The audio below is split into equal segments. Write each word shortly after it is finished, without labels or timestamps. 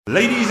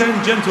Ladies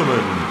and gentlemen,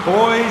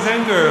 boys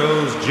and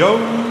girls,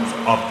 Joes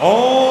of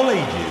all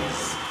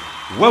ages,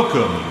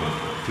 welcome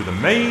to the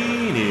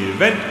main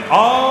event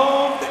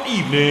of the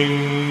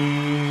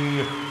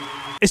evening.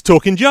 It's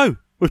Talking Joe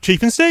with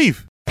Chief and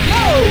Steve.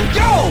 Yo,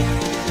 Joe!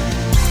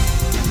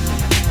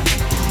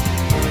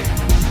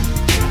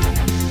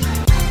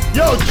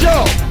 Yo,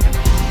 Joe!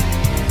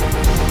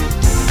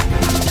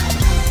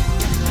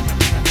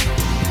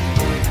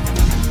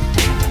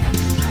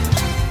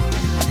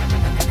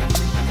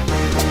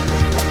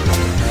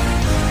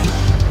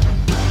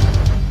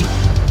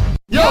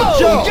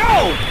 Yo,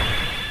 Joe!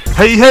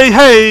 Hey, hey,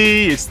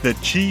 hey! It's the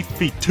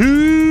Chiefy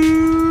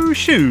Two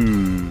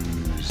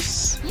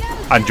Shoes.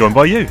 I'm joined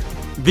by you.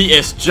 The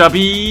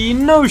S-Jubby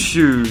No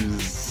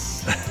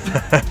Shoes.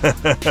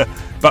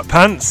 But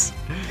pants?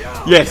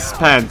 Yes,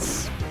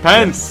 pants.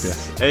 Pants.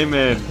 Yes.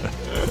 Amen.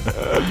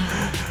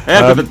 I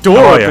have the door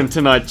how are open ya?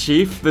 tonight,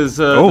 Chief. There's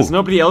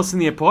nobody else in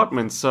the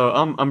apartment, so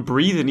I'm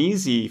breathing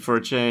easy for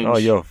a change. Oh,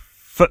 you're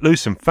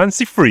footloose and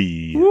fancy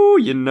free. Ooh,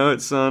 you know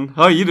it, son.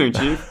 How are you doing,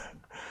 Chief?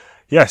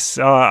 Yes,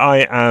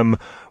 I am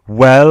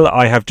well.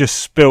 I have just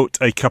spilt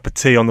a cup of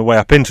tea on the way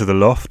up into the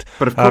loft.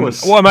 But of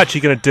course. What I'm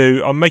actually going to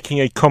do, I'm making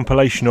a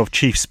compilation of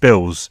Chief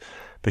spills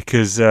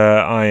because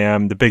I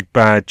am the big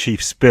bad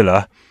Chief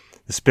spiller,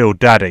 the spill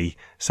daddy,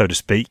 so to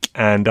speak,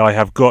 and I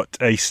have got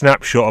a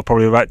snapshot of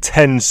probably about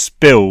 10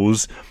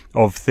 spills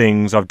of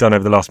things I've done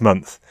over the last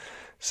month.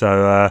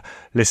 So,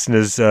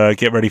 listeners,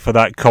 get ready for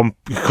that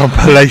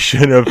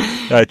compilation of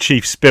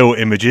Chief spill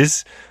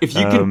images. If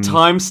you could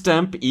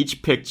timestamp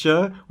each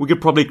picture, we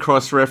could probably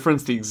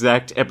cross-reference the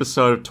exact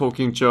episode of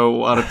Talking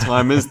Joe Out of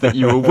Timers that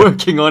you were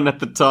working on at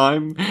the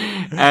time.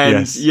 And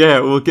Yes. yeah,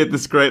 we'll get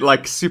this great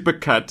super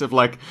cut of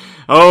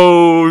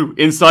oh,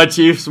 inside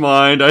Chief's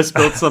mind, I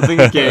spilled something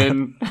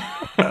again.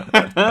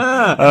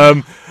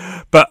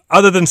 But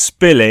other than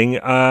spilling,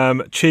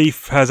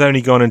 Chief has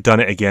only gone and done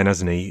it again,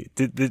 hasn't he?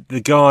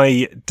 The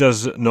guy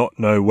does not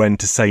know when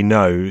to say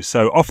no.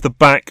 So off the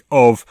back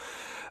of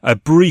a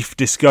brief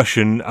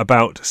discussion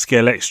about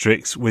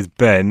Scalextrics with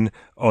Ben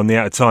on the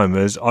Out of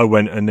Timers, I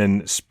went and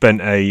then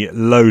spent a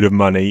load of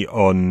money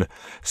on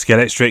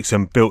Scalextrics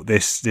and built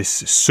this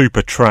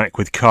super track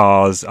with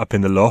cars up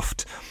in the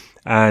loft.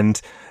 And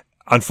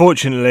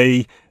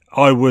unfortunately,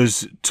 I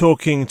was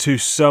talking to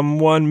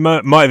someone,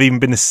 might have even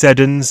been the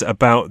Seddons,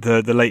 about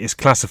the latest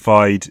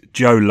classified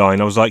Joe line.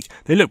 I was like,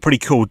 they look pretty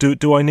cool.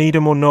 Do I need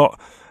them or not?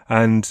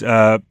 And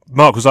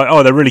Mark was like,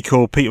 oh, they're really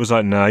cool. Peter was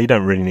like, no, you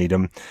don't really need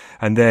them.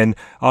 And then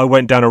I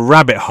went down a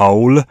rabbit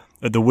hole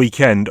at the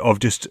weekend of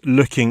just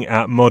looking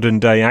at modern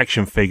day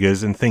action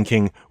figures and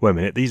thinking, wait a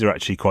minute, these are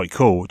actually quite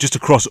cool. Just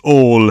across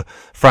all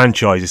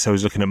franchises. So I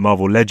was looking at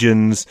Marvel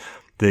Legends,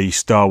 the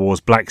Star Wars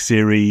Black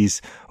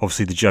Series,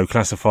 obviously the Joe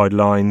Classified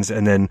lines,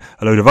 and then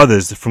a load of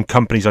others from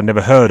companies I'd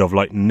never heard of,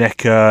 like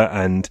NECA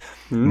and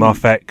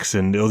Mafex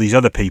and all these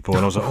other people.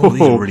 And I was like, oh,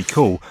 these are really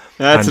cool.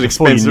 That's and an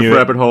expensive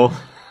rabbit hole.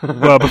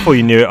 Well, before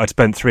you knew it, I'd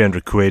spent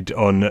 300 quid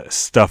on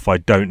stuff I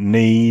don't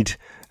need.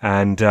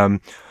 And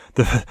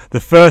the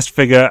first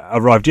figure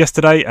arrived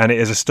yesterday, and it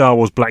is a Star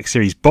Wars Black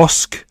Series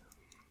Bosk.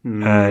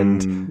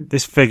 And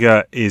this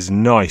figure is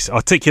nice.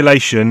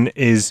 Articulation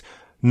is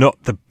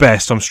not the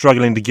best. I'm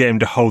struggling to get him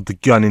to hold the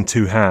gun in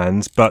two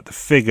hands, but the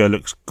figure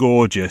looks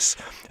gorgeous.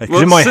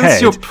 Well, in my since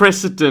head, your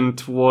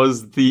precedent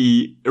was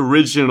the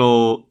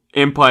original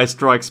Empire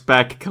Strikes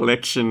Back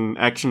collection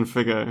action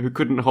figure who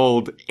couldn't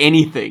hold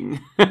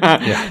anything,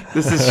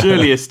 this is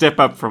surely a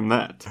step up from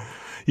that.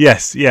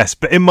 yes.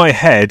 But in my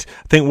head,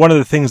 I think one of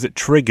the things that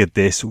triggered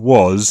this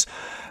was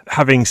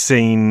having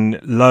seen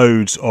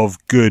loads of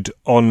good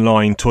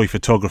online toy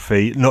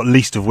photography, not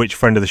least of which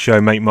friend of the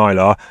show, Mate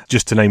Mylar,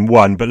 just to name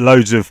one, but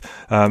loads of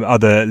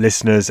other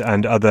listeners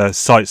and other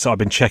sites that I've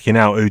been checking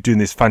out who are doing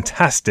this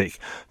fantastic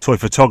toy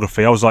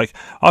photography. I was like,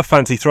 I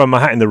fancy throwing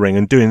my hat in the ring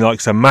and doing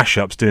some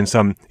mashups, doing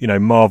some,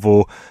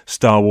 Marvel,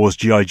 Star Wars,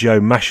 G.I. Joe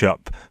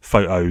mashup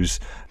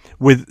photos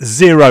with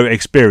zero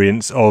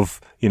experience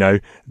of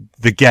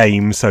the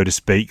game, so to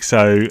speak.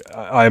 So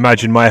I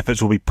imagine my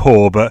efforts will be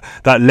poor, but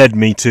that led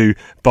me to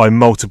buy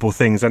multiple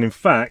things. And in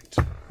fact,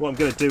 what I'm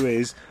going to do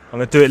is I'm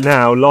going to do it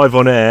now live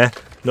on air.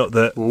 Not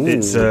that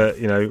it's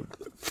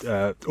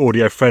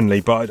audio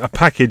friendly, but a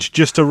package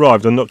just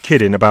arrived. I'm not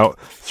kidding. About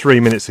 3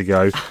 minutes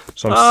ago.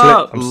 So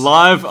I'm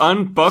live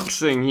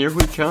unboxing. Here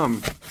we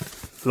come.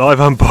 Live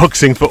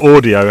unboxing for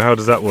audio. How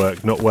does that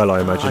work? Not well,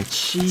 I imagine.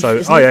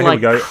 Here we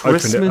go.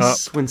 Christmas, Opened it up.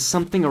 when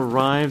something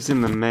arrives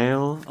in the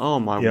mail. Oh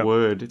my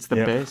word, it's the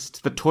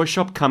best. The toy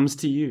shop comes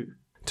to you.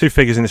 Two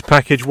figures in this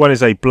package. One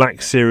is a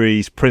Black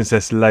Series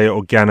Princess Leia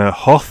Organa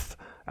Hoth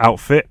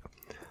outfit.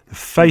 The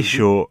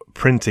facial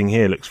printing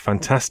here looks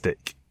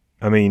fantastic.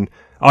 I mean,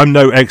 I'm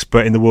no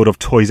expert in the world of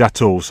toys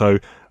at all, so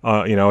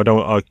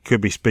I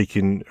could be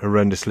speaking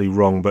horrendously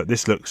wrong, but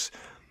this looks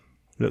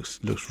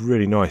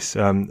really nice.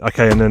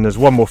 Okay, and then there's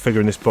one more figure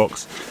in this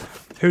box.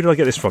 Who did I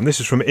get this from? This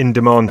is from In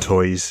Demand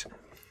Toys.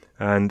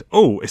 And,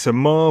 it's a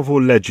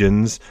Marvel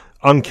Legends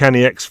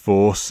Uncanny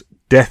X-Force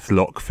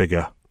Deathlock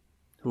figure.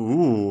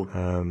 Ooh.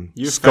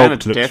 You a fan of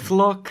Sculpt looks-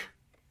 Deathlock?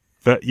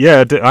 But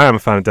yeah, I am a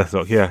fan of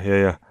Deathlock.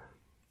 Yeah.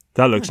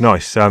 That looks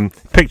nice.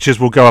 Pictures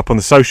will go up on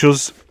the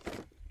socials.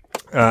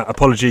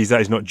 Apologies,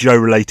 that is not Joe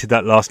related,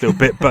 that last little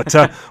bit. But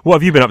what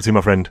have you been up to,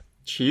 my friend?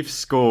 Chief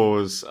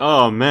scores.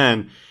 Oh,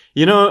 man.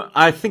 You know,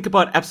 I think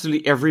about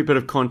absolutely every bit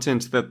of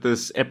content that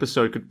this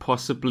episode could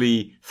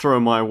possibly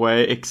throw my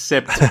way,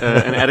 except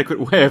an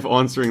adequate way of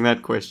answering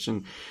that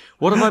question.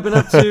 What have I been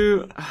up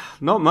to?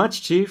 Not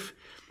much, Chief.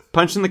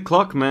 Punching the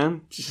clock,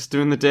 man. Just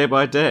doing the day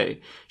by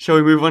day. Shall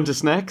we move on to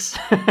snacks?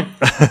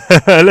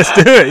 Let's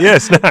do it. Yeah,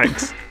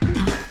 snacks.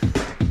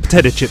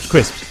 Potato chips,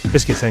 crisps,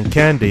 biscuits and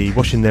candy,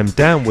 washing them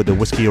down with a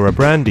whiskey or a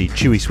brandy,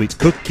 chewy sweets,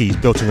 cookies,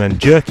 built around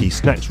jerky,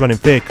 snacks running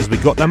fair because we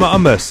got them at our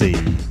mercy.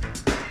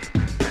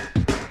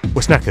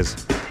 We're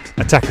snackers,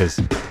 attackers,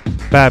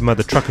 bad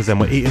mother truckers,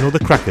 and we're eating all the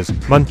crackers,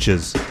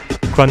 munchers,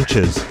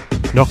 crunchers,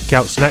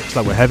 knockout snacks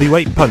like we're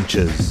heavyweight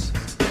punchers.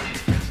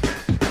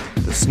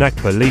 The snack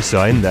police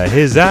are in there,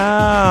 here's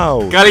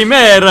out!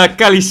 Kalimera,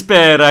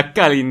 kalispera,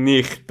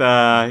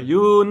 kalinichta.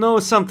 You know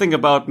something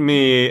about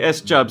me,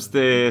 S-Jubs,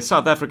 the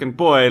South African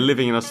boy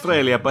living in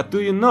Australia, but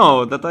do you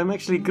know that I'm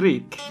actually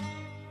Greek?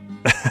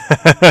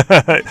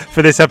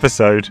 For this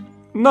episode?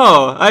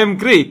 No, I'm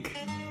Greek.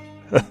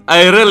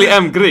 I really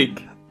am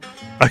Greek.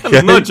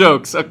 Okay. No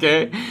jokes,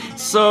 okay?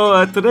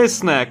 So today's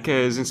snack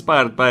is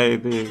inspired by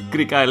the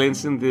Greek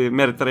islands in the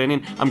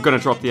Mediterranean. I'm gonna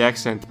drop the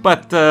accent,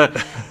 but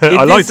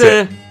I liked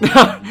it.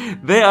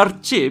 They are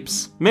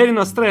chips made in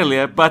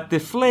Australia, but the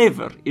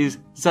flavor is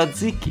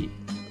tzatziki.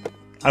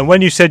 And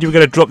when you said you were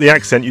going to drop the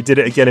accent, you did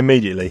it again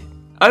immediately.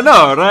 I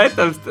know, right?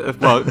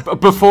 Well,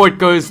 before it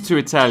goes to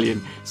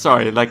Italian.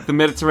 Sorry, like the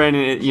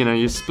Mediterranean, you know,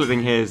 you're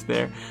splitting hairs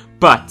there.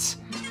 But,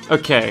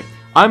 okay,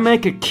 I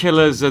make a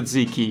killer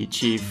tzatziki,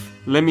 Chief.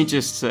 Let me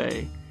just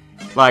say,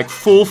 like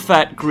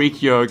full-fat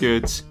Greek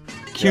yogurt,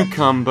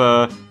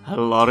 cucumber, a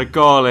lot of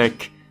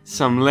garlic,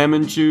 some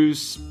lemon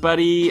juice,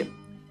 buddy.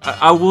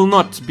 I will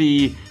not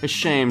be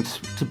ashamed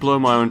to blow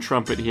my own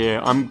trumpet here.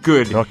 I'm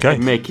good at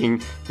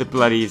making the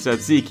bloody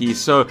tzatziki.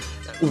 So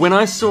when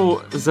I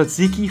saw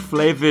tzatziki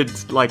flavored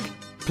like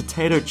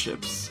potato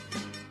chips,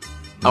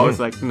 I was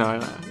like,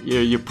 no,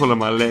 you're pulling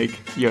my leg.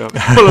 You're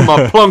pulling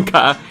my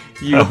plonker.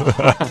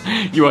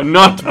 You are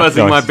not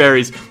buzzing my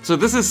berries. So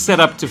this is set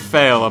up to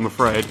fail, I'm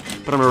afraid.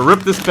 But I'm going to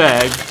rip this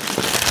bag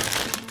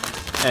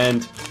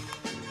and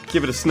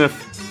give it a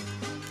sniff.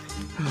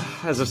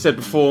 As I've said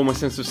before, my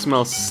sense of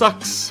smell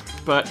sucks.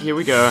 But here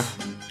we go.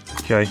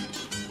 Okay.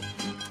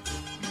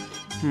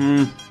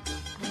 I'm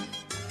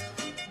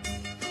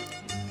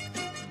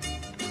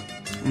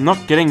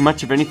not getting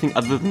much of anything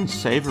other than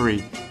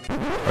savory.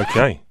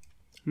 Okay.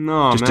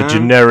 No, Just man. a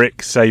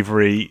generic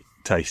savoury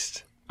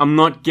taste. I'm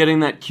not getting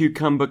that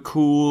cucumber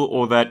cool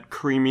or that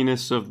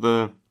creaminess of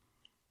the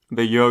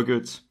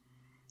yogurt.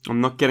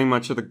 I'm not getting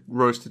much of the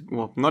roasted,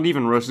 well, not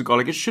even roasted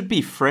garlic. It should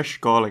be fresh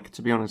garlic,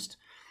 to be honest.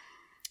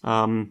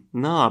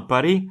 Nah,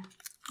 buddy.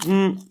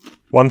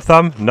 One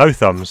thumb, no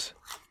thumbs.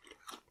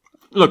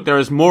 Look, they're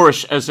as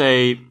Moorish as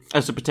a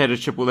potato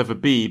chip will ever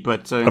be,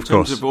 but in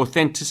terms of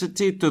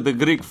authenticity to the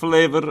Greek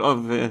flavor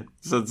of the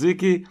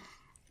tzatziki,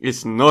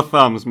 it's no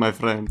thumbs, my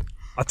friend.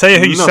 I'll tell you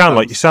who you sound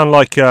like. You sound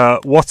like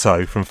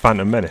Watto from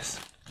Phantom Menace.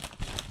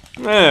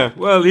 Yeah,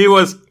 well, he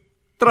was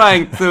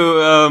trying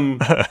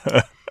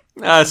to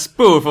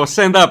spoof or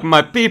send up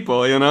my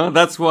people, you know?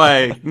 That's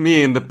why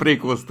me and the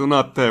prequels do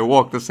not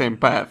walk the same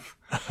path.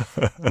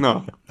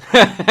 No.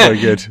 Very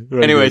good.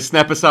 Anyway,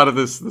 snap us out of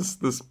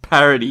this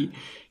parody.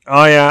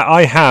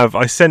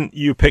 I sent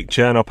you a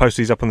picture, and I'll post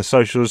these up on the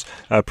socials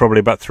probably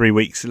about 3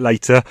 weeks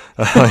later,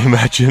 I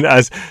imagine,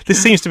 as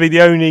this seems to be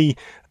the only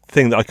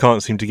thing that I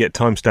can't seem to get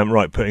timestamp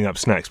right, putting up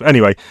snacks. But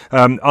anyway,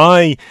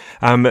 I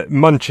am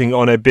munching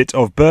on a bit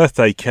of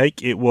birthday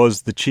cake. It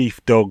was the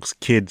Chief Dog's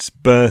kid's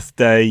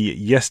birthday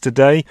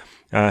yesterday,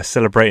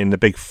 celebrating the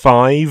big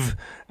 5,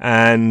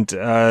 and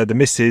the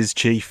Mrs.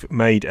 Chief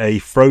made a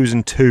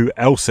Frozen 2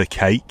 Elsa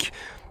cake,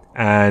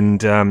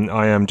 and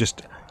I am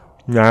just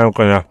now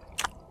going to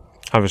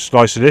have a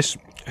slice of this.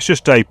 It's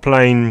just a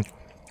plain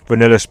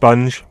vanilla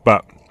sponge,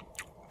 but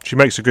she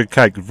makes a good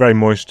cake, very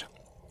moist.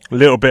 A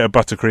little bit of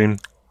buttercream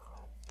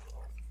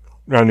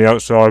around the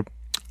outside,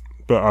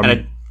 but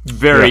and a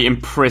very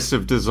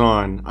impressive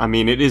design. I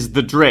mean, it is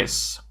the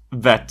dress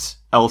that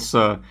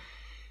Elsa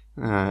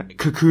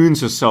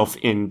cocoons herself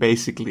in,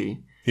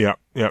 basically. Yeah.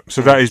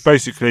 So that is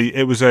basically,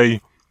 it was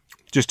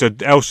just a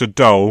Elsa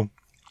doll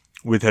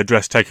with her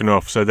dress taken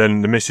off. So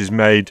then the missus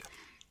made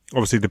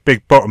obviously the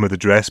big bottom of the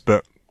dress,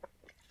 but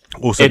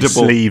also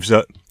edible.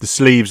 The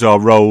sleeves are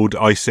rolled,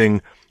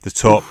 icing the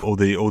top, all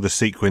the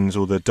sequins,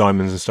 all the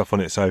diamonds and stuff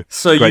on it. So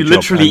you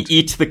literally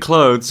eat the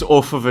clothes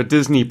off of a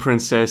Disney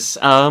princess.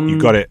 You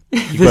got it.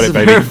 There's a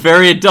very,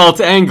 very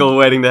adult angle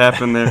waiting to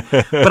happen there.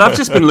 But I've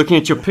just been looking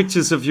at your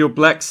pictures of your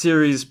Black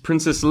Series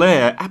Princess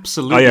Leia.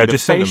 Absolutely, the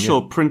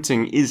facial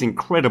printing is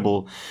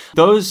incredible.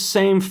 Those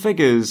same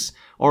figures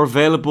are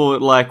available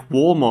at like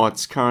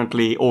Walmart's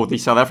currently, or the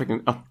South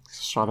African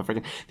South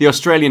African, the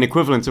Australian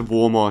equivalent of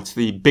Walmart,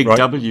 the Big Right.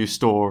 W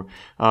store.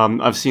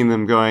 I've seen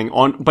them going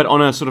on, but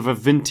on a sort of a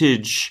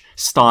vintage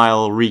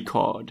style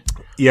recard.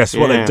 Yes,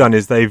 what Yeah. they've done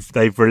is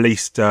they've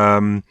released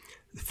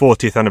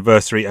 40th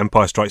anniversary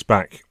Empire Strikes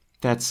Back.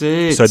 That's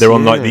it. So they're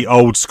on like yeah. the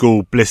old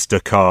school blister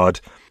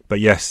card. But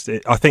yes,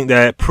 I think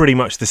they're pretty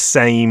much the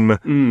same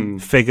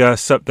figure.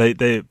 So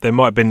there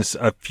might have been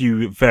a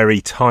few very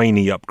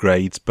tiny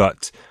upgrades,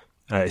 but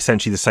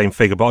essentially the same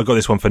figure. But I got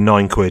this one for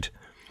 £9.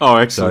 Oh,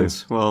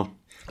 excellent. Well,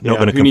 Not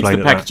gonna who needs complain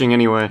the at that. packaging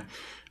anyway?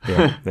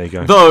 Yeah, there you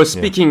go. Though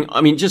speaking, I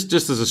mean, just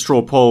as a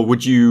straw poll,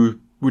 would you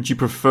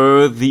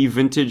prefer the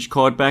vintage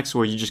card backs,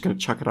 or are you just going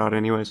to chuck it out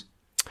anyways?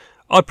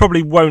 I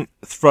probably won't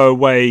throw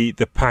away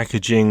the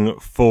packaging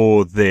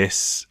for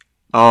this.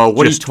 Oh,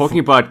 what are you Just talking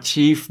about,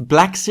 Chief?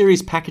 Black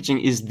Series packaging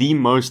is the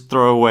most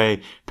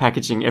throwaway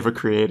packaging ever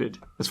created,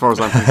 as far as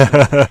I'm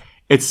concerned.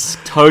 It's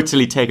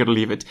totally take it or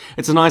leave it.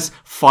 It's a nice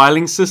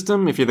filing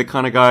system if you're the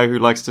kind of guy who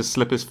likes to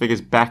slip his figures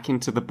back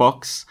into the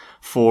box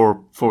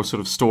for sort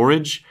of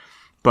storage.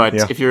 But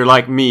Yeah. if you're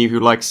like me, who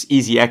likes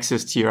easy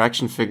access to your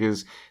action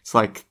figures, it's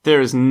like there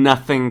is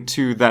nothing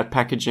to that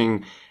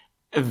packaging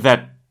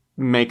that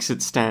makes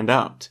it stand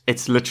out.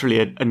 It's literally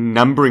a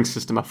numbering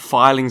system, a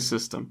filing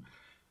system.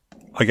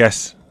 I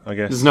guess.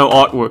 There's no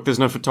artwork, there's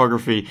no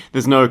photography,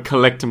 there's no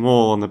collect 'em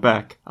all on the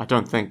back, I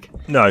don't think.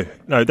 No.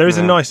 There is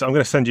a Yeah. nice. I'm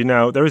going to send you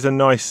now. There is a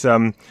nice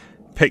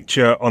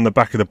picture on the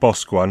back of the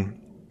Bossk one.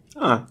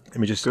 Ah, Let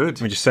me just Good.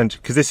 send,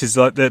 because this is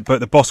like but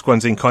the Bossk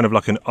one's in kind of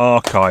like an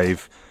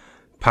archive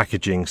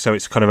packaging, so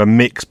it's kind of a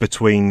mix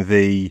between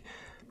the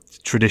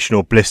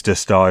traditional blister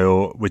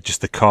style with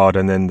just the card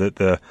and then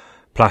the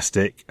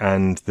plastic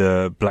and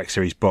the Black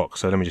Series box.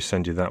 So let me just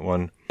send you that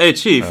one. hey,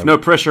 Chief, no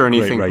pressure or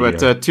anything, radio.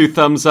 but 2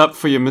 thumbs up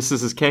for your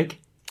missus's cake?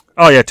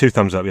 Oh yeah, 2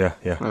 thumbs up. Yeah.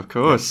 Of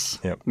course.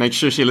 Yep. Make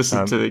sure she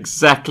listens to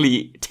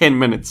exactly 10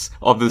 minutes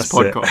of this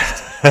That's it.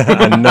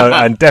 podcast. and no,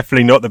 and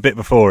definitely not the bit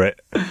before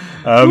it.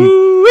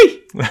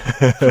 Woo-wee!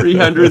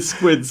 300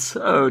 squids.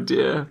 Oh,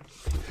 dear.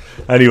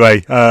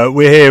 Anyway,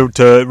 we're here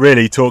to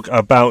really talk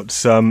about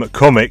some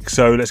comics,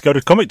 so let's go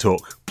to Comic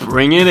Talk.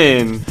 Bring it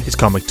in. It's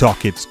Comic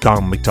Talk,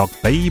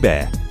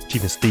 baby.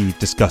 Chief and Steve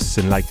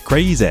discussing like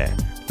crazy.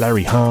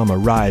 Larry Hama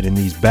riding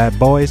these bad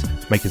boys,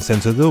 making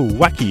sense of the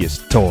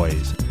wackiest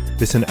toys.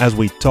 Listen as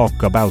we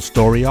talk about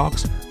story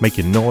arcs,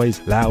 making noise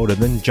louder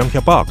than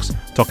Junkyard Box,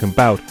 talking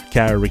about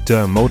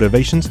character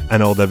motivations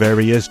and all the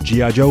various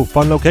G.I. Joe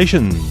fun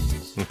locations.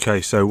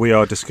 Okay, so we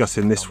are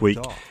discussing this week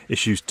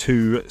issues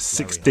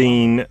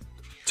 216,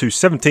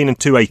 217 and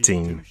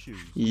 218.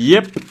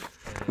 Yep.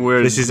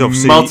 We're This is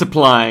obviously-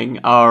 multiplying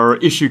our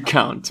issue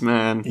count,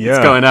 man. Yeah, It's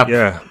going up.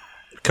 Yeah.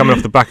 Coming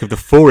off the back of the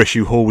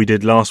 4-issue haul we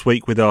did last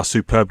week with our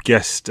superb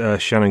guest,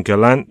 Shannon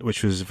Gallant,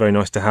 which was very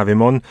nice to have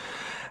him on.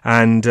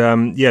 And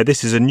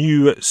this is a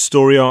new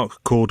story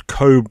arc called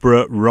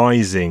Cobra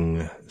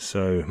Rising.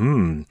 So,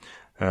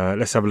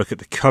 let's have a look at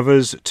the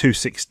covers.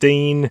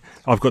 216.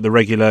 I've got the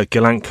regular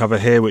Gallant cover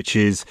here, which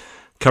is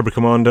Cobra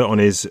Commander on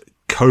his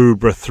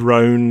Cobra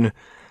throne.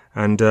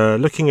 And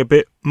looking a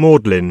bit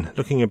maudlin,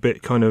 looking a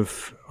bit kind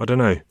of, I don't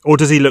know. Or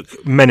does he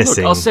look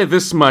menacing? Look, I'll say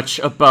this much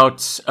about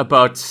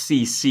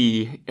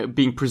CC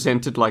being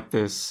presented like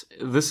this.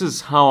 This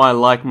is how I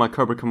like my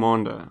Cobra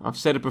Commander. I've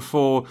said it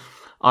before.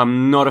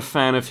 I'm not a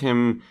fan of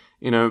him,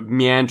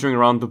 meandering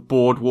around the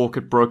boardwalk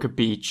at Broker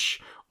Beach,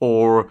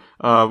 or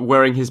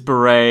wearing his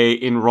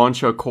beret in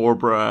Rancho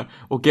Cobra,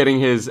 or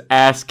getting his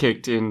ass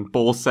kicked in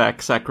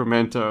Ballsack,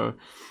 Sacramento.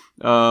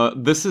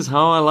 This is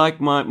how I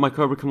like my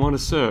Cobra Commander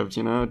served,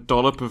 a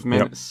dollop of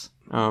menace.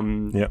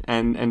 Yep.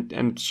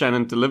 And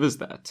Shannon delivers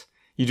that.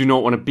 You do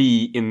not want to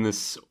be in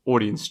this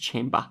audience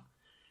chamber.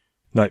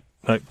 No,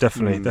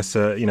 definitely. That's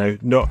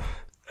not.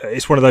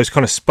 It's one of those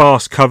kind of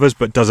sparse covers,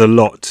 but does a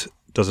lot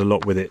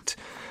with it.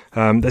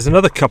 There's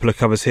another couple of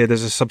covers here.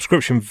 There's a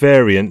subscription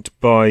variant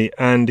by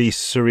Andy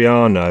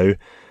Soriano,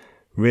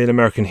 Real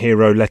American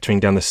Hero lettering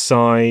down the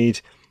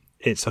side.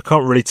 I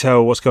can't really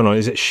tell what's going on.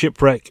 Is it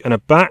shipwreck and a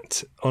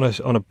bat on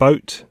a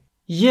boat?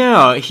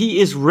 Yeah, he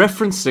is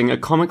referencing a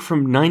comic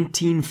from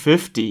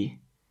 1950.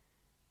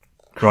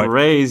 Right.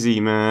 Crazy,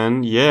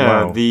 man.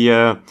 Yeah, Wow.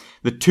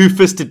 the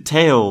Two-Fisted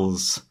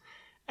Tales.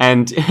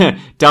 And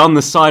down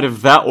the side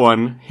of that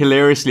one,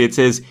 hilariously, it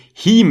says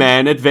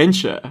He-Man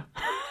Adventure.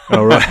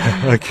 Oh,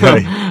 right.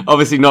 Okay.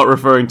 Obviously not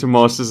referring to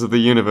Masters of the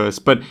Universe,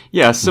 but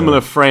yeah, similar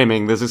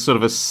framing. There's a sort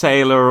of a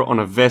sailor on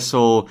a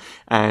vessel,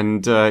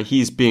 and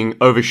he's being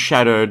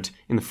overshadowed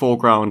in the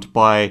foreground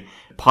by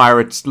a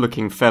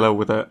pirate-looking fellow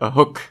with a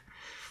hook.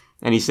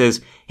 And he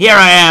says, "Here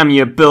I am,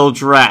 you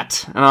bilge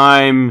rat, and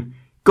I'm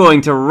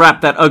going to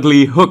wrap that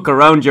ugly hook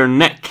around your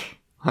neck."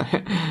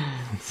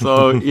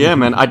 So, yeah,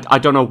 man, I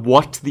don't know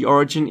what the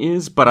origin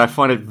is, but I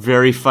find it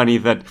very funny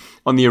that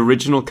on the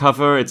original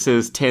cover it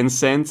says 10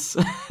 cents.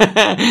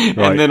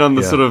 And then on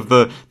the sort of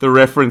the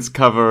reference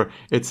cover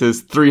it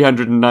says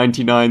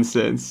 399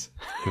 cents.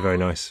 Very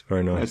nice.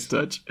 Very nice. Nice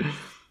touch.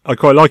 I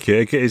quite like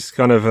it. It's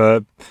kind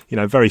of,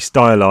 very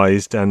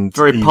stylized and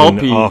Very even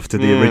pulpy. after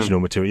the Yeah.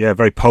 original material. Yeah,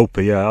 very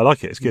pulpy. Yeah, I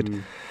like it. It's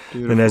good.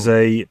 Then there's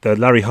the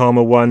Larry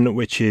Hama one,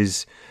 which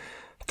is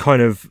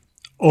kind of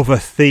a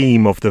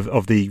theme of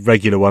the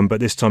regular one, but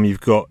this time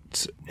you've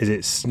got, is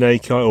it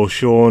Snake Eye or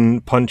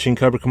Sean punching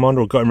Cobra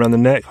Commander or got him around the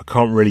neck? I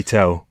can't really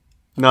tell.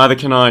 Neither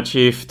can I,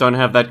 Chief. Don't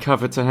have that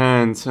cover to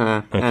hand.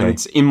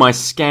 And in my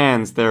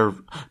scans,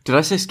 did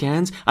I say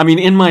scans? I mean,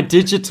 in my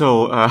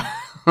digital...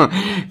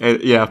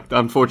 yeah,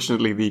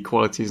 unfortunately, the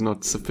quality is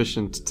not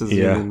sufficient to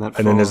zoom in that far.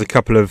 And then there's a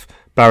couple of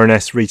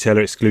Baroness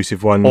retailer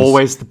exclusive ones.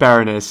 Always the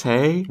Baroness,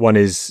 hey? One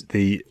is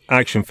the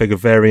action figure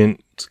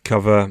variant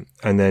cover,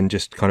 and then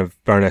just kind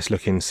of Baroness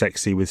looking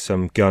sexy with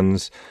some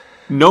guns.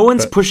 No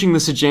one's pushing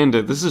this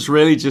agenda. This is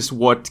really just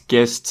what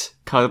guest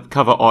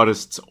cover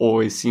artists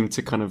always seem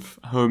to kind of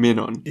home in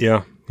on.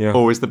 Yeah.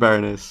 Always the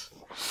Baroness.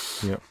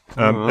 Yeah.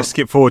 Let's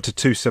skip forward to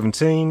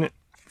 217.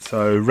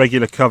 So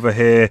regular cover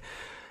here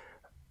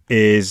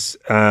is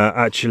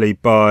actually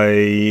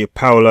by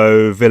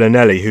Paolo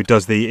Villanelli, who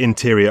does the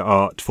interior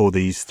art for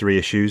these 3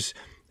 issues.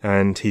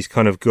 And he's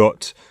kind of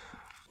got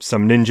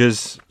some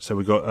ninjas. So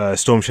we've got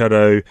Storm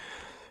Shadow,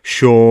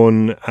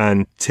 Sean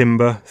and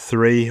Timber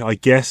 3, I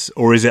guess.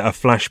 Or is it a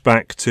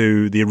flashback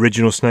to the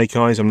original Snake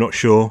Eyes? I'm not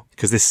sure,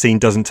 because this scene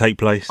doesn't take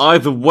place.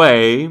 Either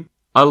way,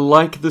 I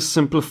like the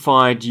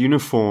simplified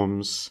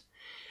uniforms.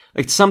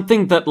 It's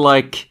something that,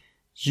 like,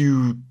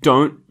 you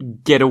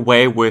don't get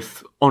away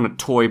with on a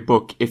toy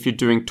book if you're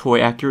doing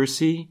toy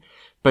accuracy.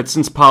 But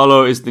since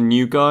Paolo is the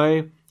new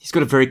guy, he's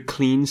got a very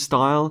clean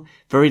style,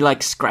 very,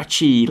 like,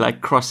 scratchy,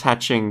 like,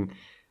 cross-hatching.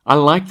 I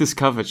like this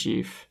cover,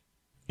 Chief.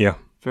 Yeah.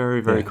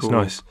 Very, very cool.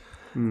 It's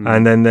nice.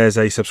 And then there's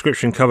a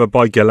subscription cover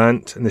by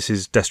Gallant, and this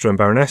is Destro and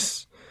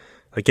Baroness.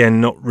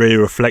 Again, not really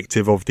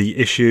reflective of the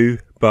issue,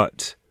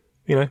 but,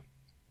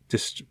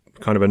 just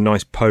kind of a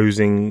nice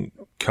posing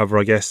cover,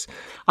 I guess.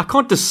 I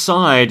can't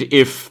decide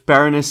if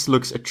Baroness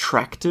looks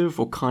attractive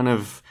or kind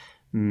of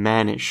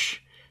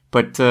mannish.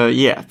 But,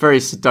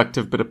 very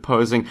seductive bit of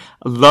posing.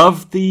 I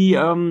love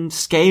the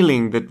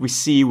scaling that we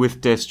see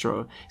with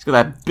Destro. He's got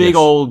that big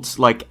old,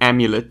 like,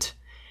 amulet.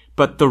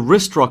 But the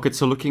wrist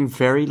rockets are looking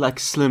very, like,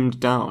 slimmed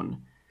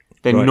down.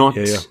 They're not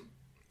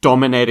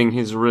dominating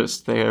his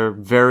wrist. They're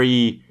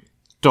very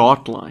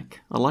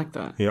dart-like. I like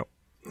that. Yep.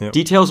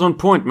 Details on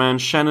point, man.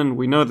 Shannon,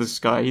 we know this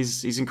guy.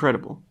 He's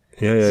incredible.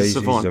 He's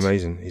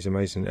amazing. He's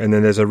amazing. And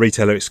then there's a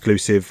retailer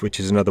exclusive, which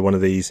is another one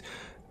of these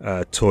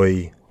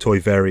toy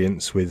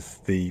variants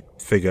with the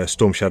figure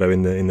Storm Shadow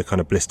in the kind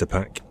of blister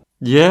pack.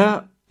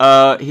 Yeah.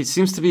 He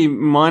seems to be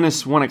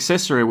minus one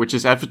accessory, which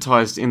is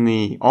advertised in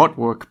the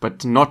artwork,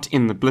 but not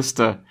in the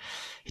blister.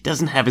 He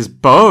doesn't have his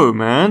bow,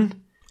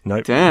 man.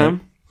 Nope.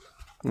 Damn.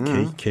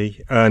 Nope.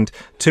 Key. And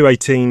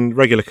 218,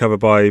 regular cover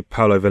by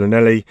Paolo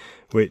Villanelli,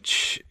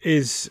 which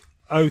is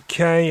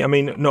okay. I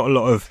mean, not a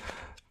lot of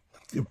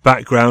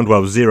background,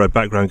 zero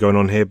background going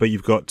on here, but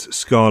you've got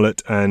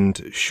Scarlet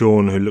and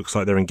Sean, who looks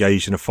like they're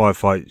engaged in a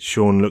firefight.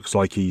 Sean looks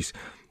like he's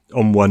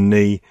on one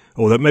knee,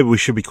 or maybe we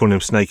should be calling him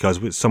Snake Eyes,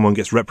 but someone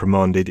gets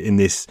reprimanded in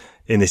this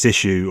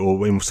issue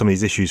or in some of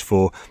these issues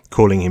for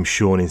calling him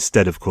Sean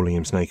instead of calling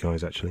him Snake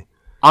Eyes, actually.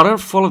 I don't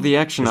follow the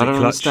action. I don't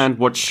Clutch? understand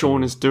what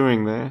Sean is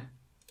doing there.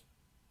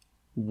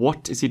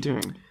 What is he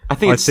doing? I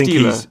think Steeler.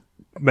 He's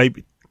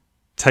maybe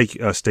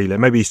Steeler.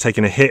 Maybe he's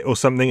taken a hit or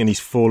something and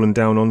he's fallen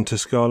down onto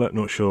Scarlet.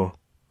 Not sure.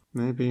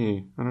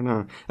 Maybe. I don't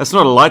know. That's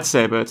not a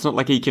lightsaber. It's not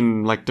like he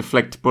can like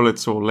deflect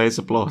bullets or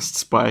laser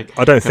blasts by...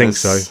 I don't think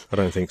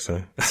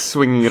so.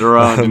 Swinging it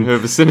around in her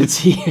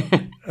vicinity.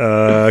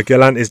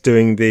 Gallant is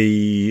doing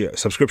the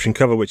subscription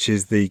cover, which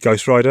is the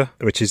Ghost Rider,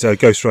 which is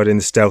Ghost Rider in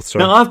the stealth.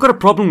 Sorry. Now, I've got a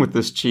problem with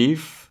this,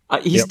 Chief.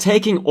 He's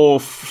taking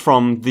off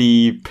from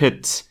the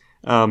pit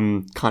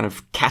kind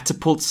of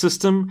catapult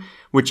system,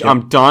 which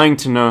I'm dying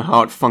to know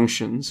how it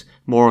functions.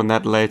 More on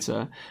that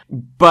later.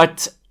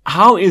 But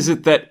how is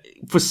it that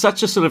for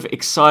such a sort of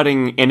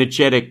exciting,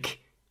 energetic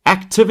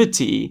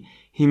activity,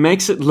 he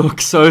makes it look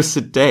so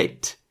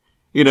sedate?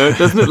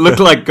 Doesn't it look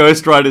like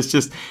Ghost Rider's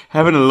just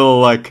having a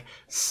little, like,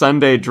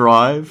 Sunday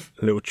drive?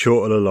 A little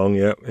chortle along,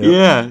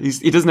 Yeah,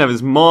 he doesn't have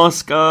his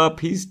mask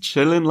up. He's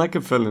chilling like a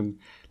villain.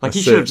 Like,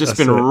 he should have just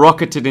been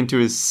rocketed into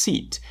his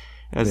seat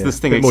as this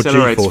thing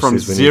accelerates from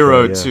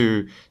 0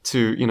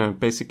 to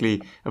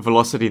basically a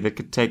velocity that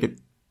could take it,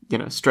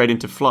 straight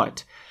into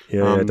flight.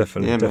 Yeah,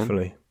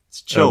 definitely.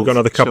 It's chilled. We've got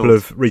another couple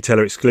of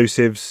retailer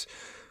exclusives.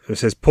 It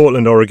says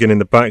Portland, Oregon in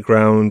the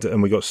background,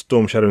 and we got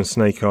Storm Shadow and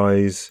Snake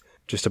Eyes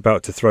just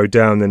about to throw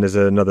down. Then there's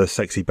another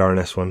sexy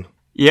Baroness one.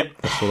 Yep.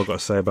 That's all I've got to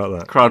say about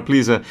that. Crowd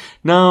pleaser.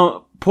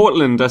 Now,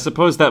 Portland, I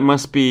suppose that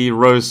must be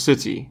Rose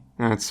City.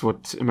 That's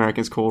what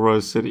Americans call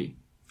Rose City.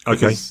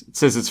 Okay. It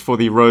says it's for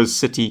the Rose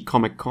City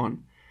Comic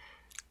Con.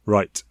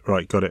 Right,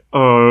 got it.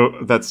 Oh,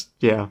 that's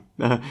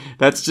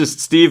just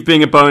Steve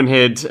being a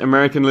bonehead.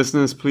 American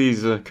listeners,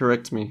 please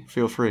correct me.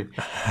 Feel free.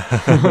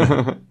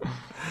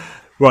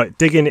 Right,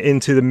 digging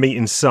into the meat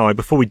inside.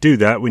 Before we do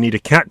that, we need a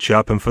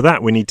catch-up, and for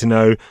that we need to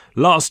know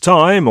last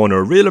time on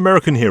A Real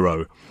American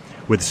Hero.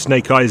 With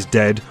Snake Eyes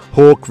dead,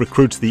 Hawk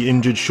recruits the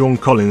injured Sean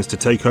Collins to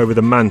take over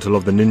the mantle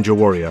of the Ninja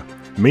Warrior.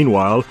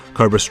 Meanwhile,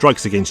 Cobra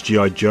strikes against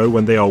G.I. Joe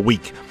when they are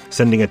weak,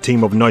 sending a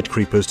team of Night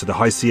Creepers to the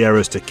High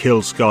Sierras to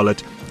kill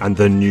Scarlet and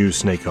the new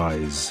Snake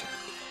Eyes.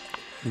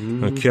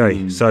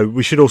 Okay, so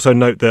we should also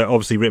note that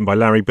obviously written by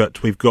Larry,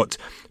 but we've got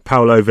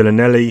Paolo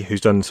Villanelli, who's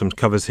done some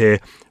covers here,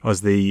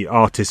 as the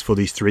artist for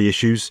these 3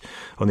 issues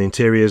on the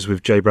interiors,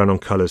 with Jay Brown on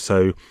colours.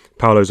 So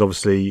Paolo's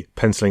obviously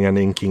penciling and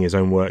inking his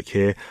own work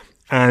here.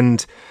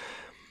 And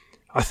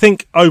I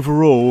think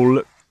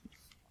overall,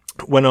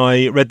 when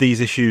I read these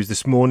issues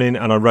this morning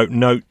and I wrote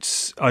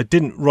notes, I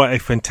didn't write a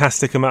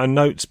fantastic amount of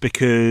notes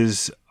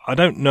because I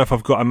don't know if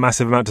I've got a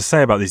massive amount to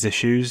say about these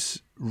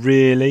issues.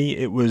 Really,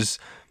 it was,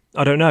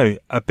 I don't know,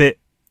 a bit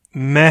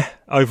meh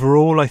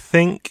overall, I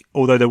think,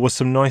 although there was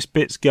some nice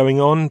bits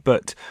going on,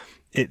 but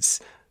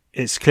it's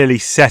clearly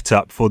set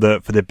up for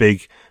the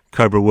big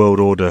Cobra World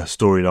Order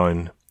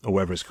storyline, or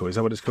whatever it's called. Is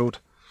that what it's called?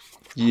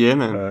 Yeah,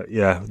 man.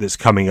 Yeah, that's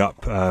coming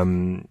up,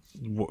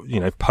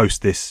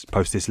 post this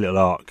little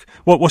arc.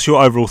 What's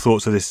your overall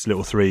thoughts of this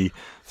little three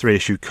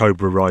issue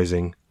Cobra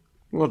Rising?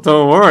 Well,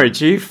 don't worry,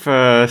 Chief.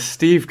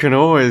 Steve can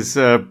always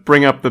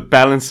bring up the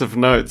balance of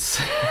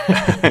notes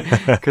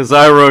because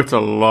I wrote a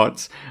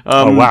lot.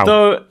 Oh, wow.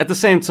 Though at the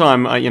same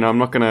time, I'm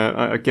not going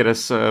to get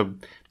us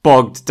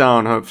bogged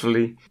down.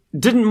 Hopefully,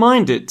 didn't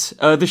mind it.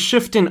 The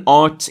shift in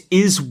art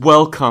is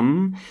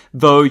welcome,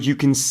 though you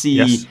can see,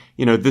 Yes.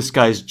 This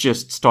guy's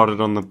just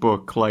started on the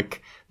book.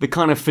 Like the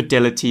kind of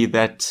fidelity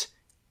that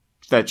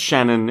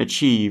Shannon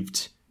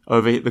achieved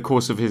over the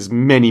course of his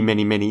many,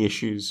 many, many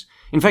issues.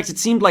 In fact, it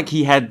seemed like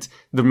he had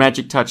the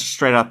magic touch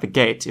straight out the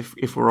gate,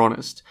 if we're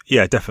honest.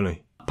 Yeah,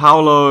 definitely.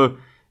 Paolo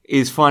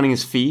is finding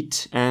his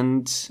feet,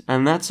 and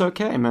that's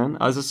okay, man.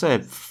 As I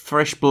said,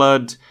 fresh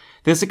blood.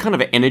 There's a kind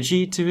of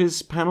energy to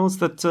his panels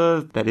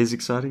that is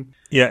exciting.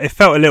 Yeah, it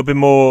felt a little bit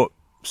more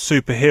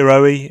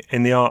superhero-y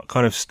in the art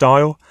kind of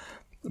style,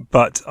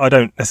 but I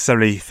don't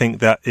necessarily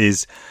think that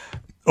is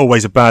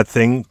always a bad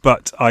thing.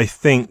 But I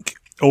think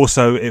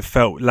also it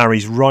felt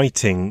Larry's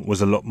writing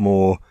was a lot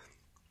more,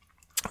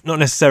 not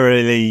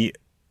necessarily,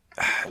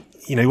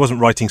 he wasn't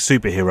writing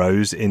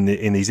superheroes in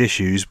these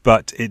issues,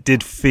 but it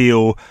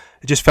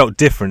just felt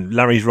different.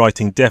 Larry's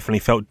writing definitely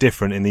felt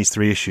different in these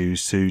 3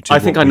 issues to I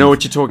think I know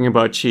what you're talking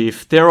about,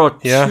 Chief. There are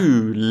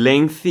 2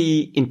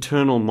 lengthy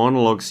internal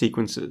monologue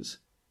sequences.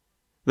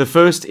 The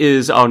first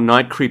is our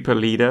Night Creeper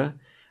leader,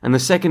 and the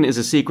second is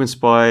a sequence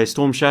by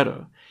Storm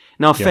Shadow.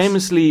 Now,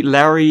 famously,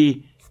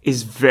 Larry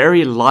is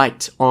very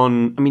light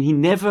on,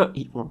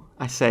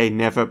 I say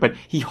never, but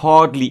he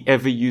hardly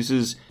ever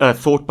uses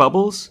thought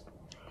bubbles.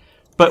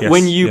 But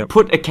when you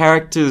put a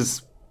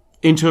character's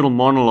internal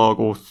monologue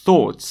or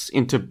thoughts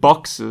into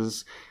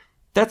boxes,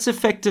 that's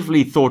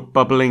effectively thought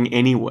bubbling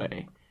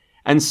anyway.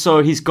 And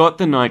so he's got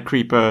the Night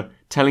Creeper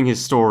telling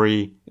his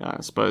story,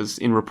 I suppose,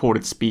 in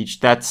reported speech.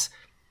 That's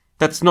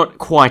not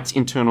quite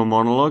internal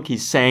monologue.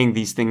 He's saying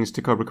these things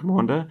to Cobra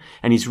Commander,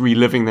 and he's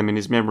reliving them in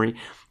his memory.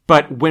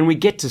 But when we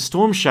get to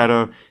Storm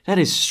Shadow, that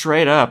is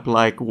straight up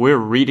like we're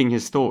reading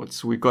his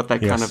thoughts. We've got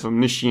that kind of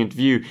omniscient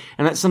view.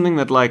 And that's something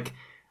that, like,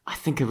 I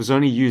think it was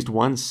only used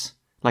once.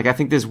 Like, I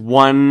think there's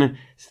one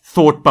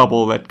thought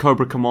bubble that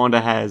Cobra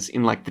Commander has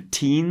in, like, the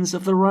teens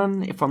of the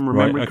run, if I'm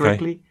remembering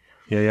correctly.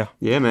 Yeah.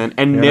 Yeah, man.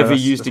 And never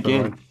used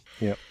again. Right.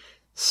 Yeah.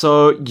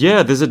 So,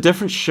 yeah, there's a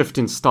different shift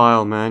in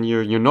style, man.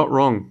 You're not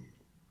wrong.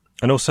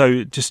 And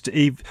also, just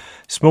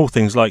small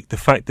things like the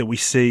fact that we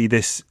see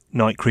this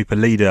Night Creeper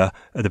leader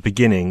at the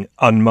beginning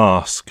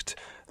unmasked.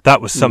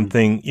 That was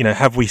something,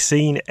 have we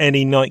seen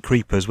any Night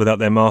Creepers without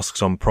their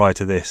masks on prior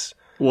to this?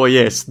 Well,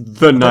 yes,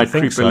 the Night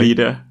Creeper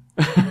leader.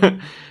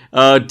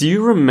 Do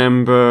you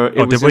remember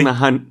it was in the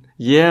hunt?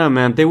 Yeah,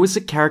 man, there was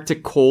a character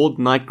called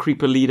Night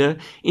Creeper Leader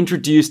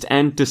introduced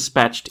and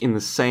dispatched in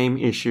the same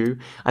issue.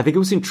 I think it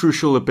was in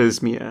Trucial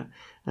Abysmia.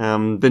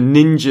 The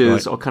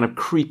ninjas are kind of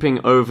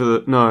creeping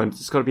over no,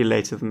 it's got to be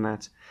later than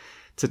that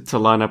to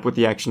line up with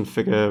the action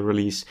figure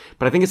release.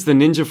 But I think it's the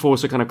ninja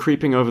force are kind of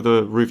creeping over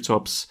the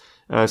rooftops.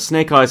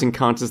 Snake Eyes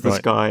encounters this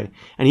guy,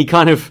 and he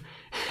kind of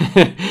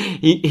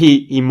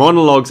he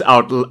monologues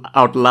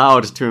out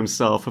loud to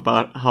himself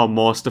about how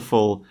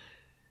masterful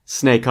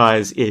Snake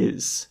Eyes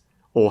is,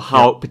 or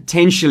how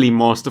potentially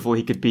masterful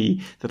he could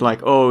be. That like,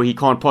 oh, he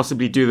can't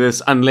possibly do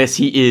this unless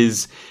he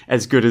is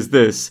as good as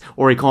this,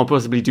 or he can't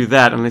possibly do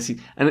that unless he.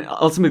 And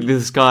ultimately,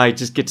 this guy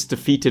just gets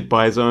defeated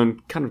by his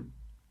own kind of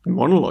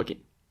monologuing.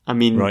 I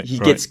mean, he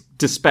gets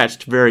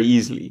dispatched very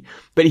easily.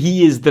 But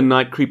he is the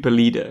Night Creeper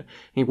leader.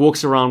 He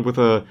walks around with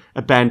a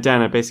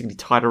bandana basically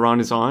tied around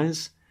his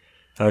eyes.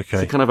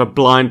 Okay. It's kind of a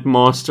blind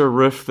master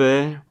riff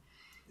there.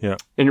 Yeah.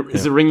 And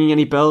is it ringing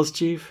any bells,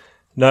 Chief?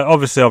 No,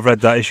 obviously I've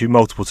read that issue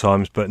multiple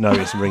times, but no,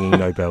 it's ringing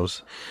no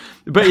bells.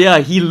 But yeah,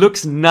 he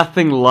looks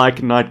nothing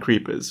like Night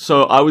Creepers.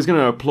 So I was going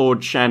to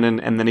applaud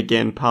Shannon and then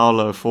again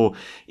Paolo for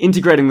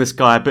integrating this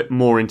guy a bit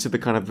more into the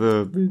kind of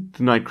the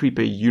Night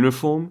Creeper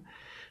uniform.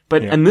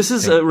 But and this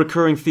is a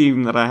recurring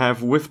theme that I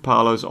have with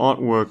Paolo's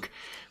artwork.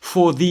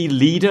 For the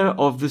leader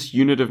of this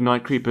unit of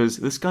Night Creepers,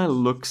 this guy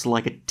looks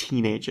like a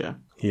teenager.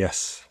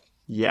 Yes.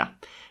 Yeah.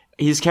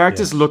 His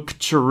characters look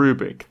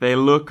cherubic.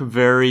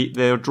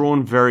 They're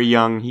drawn very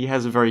young. He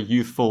has a very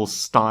youthful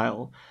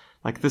style.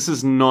 Like, this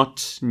is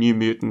not New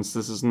Mutants.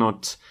 These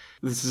aren't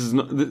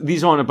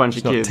a bunch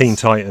of kids. Teen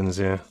Titans,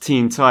 yeah.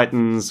 Teen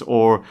Titans,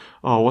 or,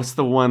 what's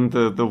the one?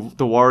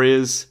 The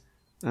Warriors?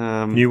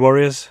 New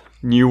Warriors?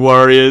 New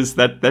Warriors.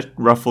 That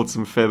ruffled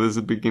some feathers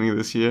at the beginning of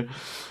this year.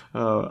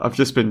 I've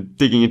just been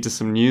digging into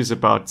some news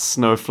about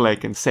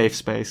Snowflake and Safe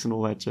Space and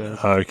all that jazz.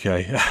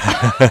 Okay. You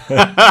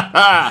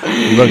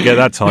won't get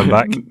that time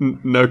back.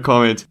 No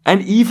comment.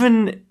 And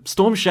even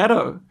Storm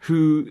Shadow,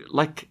 who,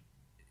 like,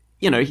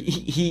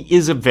 he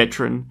is a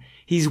veteran.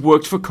 He's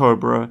worked for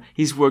Cobra.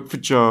 He's worked for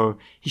Joe.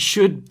 He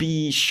should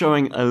be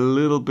showing a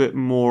little bit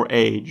more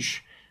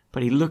age,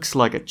 but he looks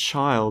like a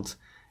child.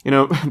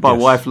 My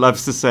wife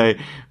loves to say,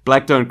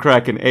 black don't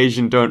crack and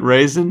Asian don't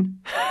raisin.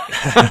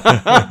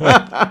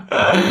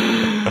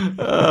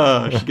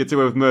 She gets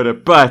away with murder.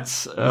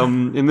 But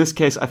in this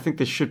case, I think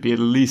there should be at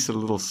least a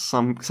little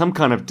some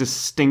kind of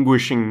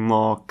distinguishing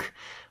mark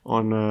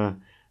on a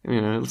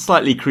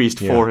slightly creased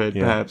forehead,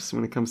 perhaps,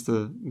 when it comes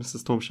to Mr.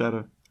 Storm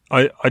Shadow.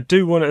 I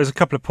do want to, there's a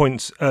couple of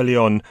points early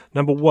on.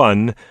 Number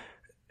one,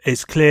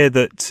 it's clear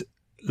that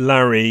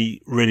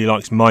Larry really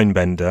likes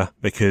Mindbender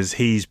because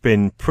he's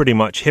been pretty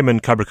much, him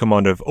and Cobra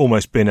Commander have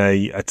almost been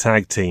a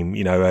tag team,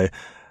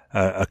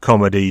 a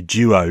comedy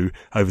duo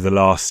over the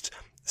last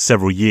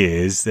several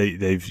years.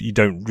 You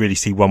don't really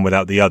see one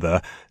without the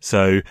other.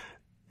 So,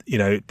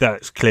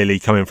 that's clearly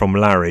coming from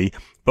Larry.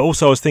 But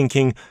also I was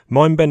thinking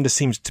Mindbender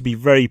seems to be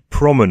very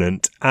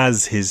prominent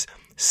as his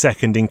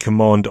second in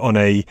command on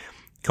a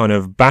kind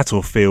of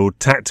battlefield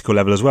tactical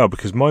level as well,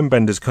 because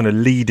Mindbender's kind of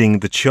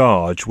leading the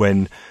charge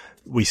when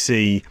we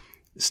see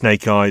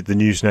the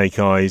new Snake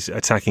Eyes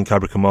attacking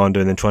Cobra Commander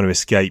and then trying to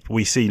escape.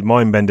 We see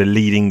Mindbender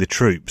leading the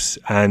troops,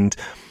 and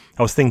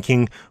I was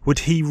thinking, would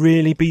he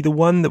really be the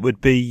one that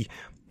would be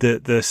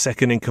the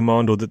second in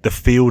command or the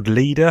field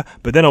leader?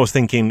 But then I was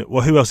thinking,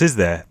 well, who else is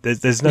there?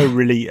 There's no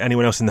really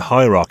anyone else in the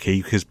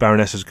hierarchy, because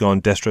Baronessa's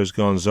gone, Destro's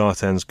gone,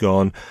 Zartan's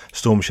gone,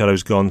 Storm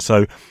Shadow's gone.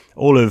 So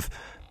all of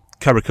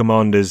Cobra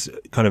Commander's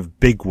kind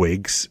of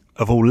bigwigs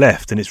have all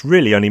left, and it's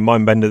really only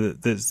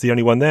Mindbender that's the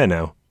only one there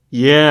now.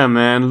 Yeah,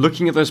 man.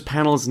 Looking at those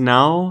panels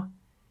now,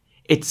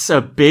 it's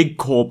a big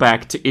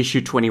callback to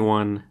issue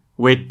 21,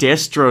 where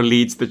Destro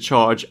leads the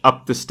charge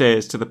up the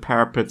stairs to the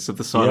parapets of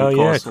the Silent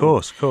Castle. Yeah,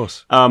 of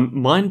course.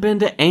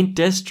 Mindbender ain't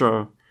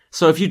Destro.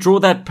 So if you draw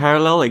that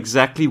parallel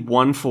exactly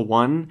one for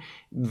one,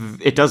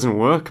 it doesn't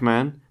work,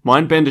 man.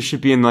 Mindbender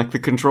should be in, like, the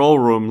control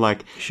room,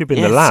 like, should be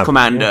in the lab.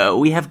 Commander,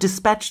 we have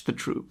dispatched the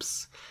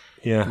troops.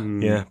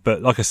 Yeah.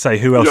 But like I say,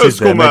 who else yes, is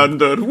there?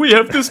 Commander, we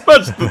have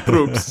dispatched the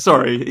troops.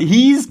 Sorry,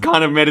 he's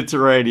kind of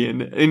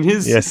Mediterranean in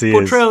his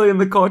portrayal in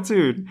the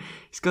cartoon.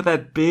 He's got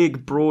that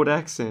big, broad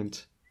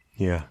accent.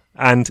 Yeah.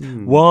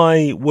 And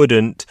why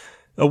wouldn't...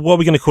 what are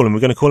we going to call him?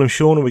 We're going to call him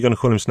Sean, or are we going to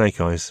call him Snake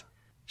Eyes?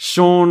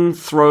 Sean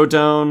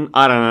Throwdown,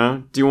 I don't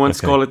know. Do you want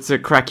Scarlet to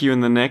crack you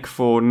in the neck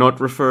for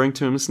not referring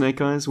to him as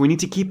Snake Eyes? We need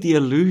to keep the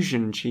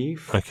illusion,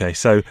 Chief. Okay,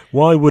 so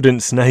why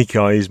wouldn't Snake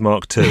Eyes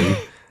Mark II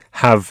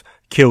have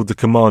killed the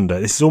commander?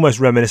 This is almost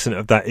reminiscent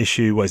of that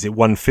issue, what is it,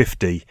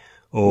 150?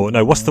 Or,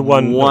 no, what's the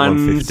one?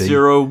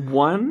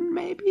 101,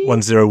 maybe?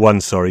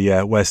 101, sorry,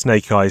 yeah, where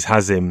Snake Eyes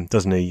has him,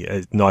 doesn't he,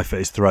 a knife at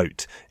his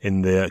throat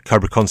in the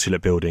Cobra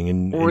Consulate building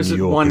in New York. Or is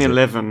it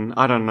 111?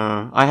 I don't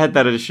know. I had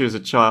that issue as a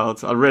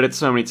child. I read it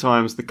so many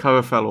times, the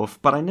cover fell off,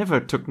 but I never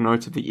took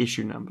note of the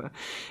issue number.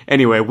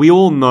 Anyway, we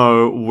all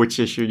know which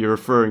issue you're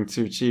referring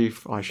to,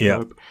 Chief, I should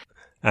hope.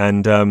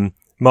 And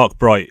Mark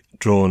Bright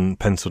drawn,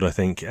 penciled, I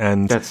think,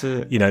 and that's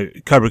it.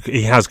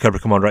 He has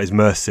Cobra Commander at his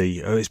mercy.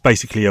 It's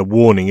basically a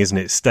warning, isn't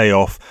it? Stay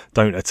off,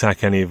 don't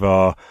attack any of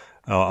our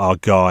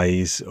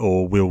guys,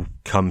 or we'll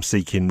come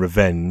seeking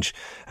revenge.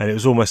 And it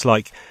was almost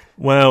like,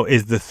 well,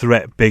 is the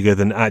threat bigger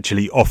than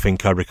actually offing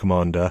Cobra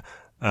Commander,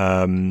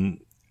 or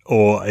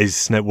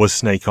was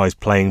Snake Eyes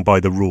playing by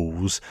the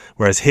rules?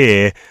 Whereas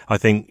here, I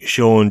think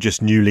Sean,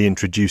 just newly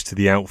introduced to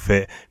the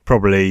outfit,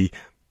 probably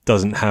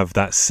doesn't have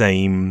that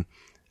same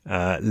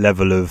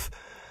level of,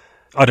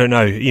 I don't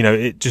know,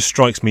 it just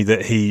strikes me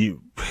that he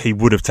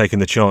would have taken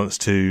the chance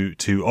to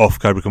off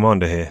Cobra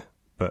Commander here,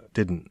 but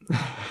didn't.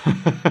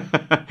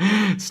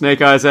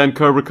 Snake Eyes and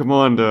Cobra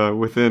Commander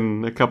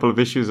within a couple of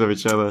issues of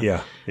each other.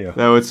 Yeah.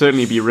 That would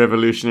certainly be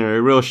revolutionary,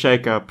 a real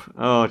shake-up.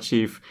 Oh,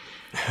 Chief.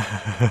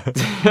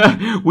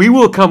 We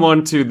will come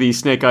on to the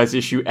Snake Eyes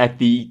issue at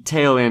the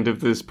tail end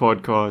of this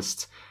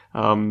podcast.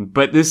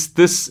 But this,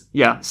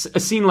 a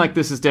scene like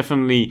this is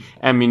definitely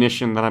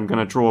ammunition that I'm going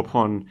to draw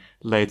upon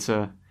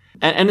later.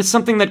 And it's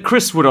something that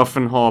Chris would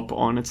often harp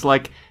on. It's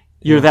like,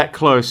 you're that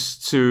close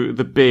to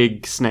the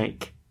big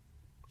snake.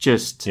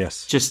 Just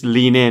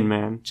lean in,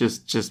 man.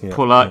 Just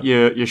pull out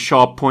your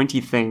sharp, pointy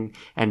thing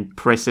and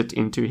press it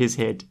into his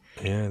head.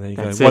 Yeah, there you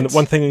That's go. it.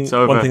 One thing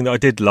that I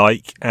did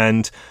like,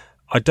 and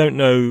I don't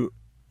know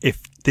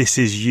if this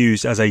is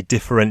used as a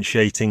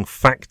differentiating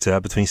factor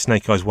between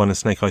Snake Eyes 1 and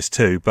Snake Eyes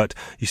 2, but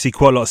you see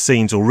quite a lot of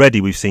scenes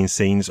already. We've seen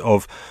scenes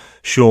of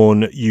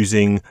Sean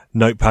using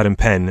notepad and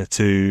pen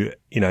to,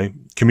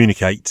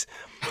 communicate,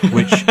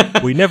 which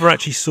we never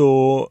actually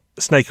saw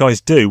Snake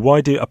Eyes do.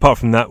 Why do, apart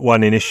from that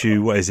one in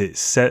issue, what is it,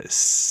 4,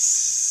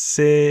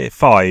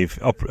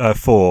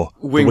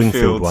 the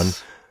Wingfield one?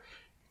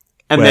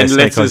 And then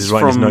Snake Eyes letters is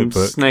writing his from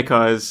notebook. Snake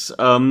Eyes.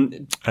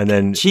 And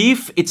then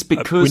Chief, it's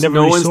because never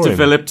no really one's saw him.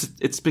 developed.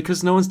 It's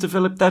because no one's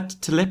developed that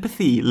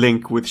telepathy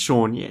link with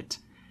Sean yet.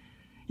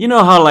 You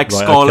know how Right,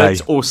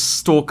 Scarlet okay. or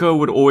Stalker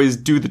would always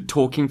do the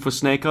talking for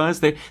Snake Eyes?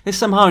 They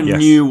somehow Yes.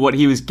 knew what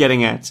he was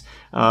getting at.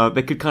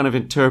 They could kind of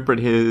interpret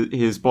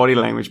his body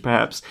language,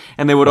 perhaps,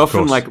 and they would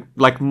often course.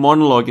 like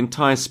monologue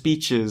entire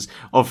speeches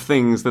of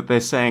things that they're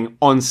saying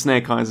on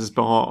Snake Eyes'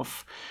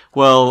 behalf.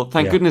 Well,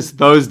 thank Yeah. goodness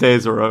those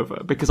days are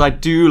over, because I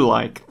do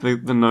like the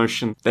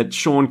notion that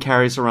Sean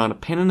carries around a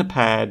pen and a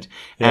pad,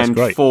 Yeah, it's and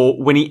great. for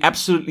when he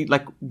absolutely,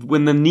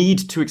 when the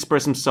need to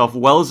express himself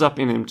wells up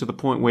in him to the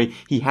point where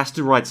he has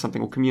to write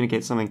something or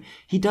communicate something,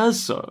 he does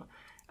so.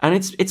 And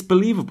it's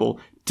believable.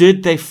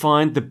 Did they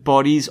find the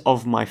bodies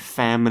of my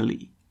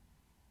family?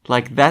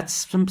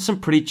 That's some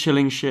pretty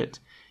chilling shit.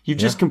 You've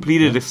just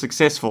completed a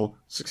successful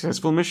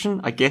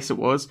mission, I guess it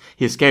was.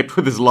 He escaped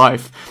with his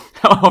life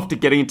after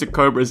getting into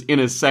Cobra's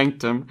inner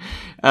sanctum.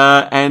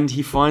 And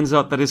he finds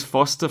out that his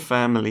foster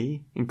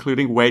family,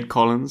 including Wade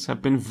Collins, have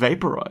been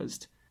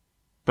vaporized.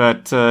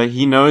 But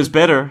he knows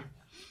better.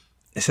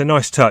 it's a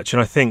nice touch,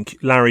 and I think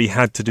Larry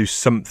had to do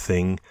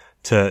something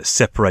to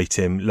separate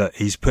him. Look,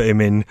 he's put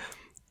him in,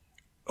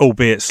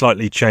 albeit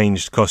slightly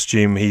changed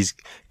costume. He's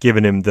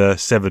given him the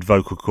severed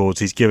vocal cords.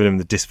 He's given him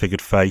the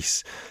disfigured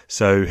face.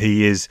 So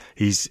he's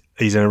an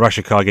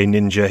Arashikage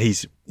ninja.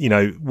 He's,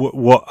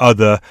 what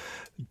other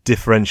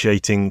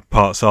differentiating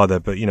parts are there?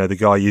 But, the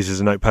guy uses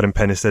a notepad and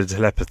pen instead of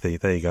telepathy.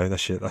 There you go.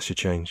 That's your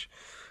change.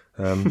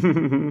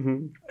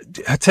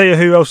 I tell you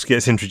who else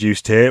gets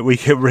introduced here. We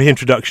get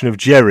reintroduction of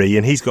Jerry,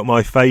 and he's got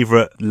my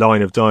favourite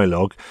line of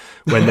dialogue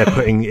when they're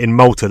putting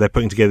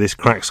together this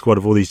crack squad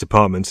of all these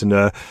departments,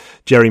 and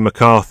Jerry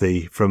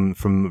McCarthy from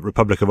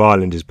Republic of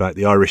Ireland is back,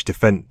 the Irish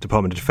Department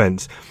of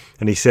Defence,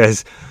 and he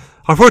says,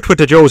 "I've worked with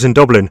the Joes in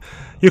Dublin.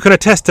 You can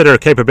attest to their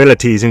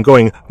capabilities in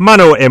going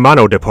mano a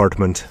mano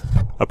department."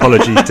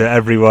 Apologies to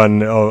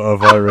everyone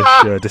of Irish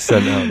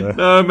descent out there.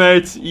 No,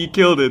 mate, you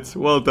killed it.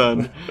 Well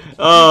done.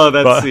 Oh,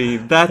 that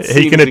scene.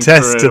 He can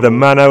attest to the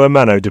mano a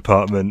mano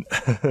department.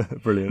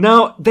 Brilliant.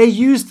 Now, they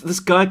used this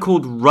guy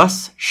called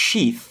Russ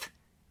Sheath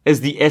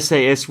as the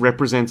SAS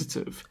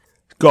representative.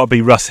 Got to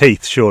be Russ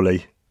Heath,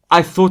 surely.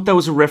 I thought that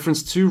was a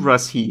reference to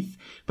Russ Heath,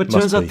 but Must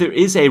turns out be. there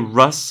is a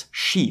Russ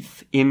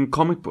Sheath in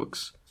comic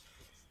books.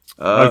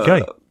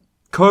 Okay.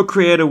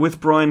 Co-creator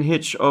with Brian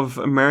Hitch of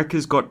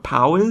America's Got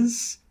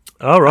Powers.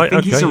 All right. I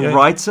think he's a yeah.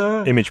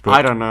 writer. Image book.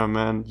 I don't know,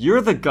 man.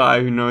 You're the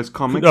guy who knows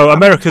comics. No, I'm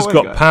the America's toy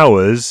Got guy.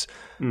 Powers.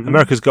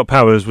 America's Got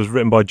Powers was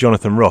written by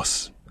Jonathan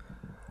Ross,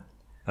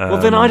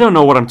 Well, then I don't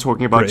know what I'm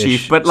talking about,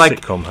 British Chief. But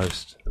sitcom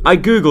host. I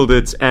googled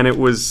it, and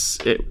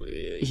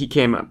he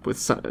came up with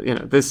some,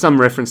 there's some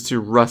reference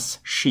to Russ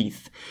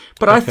Sheath.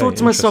 But I thought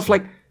to myself,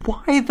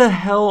 why the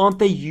hell aren't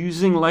they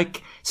using,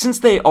 since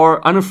they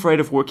are unafraid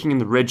of working in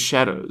the red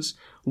shadows,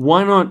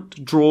 why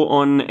not draw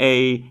on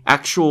a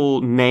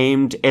actual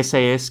named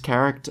SAS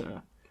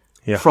character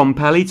from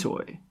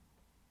Palitoy?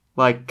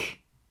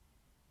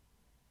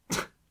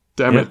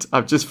 Damn it,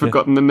 I've just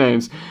forgotten the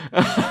names.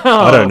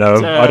 I don't know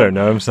him. I don't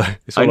know him, so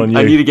it's all on you.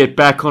 I need to get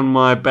back on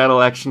my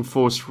Battle Action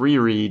Force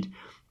reread.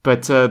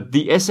 But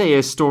the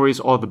SAS stories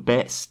are the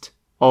best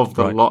of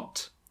the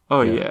lot.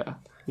 Oh, yeah.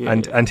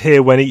 And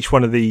here, when each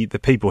one of the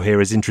people here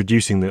are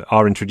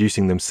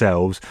introducing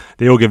themselves,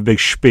 they all give a big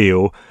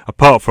spiel,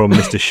 apart from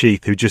Mr.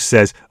 Sheath, who just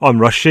says, "I'm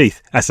Russ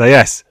Sheath,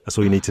 SAS." That's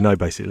all you need to know,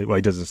 basically. Well,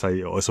 he doesn't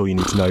say that's all you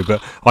need to know,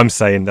 but I'm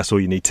saying that's all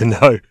you need to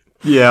know.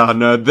 Yeah,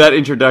 no, that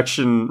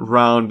introduction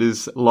round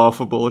is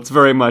laughable. It's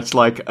very much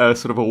like a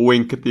sort of a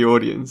wink at the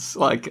audience.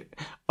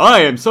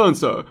 I am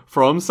so-and-so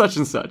from such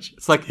and such.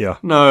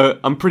 It's no,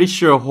 I'm pretty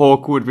sure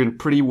Hawk would have been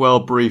pretty well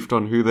briefed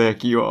on who the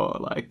heck you are.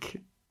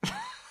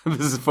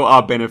 This is for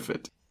our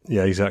benefit.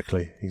 Yeah,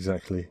 exactly.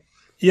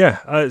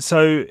 Yeah,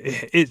 so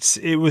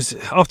it was,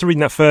 after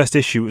reading that first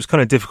issue, it was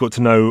kind of difficult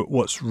to know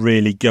what's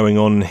really going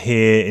on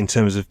here in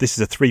terms of, this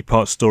is a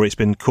 3-part story. It's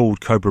been called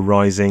Cobra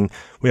Rising.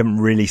 We haven't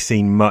really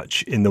seen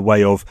much in the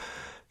way of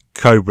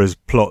Cobra's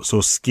plots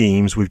or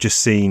schemes. We've just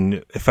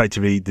seen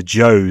effectively the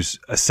Joes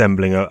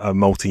assembling a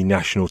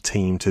multinational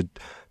team to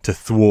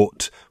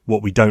thwart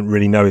what we don't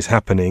really know is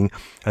happening.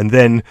 And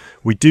then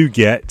we do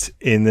get,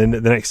 in the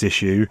next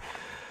issue,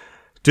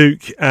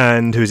 Duke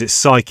and,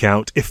 Psych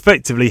Out,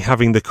 effectively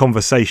having the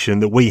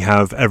conversation that we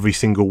have every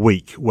single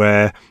week,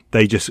 where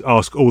they just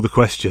ask all the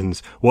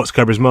questions. What's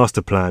Cobra's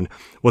master plan?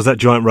 Was that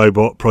giant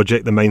robot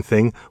project the main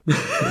thing?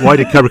 Why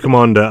did Cobra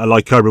Commander ally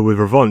Cobra with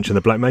Revanche and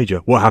the Black Major?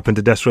 What happened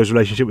to Destro's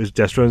relationship with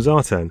Destro and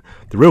Zartan?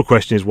 The real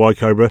question is why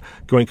Cobra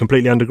went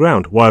completely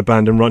underground? Why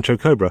abandon Rancho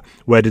Cobra?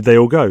 Where did they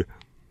all go?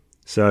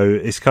 So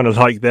it's kind of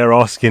like they're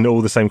asking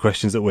all the same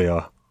questions that we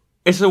are.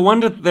 It's a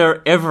wonder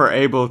they're ever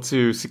able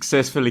to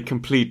successfully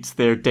complete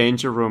their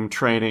danger room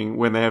training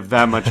when they have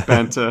that much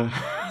banter.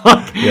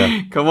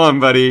 Come on,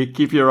 buddy.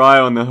 Keep your eye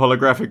on the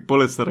holographic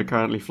bullets that are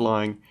currently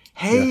flying.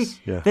 Hey,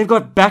 they've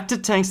got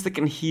Bacta tanks that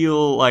can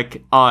heal,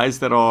 like, eyes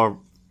that are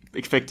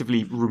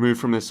effectively removed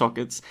from their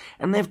sockets.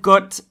 And they've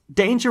got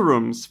danger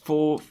rooms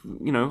for,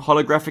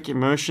 holographic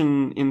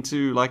immersion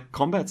into, like,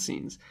 combat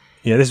scenes.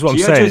 Yeah, this is what I'm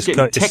G.I. saying. Joe's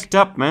getting teched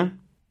up, man.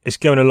 It's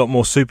going a lot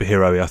more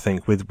superhero-y, I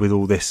think, with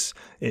all this.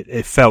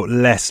 It felt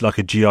less like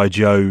a G.I.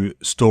 Joe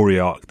story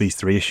arc, these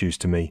 3 issues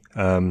to me.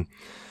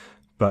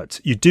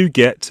 But you do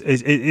get,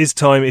 it is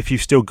time, if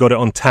you've still got it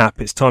on tap,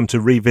 it's time to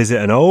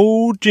revisit an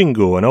old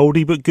jingle, an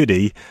oldie but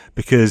goodie,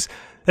 because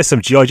there's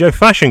some G.I. Joe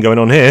fashion going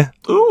on here.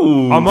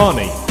 Ooh.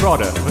 Armani,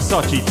 Prada,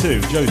 Versace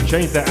too. Joe's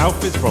changed their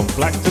outfits from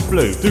black to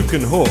blue. Duke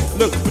and Hawk,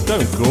 look but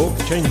don't gawk.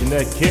 Changing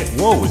their kit,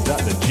 whoa, is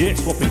that legit?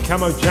 Swapping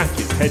camo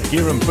jackets,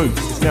 headgear and boots.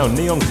 It's now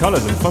neon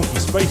colours and funky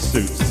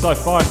spacesuits.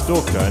 Sci-fi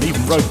stalker and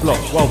even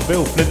roadblocks. While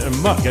Bill, Flint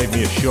and Mutt gave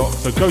me a shock.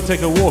 So go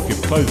take a walk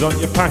if clothes aren't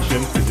your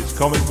passion, because it's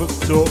comic book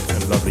talk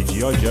and lovely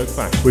G.I. Joe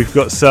fashion. We've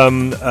got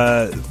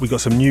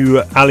some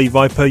new Alley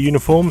Viper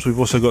uniforms. We've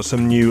also got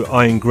some new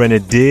Iron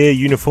Grenadier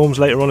uniforms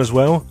later on as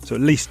well. So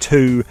at least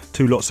two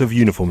lots of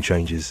uniform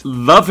changes.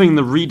 Loving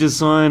the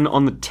redesign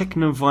on the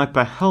Techno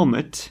Viper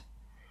helmet.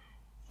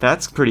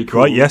 That's pretty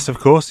cool. Right, yes, of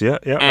course, yeah.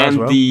 And as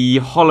well. The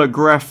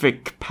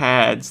holographic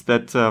pads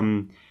that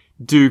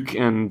Duke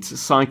and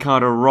Psychic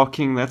are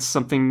rocking, that's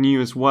something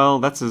new as well.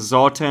 That's a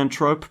Zartan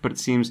trope, but it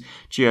seems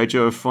G.I.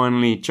 Joe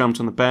finally jumped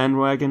on the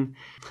bandwagon.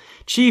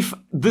 Chief,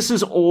 this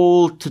is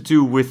all to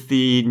do with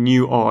the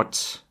new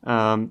art.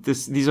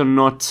 These are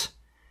not...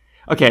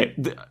 Okay,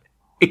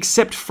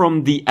 except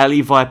from the Alley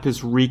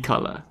Viper's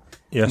recolor.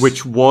 Yes.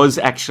 Which was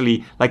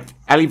actually, like,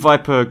 Alley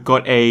Viper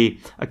got a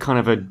kind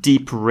of a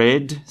deep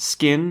red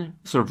skin,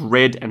 sort of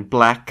red and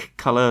black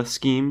color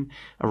scheme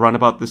around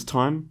about this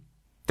time.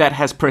 That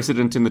has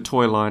precedent in the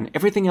toy line.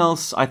 Everything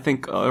else, I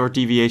think, are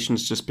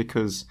deviations just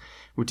because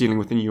we're dealing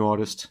with a new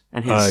artist.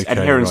 And his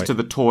adherence to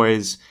the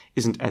toys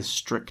isn't as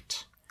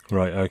strict.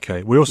 Right,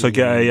 okay. We also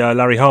get a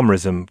Larry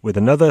Hamarism with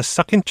another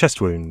sucking chest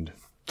wound.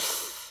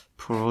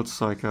 Poor old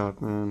Psycho,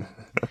 man.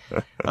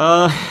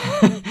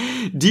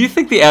 Do you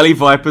think the Alley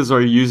Vipers are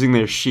using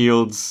their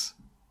shields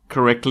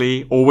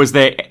correctly? Or was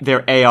their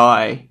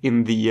AI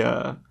in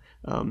the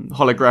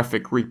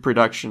holographic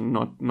reproduction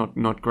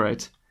not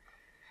great?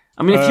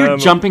 I mean, if you're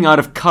jumping out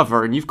of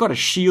cover and you've got a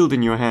shield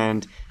in your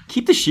hand,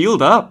 keep the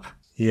shield up.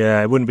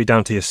 Yeah, it wouldn't be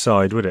down to your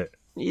side, would it?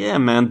 Yeah,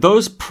 man.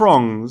 Those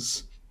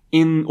prongs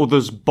or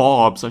those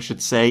barbs, I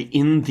should say,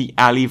 in the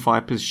Alley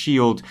Viper's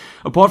shield,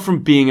 apart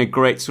from being a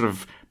great sort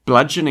of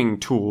bludgeoning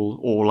tool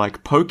or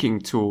like poking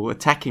tool,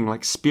 attacking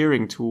like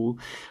spearing tool,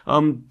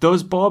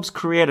 those barbs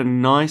create a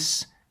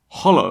nice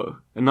hollow,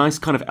 a nice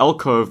kind of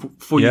alcove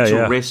for you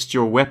to rest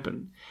your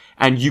weapon.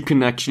 And you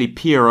can actually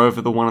peer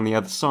over the one on the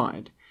other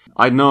side.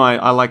 I know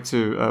I like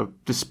to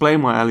display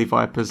my Alley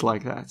Vipers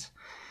like that.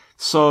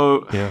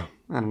 So, I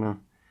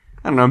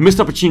don't know, missed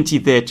opportunity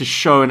there to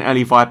show an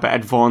Alley Viper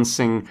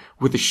advancing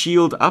with the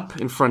shield up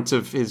in front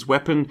of his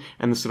weapon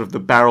and the sort of the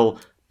barrel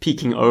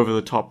peeking over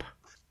the top.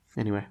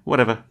 Anyway,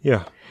 whatever.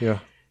 Yeah.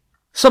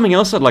 Something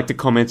else I'd like to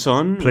comment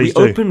on. Please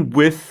we do. opened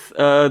with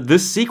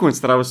this sequence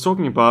that I was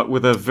talking about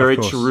with a very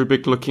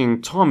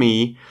cherubic-looking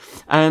Tommy,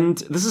 and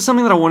this is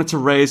something that I wanted to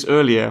raise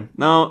earlier.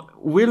 Now,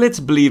 we're led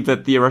to believe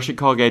that the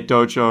Arashikage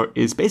Dojo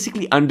is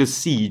basically under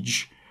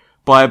siege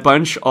by a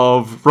bunch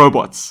of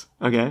robots,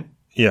 okay?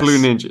 Yes.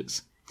 Blue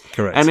ninjas.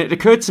 Correct. And it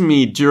occurred to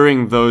me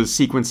during those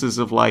sequences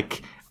of,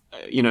 like,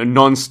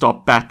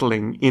 non-stop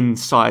battling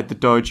inside the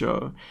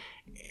dojo,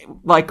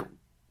 like,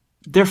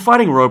 they're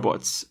fighting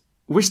robots.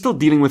 We're still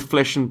dealing with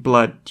flesh and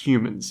blood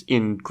humans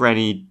in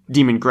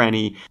Demon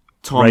Granny,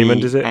 Tommy,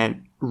 Raymond, is it?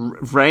 And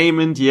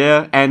Raymond,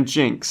 and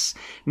Jinx.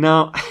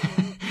 Now,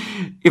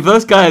 if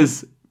those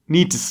guys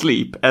need to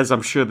sleep, as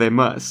I'm sure they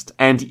must,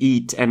 and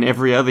eat, and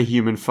every other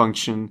human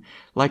function,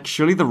 like,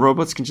 surely the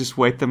robots can just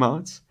wait them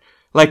out?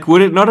 Like,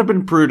 would it not have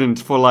been prudent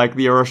for, like,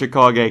 the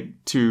Arashikage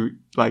to,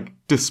 like,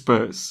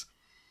 disperse?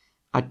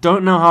 I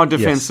don't know how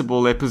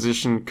defensible their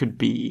position could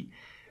be.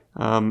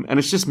 And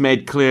it's just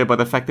made clear by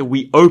the fact that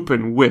we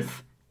open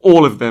with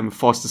all of them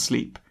fast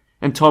asleep.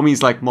 And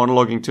Tommy's like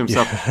monologuing to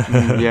himself.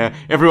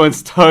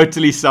 Everyone's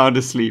totally sound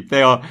asleep.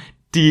 They are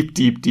deep,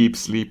 deep, deep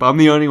sleep. I'm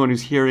the only one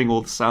who's hearing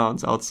all the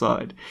sounds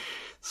outside.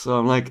 So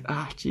I'm like,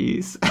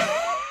 jeez.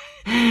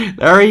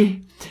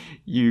 Larry,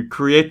 you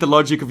create the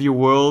logic of your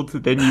world,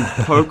 then you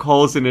poke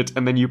holes in it,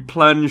 and then you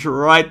plunge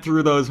right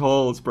through those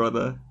holes,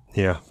 brother.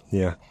 Yeah.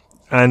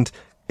 And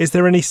is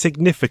there any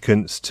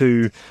significance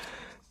to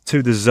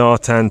the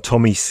Zartan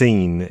Tommy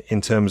scene in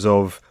terms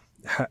of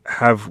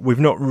we've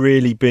not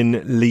really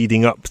been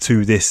leading up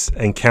to this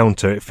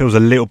encounter? It feels a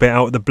little bit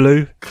out of the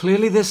blue.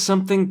 Clearly there's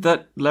something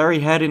that Larry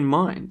had in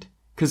mind.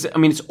 Because, I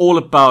mean, it's all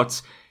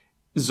about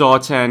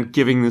Zartan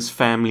giving this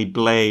family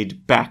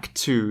blade back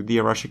to the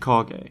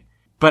Arashikage.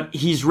 But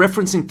he's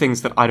referencing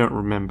things that I don't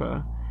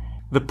remember.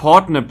 the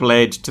partner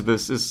blade to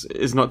this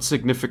is not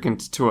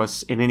significant to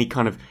us in any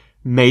kind of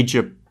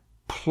major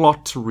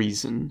plot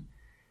reason.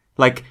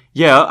 Like,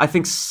 yeah, I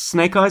think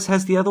Snake Eyes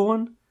has the other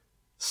one.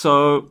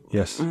 So,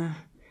 Yes.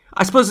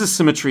 I suppose there's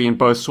symmetry in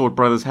both Sword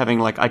Brothers having,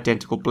 like,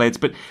 identical blades.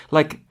 But,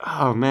 like,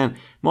 oh, man.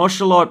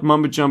 Martial art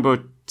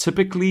mumbo-jumbo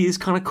typically is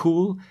kind of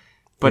cool.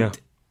 But Yeah.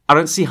 I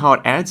don't see how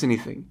it adds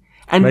anything.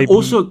 And Maybe-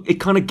 also, it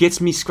kind of gets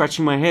me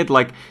scratching my head.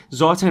 Like,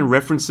 Zartan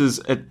references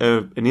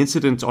an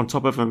incident on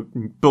top of a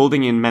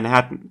building in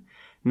Manhattan.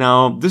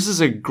 Now, this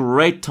is a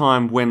great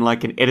time when,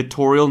 like, an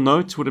editorial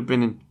note would have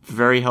been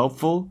very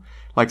helpful.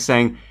 Like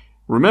saying,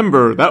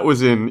 remember, that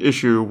was in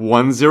issue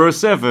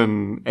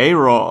 107,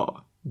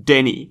 A-Raw,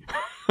 Denny.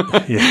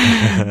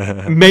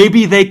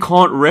 Maybe they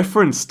can't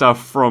reference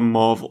stuff from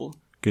Marvel.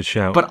 Good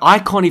shout. But I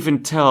can't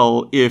even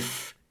tell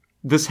if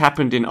this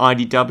happened in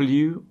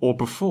IDW or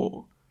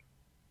before.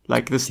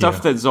 Like, the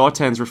stuff that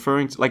Zartan's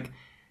referring to, like,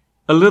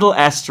 a little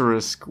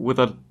asterisk with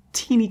a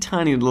teeny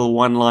tiny little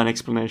one-line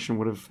explanation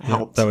would have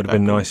helped. That would have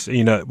been nice.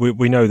 You know,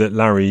 we know that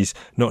Larry's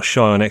not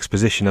shy on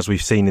exposition, as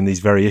we've seen in these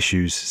very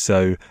issues.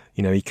 So,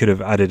 you know, he could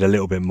have added a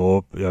little bit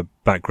more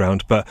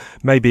background. But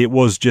maybe it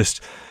was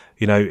just,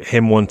 you know,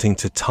 him wanting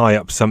to tie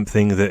up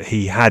something that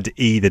he had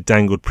either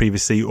dangled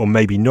previously or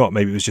maybe not.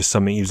 Maybe it was just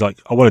something he was like,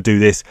 I want to do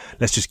this.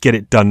 Let's just get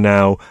it done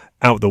now,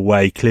 out the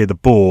way, clear the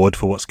board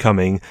for what's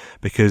coming.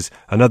 Because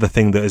another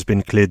thing that has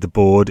been cleared the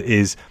board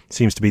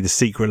seems to be the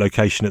secret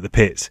location at the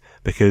pit,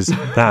 because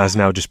that has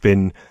now just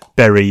been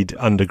buried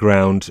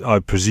underground, I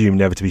presume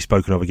never to be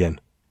spoken of again.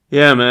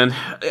 Yeah, man.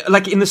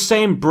 Like, in the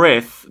same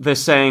breath, they're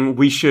saying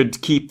we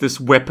should keep this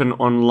weapon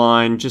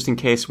online just in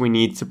case we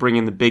need to bring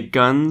in the big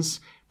guns.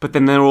 But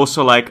then they're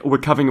also like, we're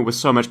covering it with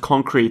so much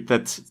concrete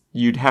that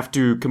you'd have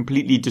to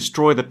completely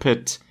destroy the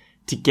pit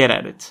to get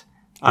at it.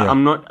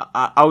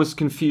 I was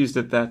confused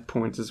at that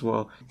point as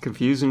well.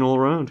 Confusing all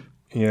around.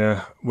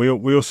 Yeah, we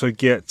also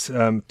get,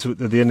 at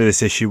the end of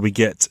this issue, we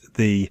get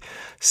the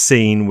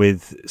scene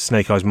with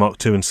Snake Eyes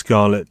Mark II and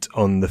Scarlet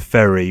on the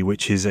ferry,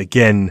 which is,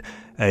 again,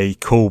 a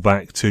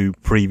callback to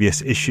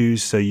previous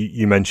issues. So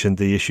you mentioned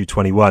the issue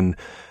 21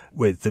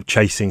 with the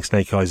chasing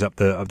Snake Eyes up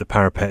the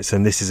parapets,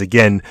 and this is,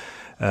 again,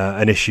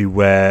 an issue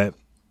where,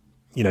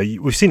 you know,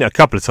 we've seen it a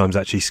couple of times,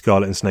 actually,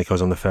 Scarlet and Snake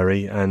Eyes on the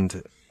ferry,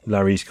 and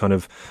Larry's kind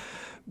of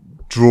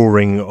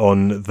drawing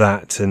on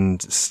that,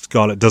 and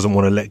Scarlet doesn't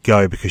want to let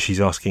go because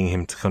she's asking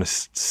him to kind of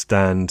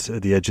stand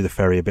at the edge of the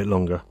ferry a bit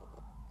longer.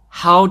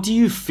 How do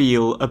you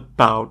feel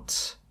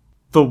about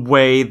the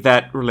way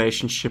that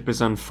relationship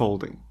is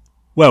unfolding?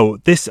 Well,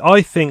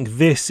 I think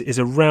this is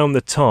around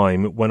the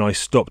time when I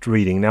stopped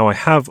reading. Now, I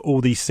have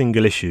all these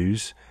single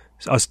issues.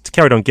 I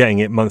carried on getting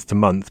it month to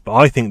month, but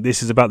I think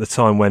this is about the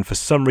time when, for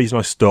some reason,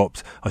 I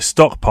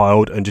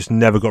stockpiled and just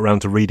never got around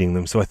to reading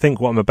them. So I think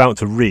what I'm about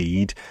to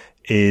read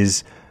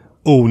is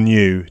all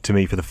new to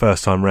me for the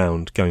first time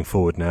round going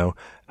forward now.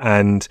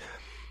 And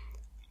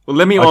well,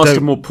 let me ask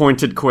a more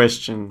pointed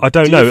question. I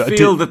don't know. know. Do you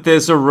feel that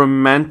there's a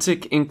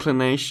romantic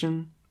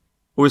inclination,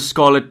 or is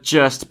Scarlet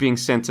just being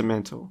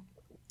sentimental?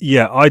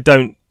 Yeah, I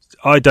don't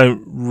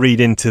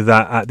read into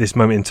that at this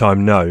moment in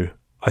time, no.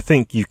 I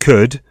think you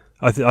could.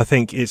 I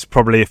think it's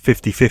probably a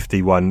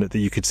 50-50 one that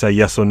you could say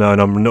yes or no,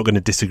 and I'm not going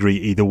to disagree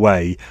either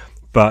way.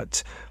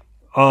 But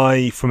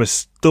from a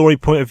story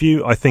point of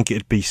view, I think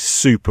it'd be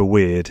super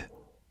weird.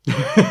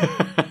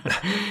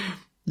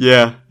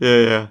 Yeah.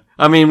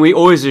 I mean, we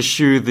always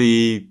eschew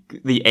the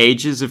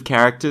ages of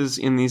characters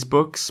in these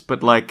books,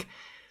 but, like,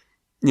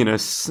 you know,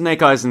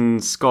 Snake Eyes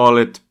and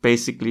Scarlet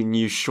basically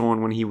knew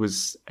Sean when he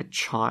was a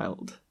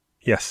child.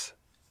 Yes.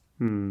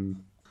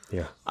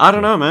 Yeah. I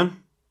don't know, man.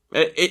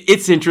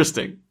 It's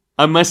interesting.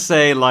 I must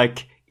say,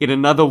 like, in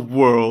another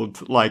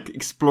world, like,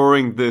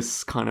 exploring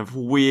this kind of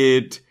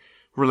weird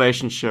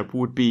relationship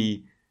would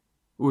be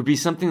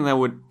something that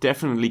would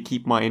definitely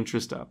keep my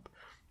interest up.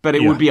 But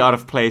it would be out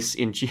of place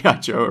in G.I.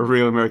 Joe, a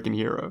Real American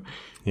Hero.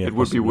 Yeah, it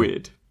would be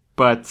weird.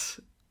 But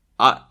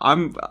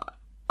I'm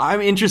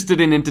interested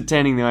in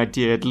entertaining the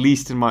idea, at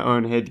least in my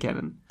own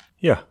headcanon.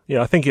 Yeah,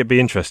 I think it'd be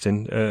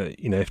interesting,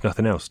 you know, if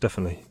nothing else,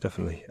 definitely.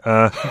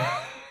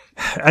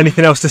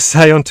 Anything else to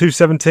say on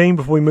 217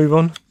 before we move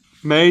on?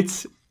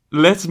 Mate,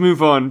 let's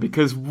move on,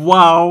 because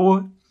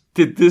wow,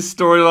 did this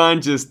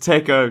storyline just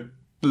take a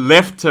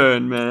left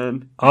turn,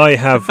 man.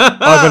 I've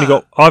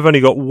only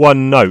got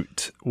one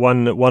note,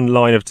 one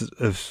line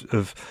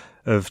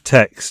of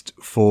text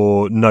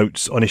for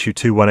notes on issue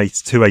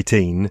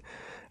 218,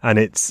 and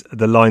it's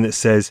the line that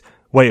says,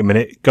 "Wait a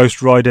minute,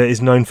 Ghost Rider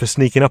is known for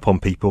sneaking up on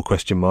people?" ?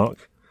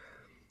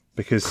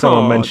 Because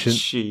someone mentioned.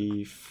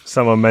 Chief.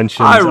 Someone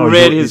mentioned. I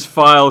read his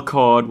file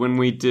card when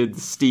we did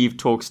Steve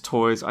Talks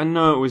Toys. I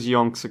know it was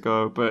yonks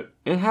ago, but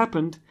it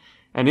happened.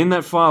 And in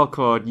that file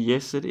card,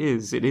 yes, it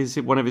is. It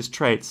is one of his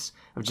traits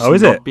of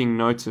just not being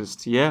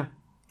noticed. Yeah.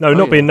 No,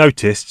 not being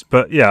noticed,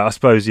 but yeah, I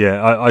suppose,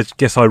 yeah. I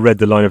guess I read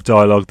the line of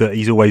dialogue that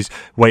he's always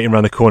waiting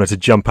around the corner to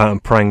jump out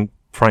and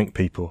prank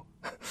people.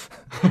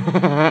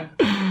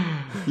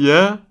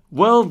 Yeah.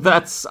 Well,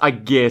 I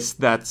guess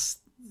that's...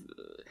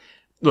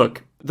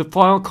 Look, the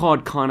file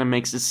card kind of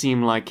makes it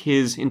seem like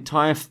his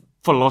entire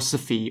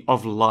philosophy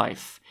of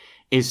life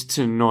is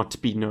to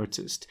not be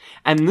noticed.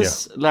 And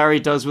this Larry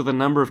does with a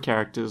number of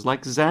characters,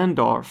 like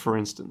Xandar, for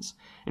instance.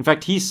 In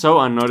fact, he's so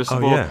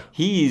unnoticeable,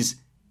 he's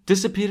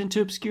disappeared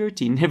into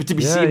obscurity, never to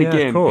be seen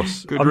again. Of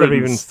course. Good I've riddance.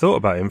 never even thought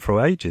about him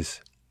for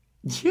ages.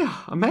 Yeah,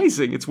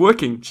 amazing. It's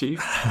working,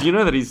 Chief. Do you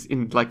know that he's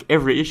in, like,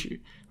 every issue?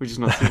 Which is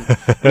not true.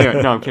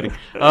 Anyway, no, I'm kidding.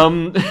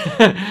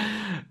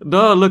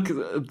 No, look,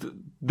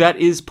 that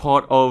is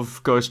part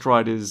of Ghost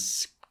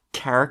Rider's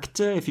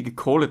character, if you could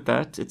call it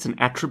that. It's an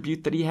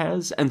attribute that he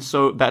has, and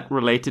so that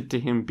related to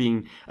him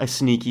being a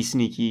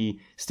sneaky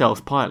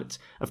stealth pilot.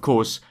 Of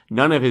course,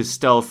 none of his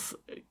stealth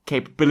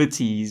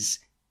capabilities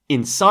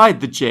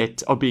inside the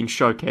jet are being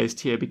showcased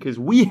here because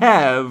we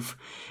have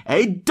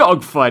a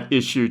dogfight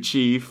issue,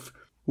 Chief.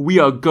 We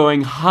are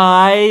going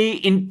high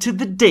into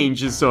the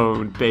danger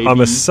zone, baby. I'm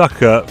a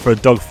sucker for a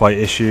dogfight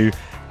issue,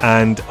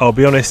 and I'll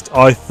be honest,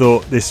 I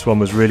thought this one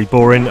was really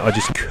boring. I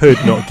just could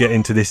not get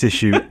into this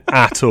issue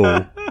at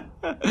all.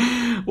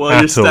 Well,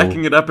 you're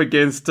stacking it up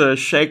against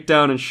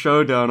Shakedown and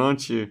Showdown,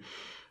 aren't you?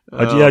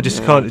 I don't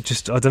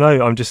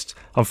know.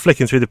 I'm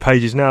flicking through the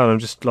pages now, and I'm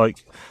just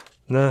like,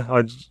 no,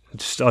 I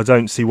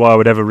don't see why I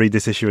would ever read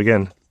this issue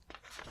again.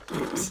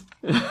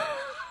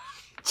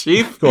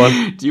 Chief, go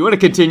on. Do you want to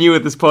continue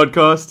with this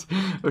podcast,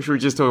 or should we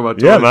just talk about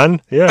toys? Yeah,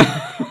 man. Yeah.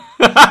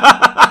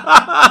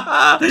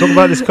 Talk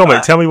about this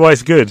comic. Tell me why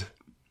it's good.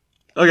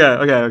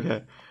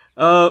 Okay.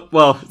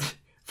 Well,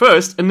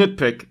 first, a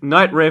nitpick.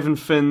 Night Raven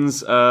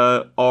fins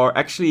are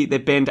actually, they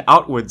bend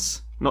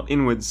outwards, not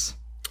inwards.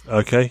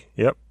 Okay,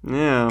 yep.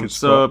 Yeah, Good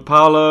so spot.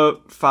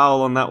 Paolo,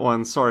 foul on that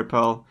one. Sorry,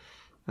 pal.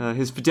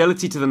 His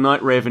fidelity to the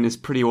Night Raven is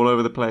pretty all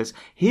over the place.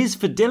 His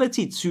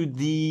fidelity to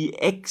the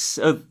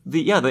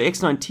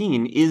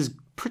X-19 is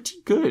pretty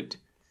good.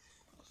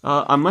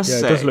 I must say.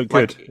 Yeah, it does look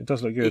good. It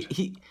does look good.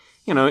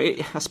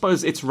 I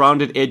suppose its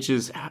rounded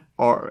edges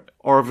are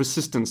of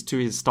assistance to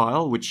his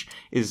style, which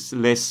is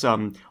less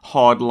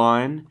hard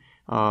line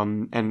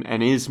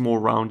and is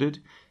more rounded.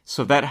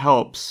 So that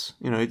helps.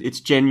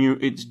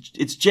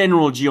 Its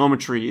general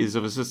geometry is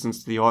of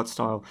assistance to the art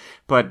style.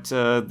 But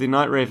the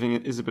Night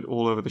Raven is a bit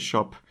all over the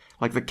shop.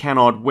 Like the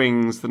canard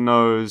wings, the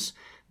nose,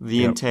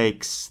 the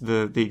intakes,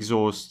 the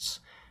exhausts,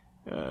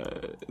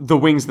 the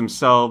wings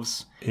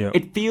themselves. Yep.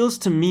 It feels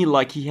to me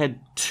like he had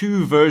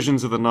two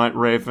versions of the Night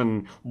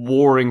Raven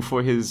warring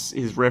for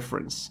his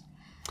reference.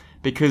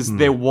 Because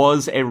there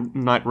was a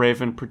Night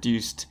Raven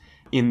produced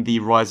in the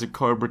Rise of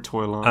Cobra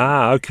toy line.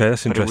 Ah, okay,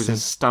 that's But it interesting. was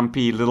a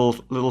stumpy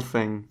little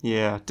thing.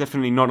 Yeah,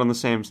 definitely not on the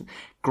same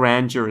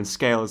grandeur and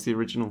scale as the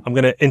original. I'm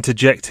going to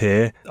interject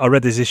here. I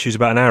read these issues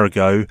about an hour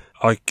ago.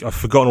 I've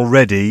forgotten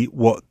already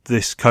what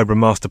this Cobra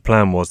Master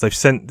Plan was. They've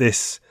sent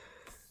this...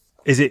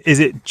 Is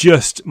it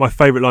just my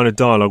favourite line of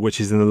dialogue, which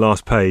is in the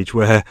last page,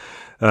 where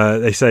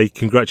they say,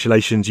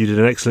 "Congratulations, you did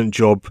an excellent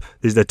job."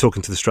 They're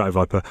talking to the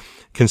Stratoviper,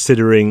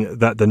 considering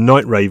that the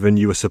Night Raven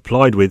you were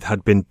supplied with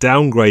had been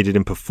downgraded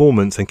in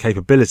performance and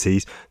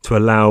capabilities to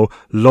allow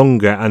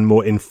longer and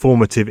more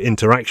informative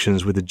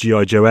interactions with the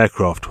G.I. Joe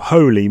aircraft.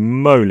 Holy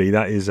moly,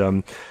 that is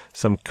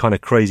some kind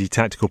of crazy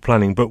tactical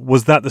planning. But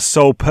was that the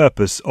sole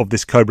purpose of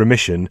this Cobra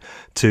mission,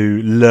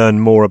 to learn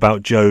more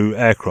about Joe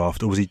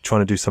aircraft, or was he trying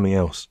to do something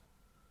else?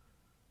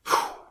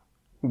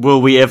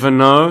 Will we ever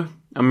know?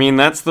 I mean,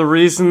 that's the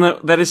reason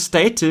that is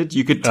stated.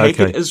 You could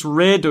take Okay. it as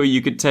read, or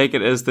you could take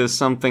it as there's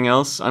something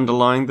else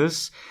underlying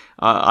this.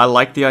 I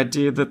like the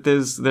idea that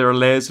there are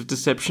layers of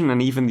deception,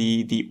 and even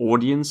the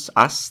audience,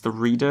 us, the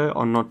reader,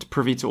 are not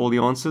privy to all the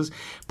answers.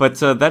 But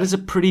that is a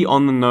pretty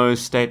on-the-nose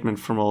statement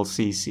from old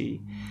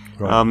CC.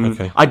 Right,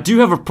 okay. I do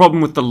have a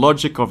problem with the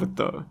logic of it,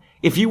 though.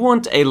 If you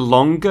want a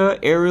longer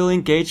aerial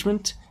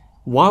engagement,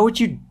 why would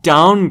you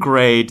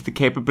downgrade the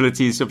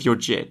capabilities of your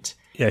jet?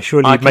 Yeah,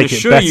 surely I you'd can make it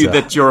assure better. you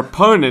that your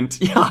opponent,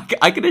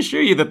 I can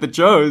assure you that the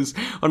Joes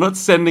are not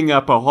sending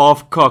up a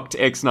half-cocked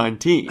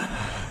X-19.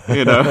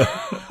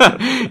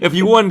 If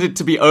you want it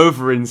to be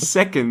over in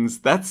seconds,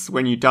 that's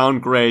when you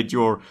downgrade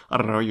your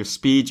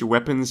speed, your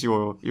weapons,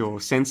 your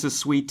sensor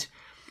suite.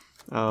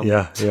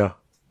 Yeah.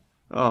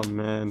 Oh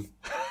man.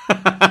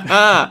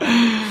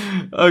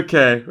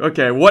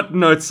 Okay. What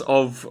notes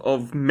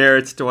of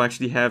merit do I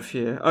actually have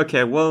here?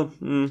 Okay, well,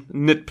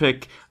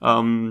 nitpick.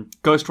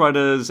 Ghost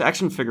Rider's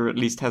action figure at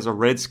least has a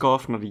red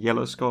scarf, not a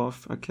yellow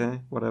scarf.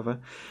 Okay, whatever.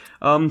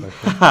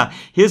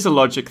 Here's a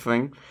logic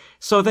thing.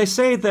 So they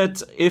say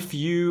that if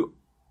you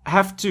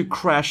have to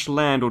crash,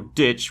 land, or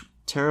ditch,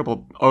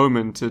 terrible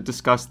omen to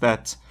discuss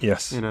that.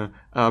 Yes.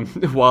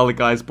 While the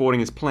guy's boarding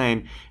his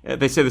plane,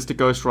 they say this to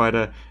Ghost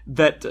Rider,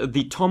 that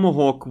the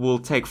Tomahawk will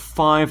take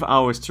 5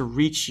 hours to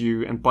reach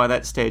you, and by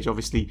that stage,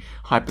 obviously,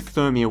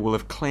 hypothermia will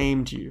have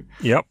claimed you.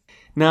 Yep.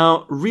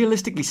 Now,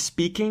 realistically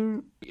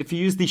speaking, if you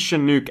use the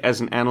Chinook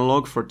as an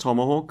analog for a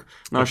Tomahawk,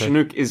 now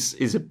Chinook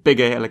is a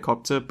bigger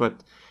helicopter,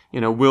 but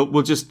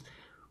we'll just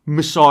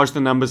massage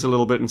the numbers a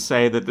little bit and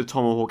say that the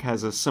Tomahawk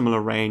has a similar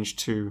range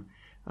to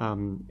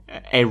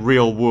a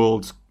real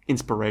world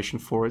inspiration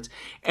for it.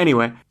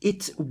 Anyway,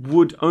 it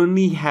would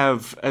only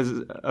have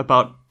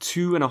about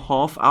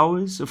 2.5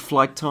 hours of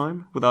flight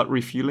time without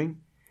refueling.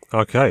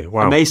 Okay,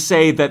 wow. And they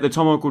say that the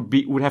Tomahawk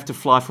would have to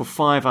fly for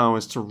 5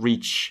 hours to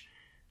reach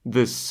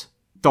this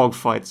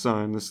dogfight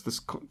zone, this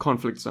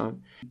conflict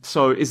zone.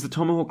 So is the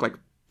Tomahawk like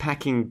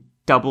packing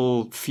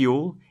double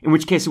fuel? In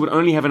which case it would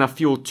only have enough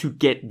fuel to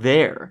get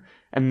there,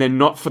 and then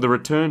not for the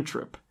return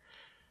trip.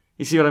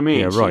 You see what I mean?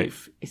 Yeah, right.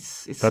 Chief?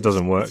 It's That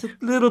doesn't work. It's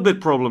a little bit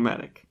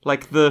problematic.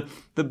 Like the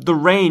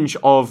range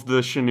of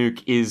the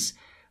Chinook is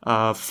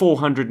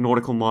 400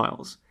 nautical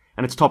miles,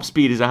 and its top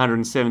speed is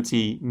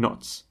 170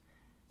 knots.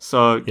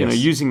 So, you know,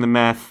 using the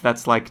math,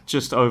 that's like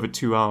just over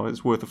 2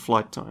 hours worth of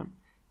flight time.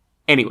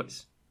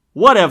 Anyways,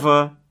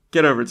 whatever.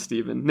 Get over it,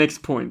 Stephen.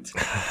 Next point.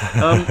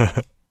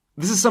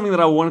 This is something that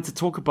I wanted to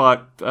talk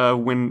about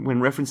when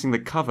referencing the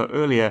cover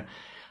earlier.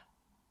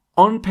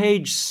 On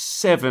page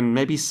 7,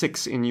 maybe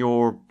 6 in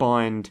your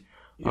bind,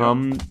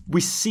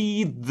 we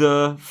see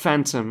the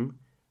Phantom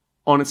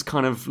on its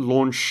kind of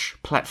launch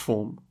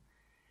platform.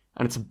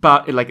 And it's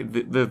about, like,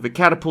 the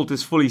catapult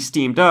is fully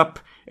steamed up.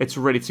 It's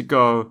ready to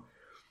go.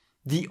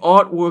 The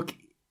artwork,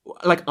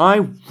 like,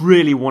 I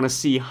really want to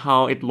see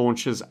how it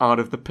launches out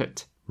of the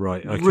pit.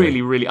 Right,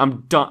 okay. Really,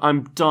 I'm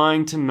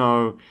dying to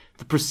know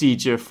the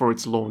procedure for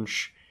its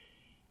launch.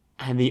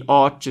 And the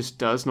art just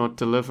does not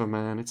deliver,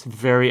 man. It's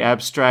very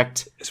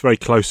abstract. It's very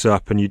close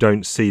up and you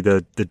don't see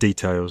the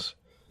details.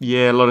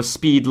 Yeah, a lot of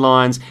speed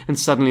lines, and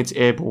suddenly it's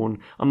airborne.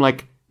 I'm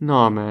like,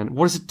 nah, man.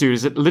 What does it do?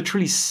 Does it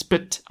literally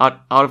spit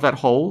out of that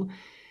hole?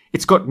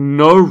 It's got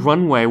no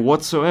runway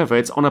whatsoever.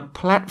 It's on a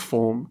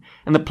platform,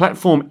 and the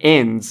platform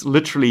ends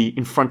literally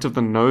in front of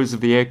the nose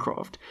of the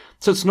aircraft.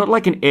 So it's not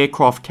like an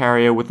aircraft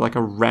carrier with like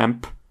a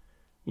ramp,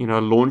 you know,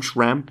 launch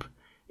ramp.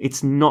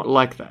 It's not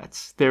like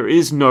that. There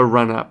is no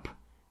run up.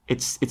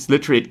 It's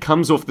literally, it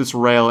comes off this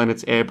rail and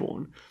it's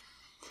airborne.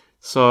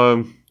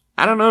 So,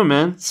 I don't know,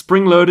 man.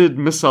 Spring-loaded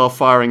missile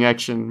firing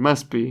action.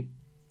 Must be.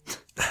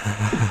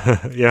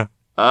 Yeah.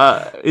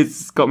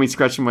 It's got me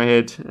scratching my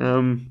head.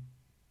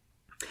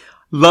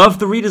 Love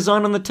the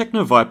redesign on the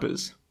Techno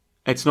Vipers.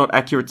 It's not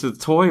accurate to the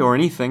toy or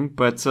anything,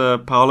 but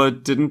Paolo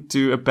didn't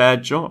do a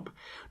bad job.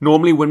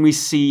 Normally when we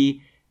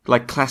see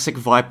like classic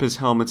Vipers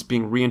helmets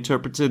being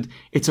reinterpreted,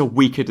 it's a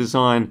weaker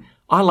design.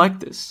 I like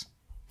this.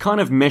 Kind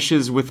of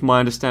meshes with my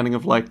understanding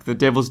of like the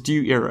Devil's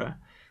Due era,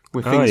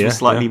 where things were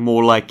slightly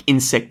more like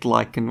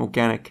insect-like and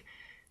organic.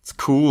 It's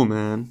cool,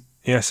 man.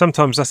 Yeah,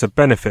 sometimes that's a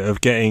benefit of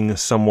getting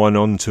someone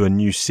onto a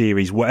new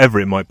series, whatever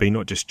it might be,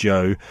 not just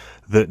Joe,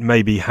 that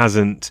maybe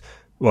hasn't.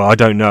 Well, I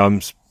don't know.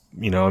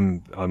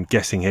 I'm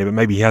guessing here, but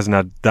maybe he hasn't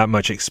had that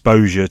much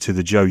exposure to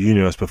the Joe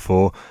universe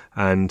before,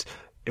 and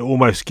it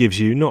almost gives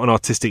you not an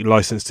artistic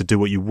license to do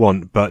what you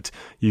want, but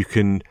you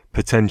can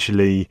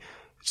potentially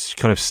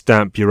kind of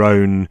stamp your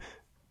own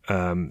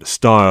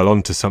style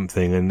onto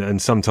something,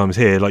 and sometimes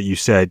here, like you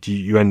said,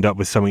 you end up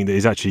with something that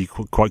is actually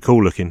quite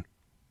cool looking.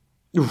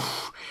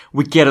 Oof.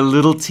 We get a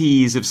little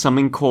tease of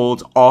something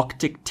called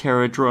Arctic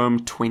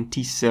Terradrome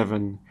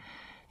 27.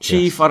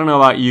 Chief, I don't know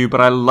about you, but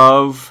I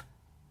love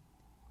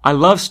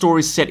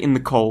stories set in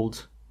the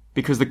cold,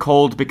 because the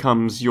cold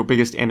becomes your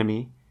biggest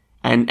enemy,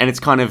 and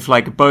it's kind of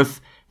like both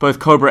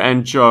Cobra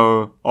and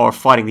Joe are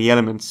fighting the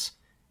elements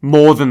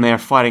more than they're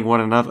fighting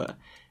one another,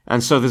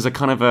 and so there's a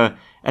kind of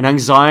an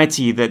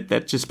anxiety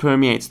that just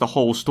permeates the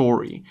whole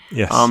story.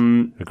 Yes,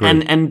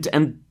 agreed.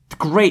 And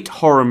great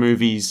horror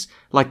movies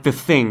like The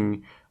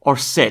Thing are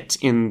set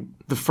in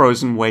the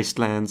frozen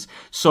wastelands,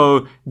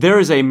 so there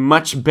is a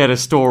much better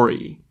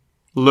story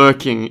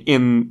lurking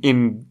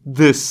in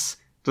this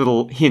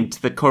little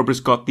hint that Cobra's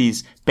got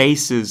these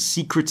bases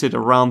secreted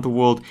around the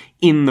world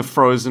in the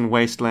frozen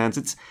wastelands.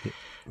 It's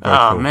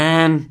cool.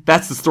 Man,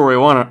 that's the story I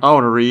want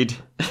to read.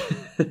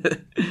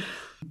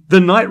 The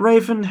Night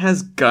Raven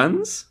has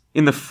guns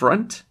in the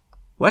front?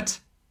 What?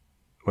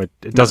 Well,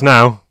 it does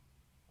now.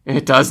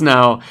 It does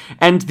now.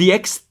 And the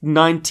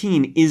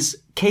X-19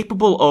 is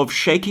capable of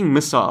shaking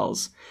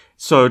missiles,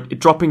 so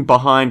dropping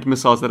behind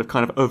missiles that have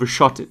kind of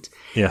overshot it.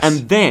 Yes.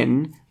 And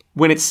then,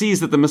 when it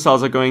sees that the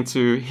missiles are going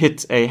to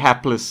hit a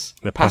hapless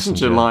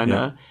passenger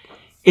liner,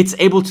 it's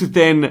able to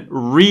then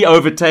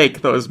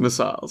re-overtake those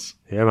missiles.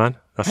 Yeah, man.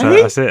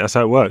 That's it. That's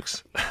how it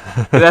works.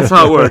 That's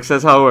how it works.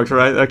 That's how it works,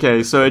 right?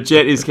 Okay, so a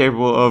jet is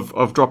capable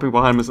of dropping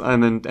behind missiles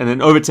and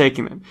then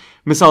overtaking them.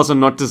 Missiles are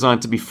not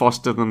designed to be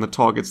faster than the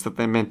targets that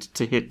they're meant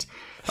to hit.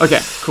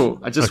 Okay, cool.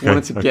 I just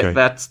wanted to get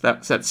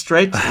that set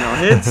straight in our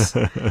heads.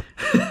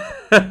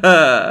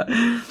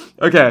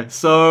 Okay,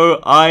 so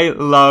I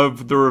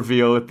love the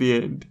reveal at the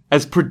end.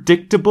 As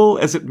predictable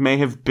as it may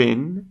have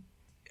been,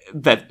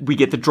 that we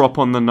get the drop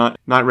on the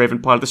Night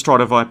Raven pilot, the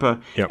Strata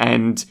Viper,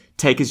 and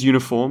take his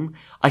uniform,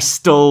 I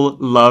still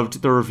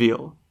loved the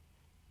reveal.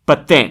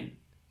 But then,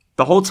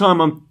 the whole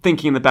time I'm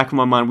thinking in the back of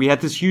my mind, we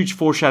had this huge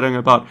foreshadowing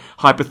about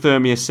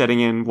hypothermia setting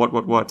in, what.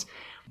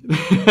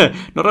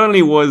 Not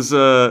only was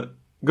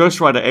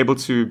Ghost Rider able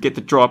to get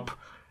the drop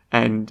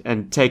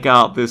and take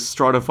out this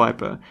Strata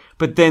Viper,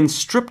 but then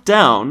strip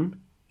down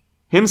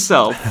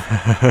himself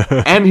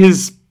and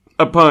his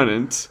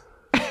opponent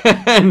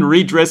and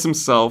redress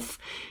himself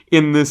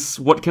in this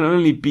what can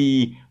only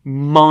be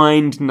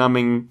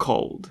mind-numbing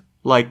cold,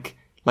 like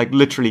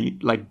literally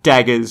like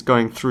daggers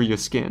going through your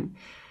skin.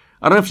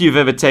 I don't know if you've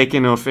ever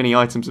taken off any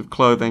items of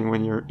clothing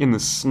when you're in the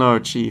snow,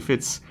 Chief.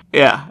 It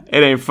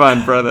ain't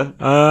fun, brother.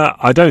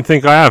 I don't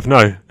think I have,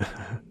 no.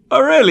 Oh,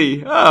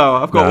 really? Oh,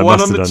 I've got No, one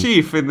must on the have done.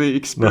 Chief in the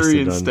Must have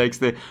experience done. stakes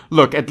there.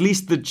 Look, at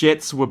least the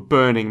jets were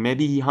burning.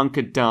 Maybe he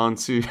hunkered down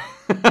to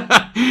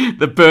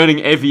the burning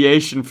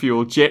aviation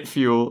fuel, jet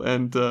fuel,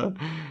 and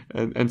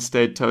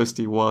stayed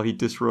toasty while he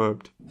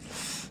disrobed.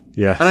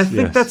 Yes, And I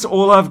think that's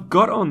all I've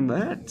got on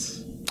that.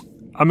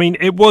 I mean,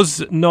 it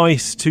was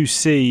nice to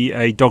see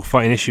a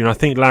dogfighting issue, and I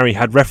think Larry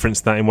had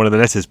referenced that in one of the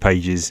letters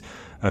pages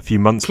a few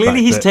months back.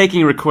 Clearly he's that-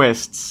 taking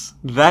requests.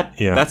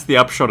 That's the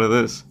upshot of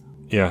this.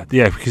 Yeah,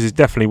 because it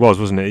definitely was,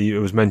 wasn't it? It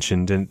was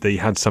mentioned and that he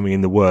had something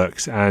in the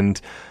works,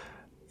 and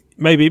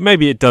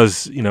maybe it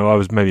does. I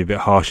was maybe a bit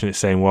harsh in it,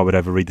 saying, "Why would I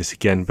ever read this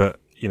again?" But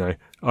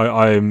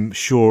I am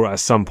sure at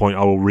some point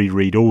I will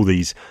reread all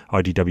these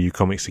IDW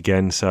comics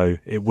again, so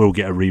it will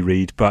get a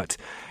reread. But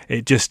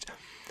it just,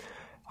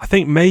 I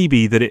think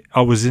maybe that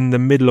I was in the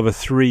middle of a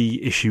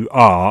 3-issue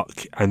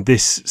arc, and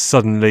this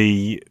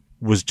suddenly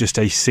was just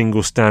a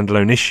single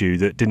standalone issue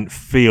that didn't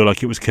feel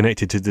like it was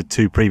connected to the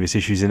 2 previous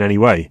issues in any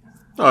way.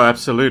 Oh,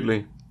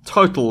 absolutely.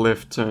 Total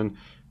left turn.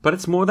 But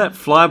it's more that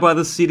fly by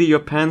the seat of your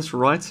pants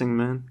writing,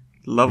 man.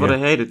 Love it or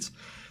hate it.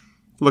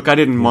 Look, I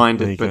didn't mind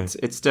there it, you but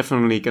it's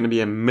definitely going to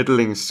be a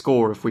middling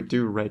score if we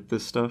do rate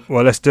this stuff.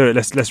 Well, let's do it.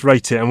 Let's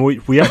rate it, and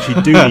we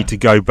actually do need to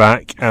go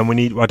back, and we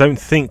need. I don't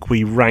think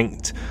we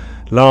ranked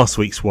last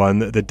week's one,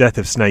 the death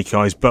of Snake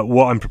Eyes. But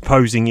what I'm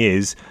proposing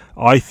is,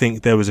 I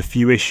think there was a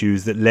few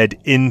issues that led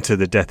into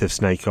the death of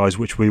Snake Eyes,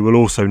 which we will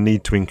also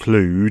need to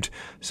include.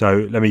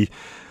 So let me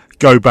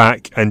go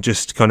back and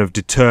just kind of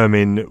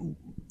determine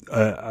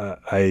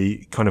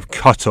a kind of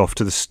cut-off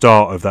to the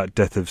start of that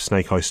Death of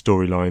Snake Eyes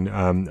storyline,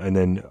 and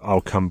then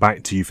I'll come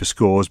back to you for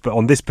scores. But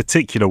on this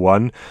particular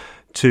one,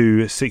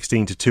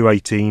 216 to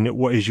 218,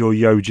 what is your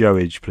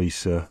yo-joage, please,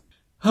 sir?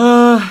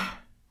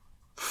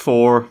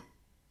 4.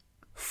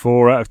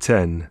 4 out of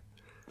 10.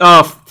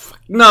 Oh,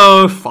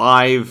 no,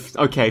 5.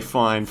 Okay,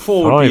 fine.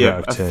 4 would be 5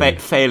 out of 10.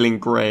 Failing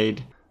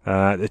grade.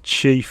 The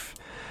Chief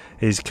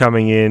is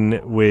coming in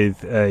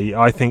with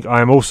I think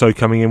I am also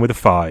coming in with a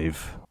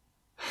 5.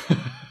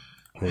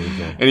 There you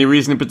go. Any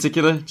reason in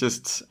particular?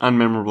 Just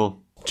unmemorable.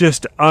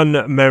 Just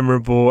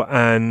unmemorable,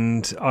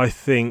 and I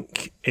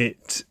think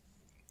it.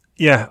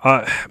 Yeah,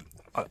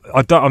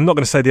 I'm not going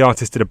to say the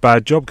artist did a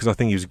bad job, because I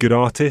think he was a good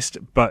artist,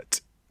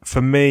 but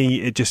for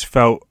me, it just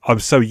felt, I'm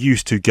so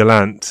used to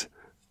Gallant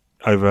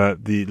over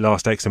the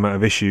last X amount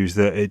of issues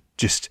that it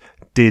just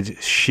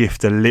did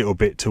shift a little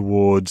bit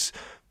towards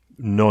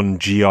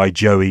non-G.I.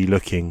 Joey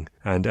looking,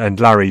 and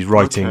Larry's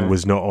writing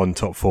was not on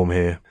top form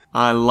here.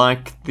 I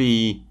like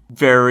the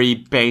very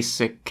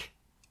basic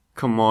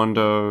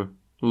Commando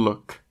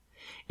look.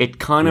 It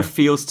kind of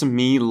feels to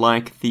me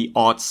like the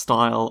art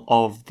style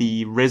of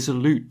the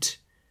Resolute.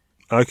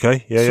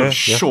 Okay, Sort of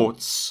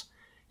shorts.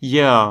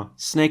 Yeah,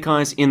 Snake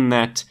Eyes in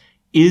that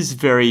is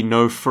very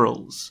no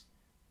frills.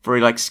 Very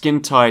like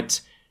skin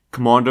tight,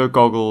 Commando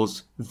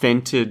goggles,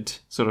 vented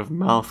sort of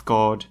mouth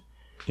guard.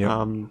 Yep.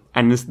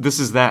 And this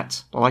is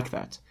that. I like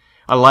that.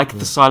 I like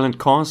the Silent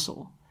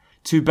Castle.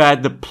 Too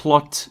bad the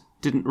plot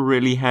didn't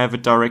really have a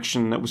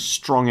direction that was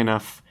strong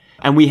enough.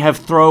 And we have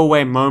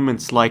throwaway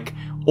moments like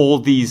all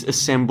these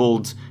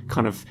assembled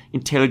kind of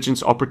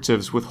intelligence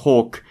operatives with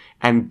Hawk,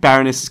 and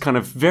Baroness is kind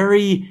of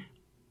very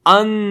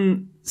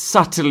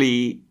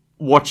unsubtly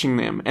watching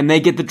them, and they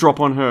get the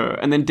drop on her,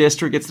 and then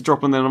Destro gets the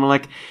drop on them. I'm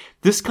like,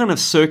 this kind of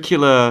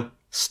circular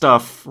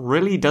stuff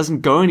really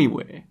doesn't go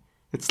anywhere.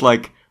 It's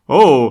like,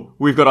 oh,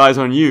 we've got eyes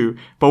on you,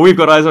 but we've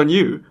got eyes on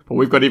you, but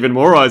we've got even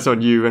more eyes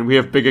on you, and we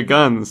have bigger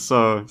guns,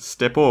 so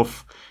step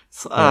off.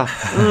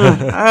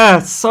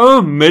 It's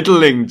so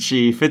middling,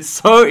 Chief. It's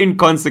so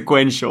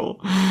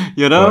inconsequential.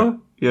 You know?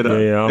 Yeah,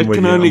 I'm it with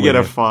can you, only I'm get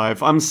with a you.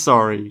 5. I'm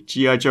sorry.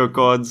 G.I. Joe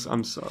gods,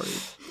 I'm sorry.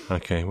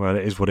 Okay, well,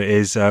 it is what it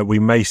is. We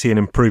may see an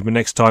improvement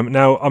next time.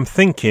 Now, I'm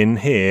thinking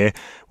here,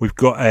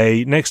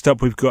 next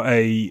up we've got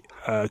a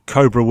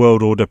Cobra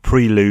World Order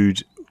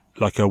prelude,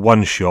 like a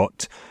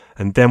one-shot,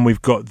 and then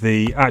we've got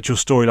the actual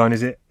storyline.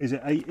 Is it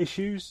 8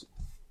 issues?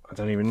 I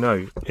don't even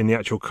know. In the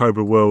actual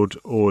Cobra World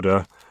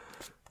Order.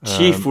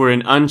 Chief, we're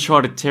in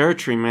uncharted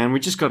territory, man. We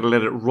just got to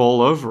let it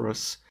roll over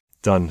us.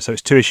 Done. So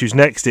it's 2 issues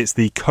next. It's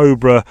the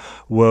Cobra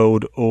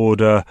World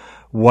Order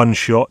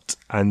one-shot,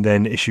 and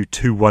then issue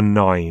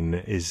 219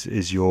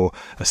 is your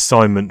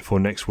assignment for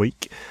next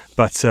week.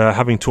 But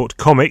having talked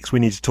comics, we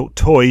need to talk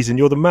toys, and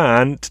you're the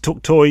man to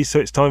talk toys, so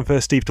it's time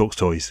for Steve Talks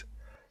Toys.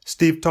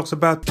 Steve talks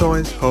about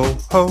toys, ho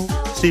ho.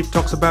 Steve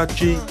talks about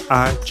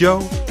G.I. Joe.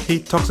 He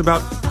talks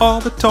about all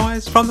the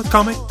toys from the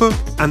comic book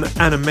and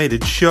the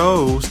animated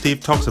show.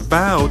 Steve talks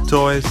about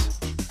toys.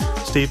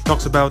 Steve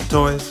talks about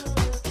toys.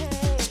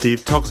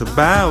 Steve talks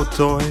about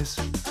toys.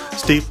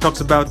 Steve talks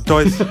about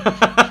toys.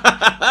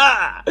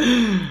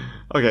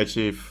 Okay,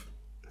 Chief.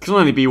 It can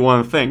only be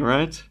one thing,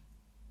 right?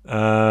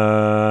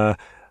 I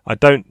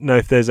don't know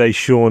if there's a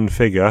Sean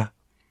figure.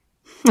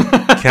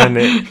 Can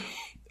it?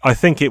 I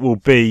think it will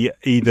be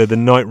either the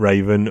Night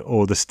Raven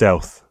or the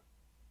Stealth.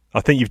 I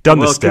think you've done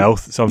the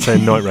Stealth, so I'm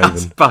saying Night Raven. I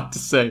was about to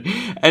say.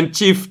 And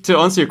Chief, to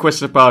answer your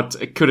question about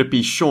could it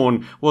be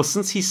Sean, well,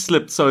 since he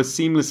slipped so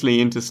seamlessly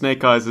into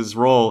Snake Eyes'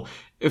 role,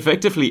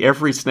 effectively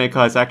every Snake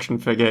Eyes action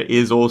figure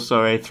is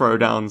also a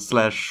Throwdown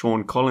 /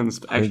 Sean Collins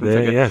action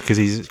figure. Yeah, because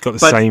he's got the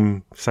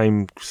same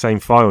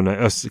file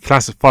name,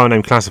 file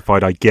name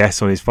classified, I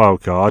guess, on his file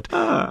card,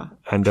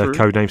 and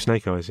codename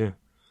Snake Eyes. Yeah.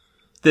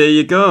 There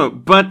you go.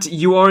 But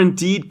you are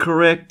indeed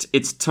correct.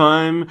 It's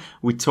time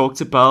we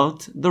talked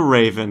about the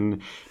Raven,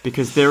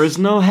 because there is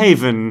no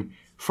haven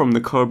from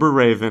the Cobra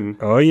Raven.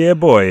 Oh yeah,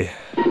 boy.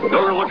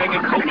 You're looking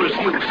at Cobra's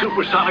new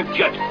supersonic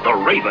jet, the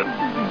Raven.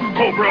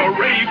 Cobra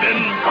Raven,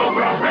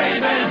 Cobra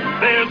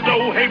Raven. There's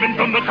no haven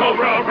from the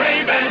Cobra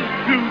Raven.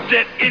 Two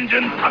jet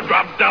engines, a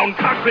drop-down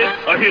cockpit,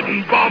 a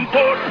hidden bomb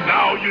port.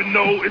 Now you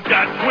know it's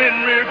got twin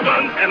rear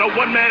guns and a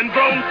one-man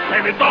drone,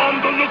 and it's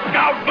on the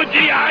lookout for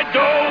G.I.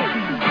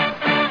 Joe.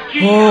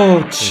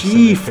 Oh,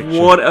 Chief,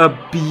 what a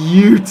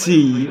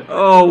beauty.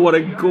 Oh, what a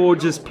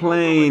gorgeous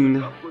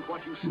plane.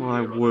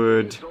 My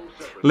word.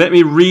 Let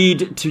me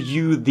read to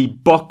you the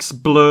box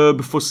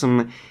blurb for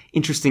some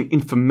interesting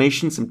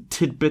information, some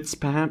tidbits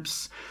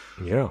perhaps.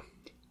 Yeah.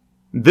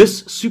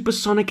 This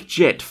supersonic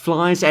jet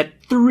flies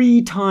at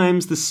 3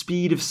 times the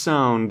speed of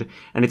sound,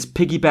 and its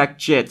piggyback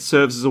jet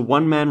serves as a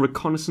one-man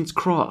reconnaissance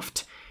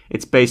craft.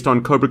 It's based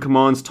on Cobra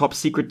Command's top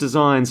secret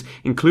designs,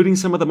 including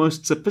some of the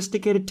most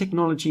sophisticated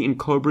technology in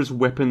Cobra's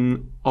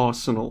weapon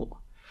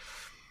arsenal.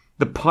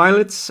 The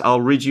pilot,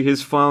 I'll read you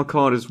his file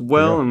card as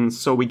well, and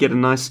so we get a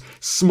nice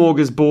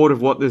smorgasbord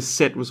of what this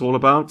set was all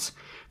about.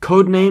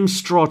 Codename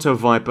Strato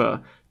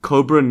Viper,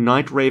 Cobra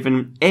Night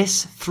Raven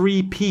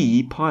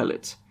S3P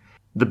pilot.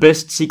 The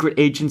best secret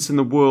agents in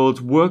the world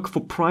work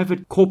for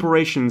private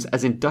corporations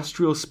as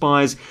industrial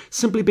spies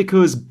simply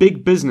because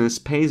big business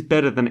pays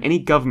better than any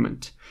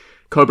government.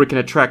 Cobra can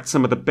attract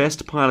some of the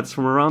best pilots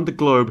from around the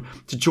globe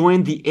to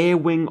join the air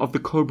wing of the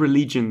Cobra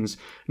Legions,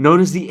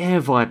 known as the Air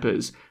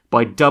Vipers,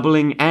 by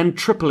doubling and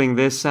tripling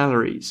their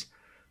salaries.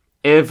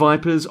 Air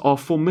Vipers are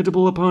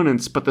formidable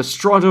opponents, but the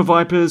Strato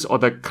Vipers are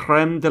the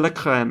creme de la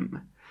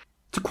creme.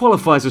 To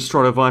qualify as a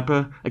Strato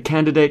Viper, a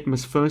candidate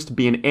must first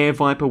be an Air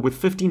Viper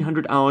with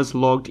 1,500 hours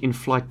logged in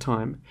flight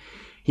time.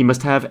 He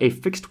must have a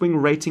fixed-wing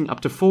rating up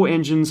to 4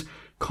 engines,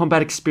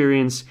 combat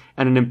experience,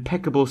 and an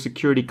impeccable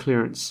security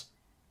clearance,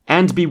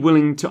 and be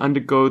willing to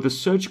undergo the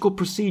surgical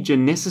procedure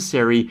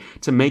necessary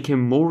to make him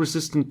more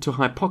resistant to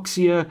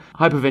hypoxia,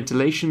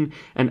 hyperventilation,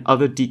 and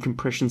other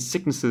decompression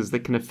sicknesses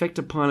that can affect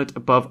a pilot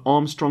above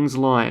Armstrong's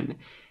line,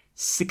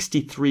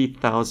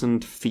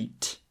 63,000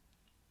 feet.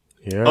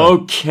 Yeah.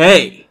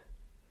 Okay.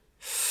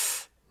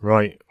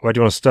 Right, where do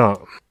you want to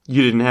start?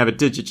 You didn't have it,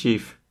 did you,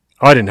 Chief?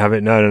 I didn't have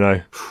it,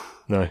 no.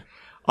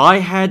 I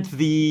had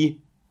the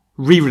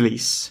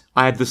re-release.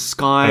 I had the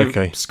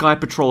Sky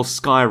Patrol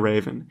Sky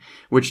Raven,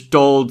 which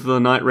dolled the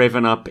Night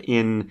Raven up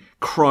in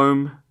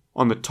chrome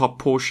on the top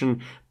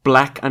portion,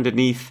 black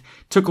underneath,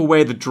 took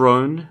away the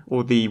drone,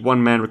 or the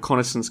one-man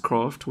reconnaissance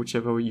craft,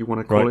 whichever you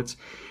want to call it.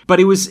 But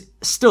it was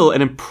still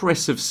an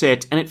impressive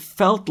set, and it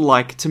felt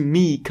like, to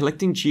me,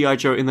 collecting G.I.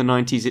 Joe in the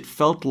 90s, it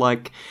felt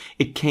like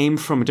it came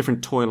from a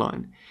different toy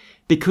line.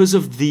 Because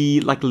of the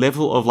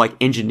level of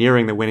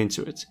engineering that went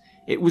into it.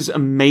 It was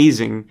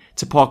amazing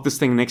to park this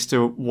thing next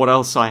to what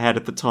else I had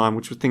at the time,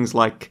 which were things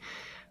like,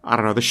 I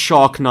don't know, the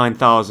Shark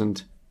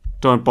 9000.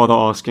 Don't bother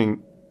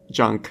asking.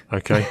 Junk.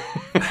 Okay.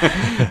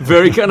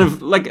 Very kind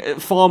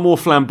of far more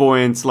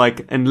flamboyant,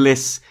 and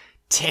less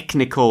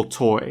technical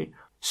toy.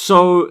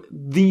 So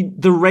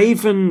the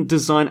Raven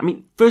design, I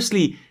mean,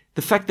 firstly,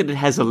 the fact that it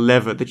has a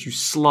lever that you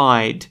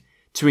slide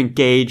to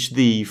engage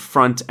the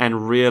front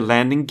and rear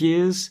landing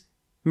gears,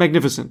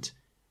 magnificent.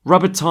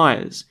 Rubber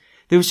tires.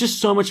 There was just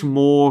so much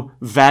more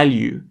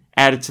value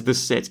added to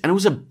this set, and it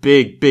was a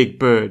big, big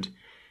bird.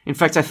 In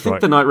fact, I think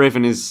the Night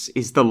Raven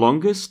is the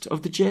longest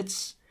of the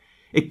jets.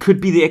 It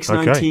could be the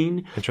X-19,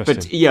 okay. Interesting.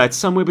 But yeah, it's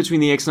somewhere between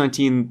the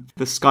X-19,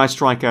 the Sky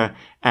Striker,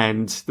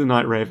 and the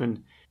Night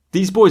Raven.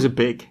 These boys are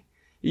big.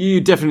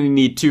 You definitely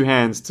need 2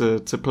 hands to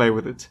play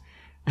with it.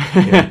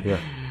 Yeah.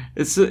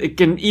 It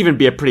can even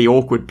be a pretty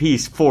awkward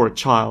piece for a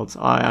child.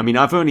 I mean,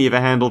 I've only ever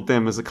handled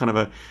them as a kind of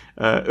a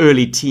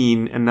early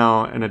teen and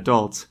now an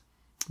adult.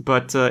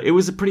 But it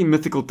was a pretty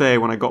mythical day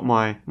when I got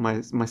my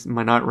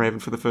Night Raven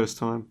for the first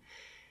time.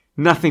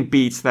 Nothing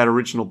beats that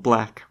original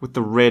black with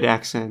the red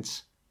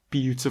accents.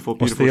 Beautiful,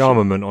 beautiful. What's the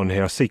armament on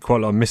here? I see quite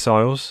a lot of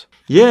missiles.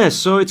 Yeah,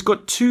 so it's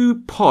got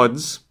 2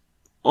 pods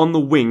on the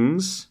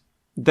wings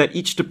that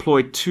each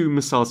deploy 2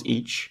 missiles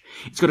each.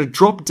 It's got a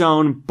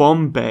drop-down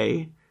bomb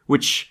bay,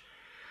 which...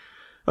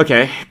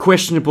 Okay,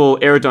 questionable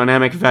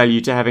aerodynamic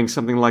value to having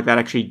something like that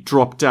actually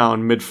drop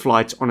down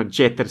mid-flight on a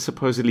jet that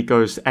supposedly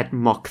goes at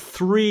Mach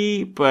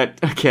 3,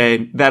 but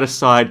okay, that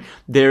aside,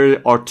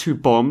 there are 2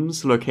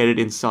 bombs located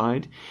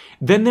inside.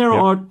 Then there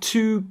are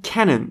 2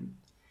 cannon,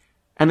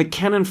 and the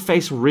cannon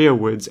face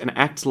rearwards and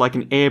act like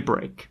an air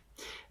brake.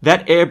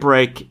 That air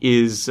brake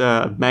is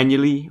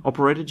manually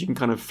operated. You can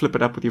kind of flip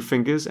it up with your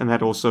fingers, and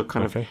that also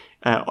kind of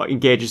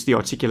engages the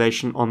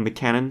articulation on the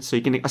cannon. So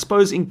you can, I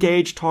suppose,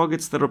 engage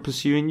targets that are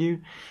pursuing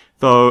you,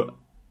 though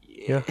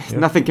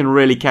nothing can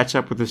really catch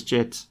up with this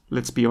jet,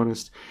 let's be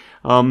honest.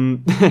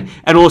 And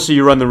also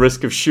you run the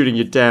risk of shooting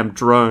your damn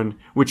drone,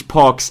 which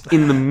parks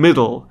in the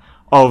middle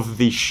of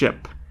the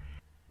ship.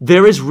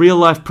 There is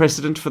real-life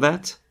precedent for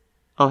that,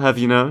 I'll have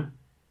you know.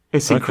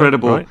 It's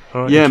incredible. Right.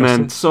 All right, yeah,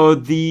 man. So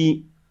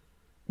the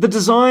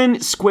design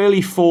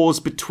squarely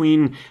falls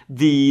between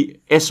the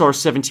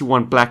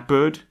SR-71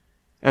 Blackbird,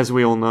 as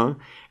we all know,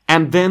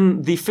 and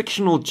then the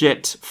fictional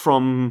jet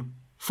from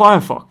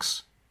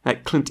Firefox,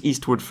 that Clint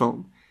Eastwood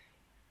film,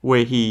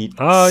 where he...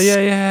 Oh,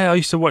 yeah. I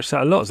used to watch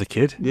that a lot as a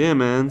kid. Yeah,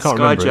 man. Can't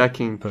remember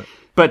Skyjacking. it,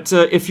 but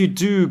if you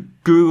do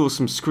Google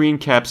some screen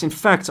caps, in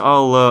fact,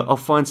 I'll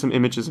find some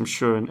images, I'm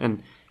sure,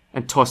 and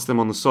toss them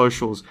on the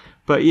socials.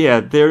 But yeah,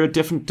 there are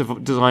different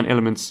design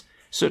elements.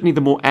 Certainly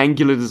the more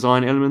angular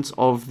design elements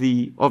of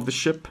the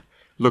ship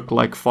look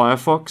like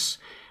Firefox.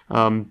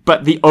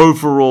 But the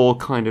overall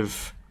kind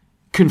of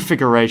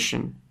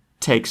configuration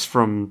takes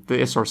from the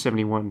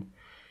SR-71.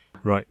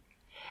 Right.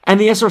 And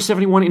the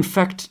SR-71, in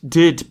fact,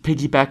 did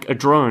piggyback a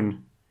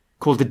drone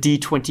called the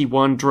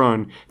D-21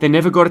 drone. They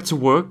never got it to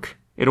work.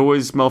 It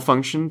always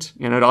malfunctioned.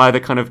 You know, it either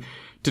kind of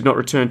did not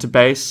return to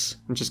base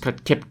and just kind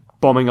of kept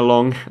bombing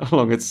along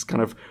its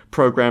kind of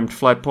programmed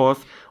flight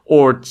path,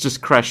 or it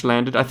just crash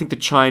landed. I think the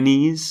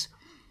Chinese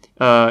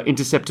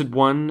intercepted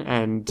one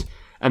and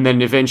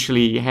then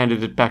eventually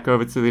handed it back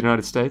over to the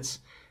United States.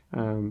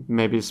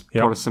 Maybe as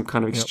part of some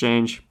kind of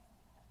exchange.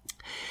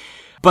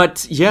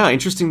 But yeah,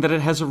 interesting that it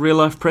has a real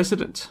life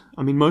precedent.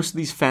 I mean, most of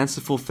these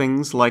fanciful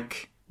things,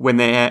 like when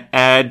they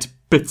add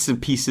bits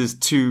and pieces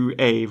to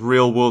a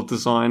real world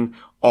design,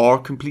 are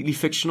completely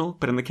fictional.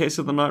 But in the case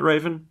of the Night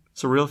Raven,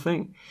 it's a real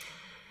thing.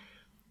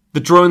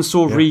 The drone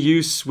saw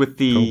reuse with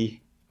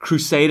the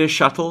Crusader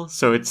shuttle,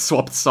 so it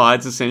swapped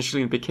sides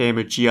essentially and became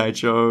a G.I.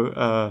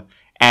 Joe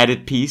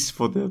added piece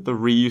for the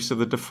reuse of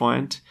the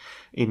Defiant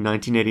in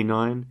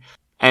 1989.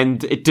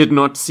 And it did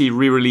not see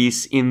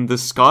re-release in the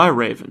Sky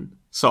Raven.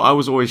 So I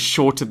was always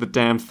shorted the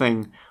damn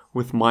thing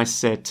with my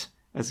set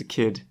as a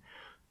kid.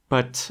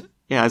 But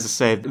yeah, as I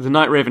say, the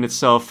Night Raven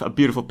itself, a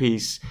beautiful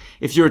piece.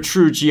 If you're a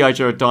true G.I.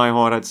 Joe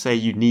diehard, I'd say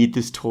you need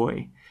this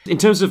toy. In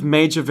terms of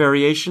major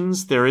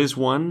variations, there is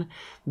one.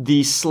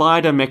 The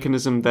slider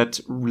mechanism that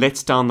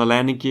lets down the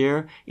landing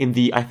gear in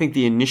I think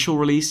the initial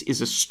release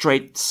is a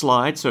straight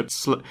slide, so it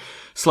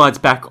slides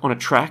back on a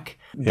track.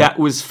 Yeah. That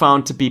was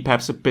found to be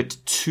perhaps a bit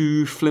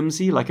too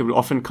flimsy, like it would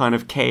often kind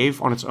of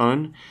cave on its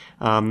own.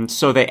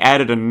 So they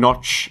added a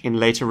notch in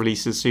later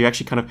releases, so you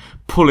actually kind of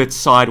pull it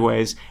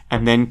sideways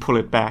and then pull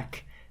it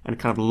back, and it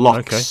kind of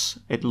locks.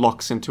 Okay. It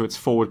locks into its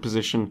forward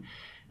position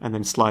and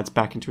then slides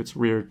back into its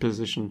rear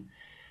position.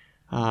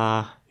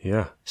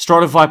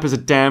 Stratoviper's a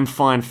damn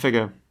fine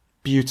figure.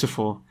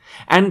 Beautiful.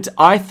 And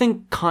I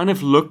think kind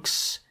of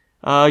looks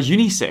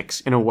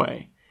unisex in a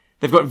way.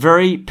 They've got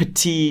very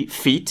petite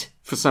feet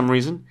for some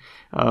reason.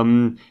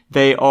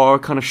 They are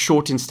kind of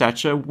short in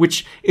stature,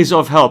 which is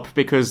of help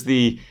because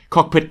the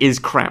cockpit is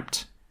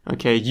cramped.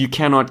 Okay, you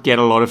cannot get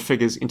a lot of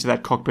figures into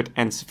that cockpit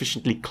and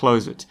sufficiently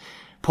close it.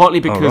 Partly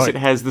because it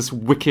has this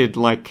wicked,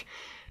 like,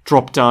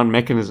 drop-down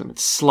mechanism. It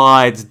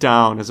slides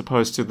down as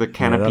opposed to the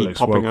canopy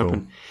popping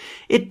open.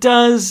 It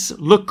does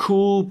look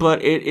cool,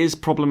 but it is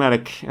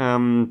problematic.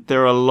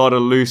 There are a lot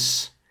of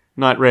loose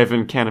Night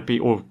Raven canopy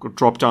or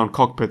drop-down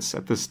cockpits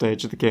at this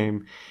stage of the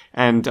game.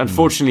 And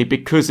unfortunately,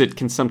 because it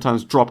can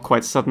sometimes drop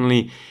quite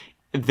suddenly,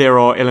 there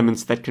are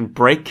elements that can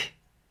break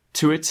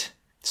to it.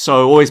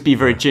 So always be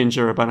very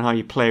ginger about how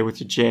you play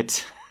with your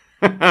jet.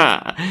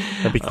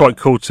 It'd be quite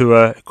cool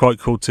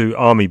to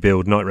army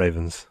build Night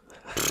Ravens.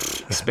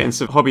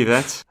 Expensive hobby,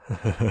 that.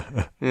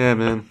 Yeah,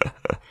 man.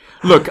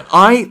 Look,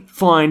 I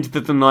find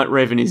that the Night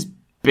Raven is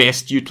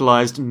best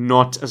utilized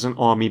not as an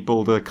army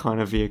builder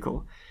kind of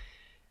vehicle.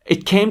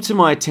 It came to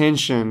my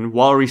attention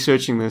while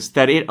researching this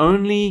that it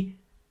only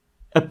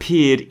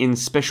appeared in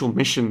special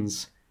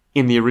missions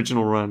in the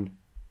original run.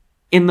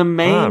 In the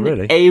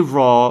main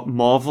ARA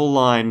Marvel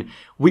line,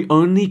 we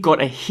only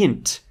got a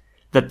hint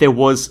that there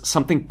was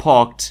something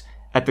parked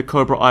at the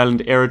Cobra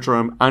Island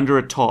aerodrome under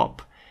a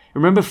tarp.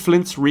 Remember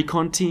Flint's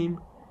recon team?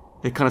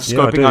 They're kind of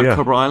scoping out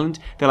Cobra Island.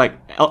 They're like,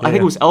 I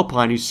think it was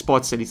Alpine who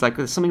spots it. He's like,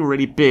 there's something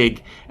really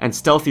big and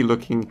stealthy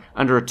looking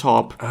under a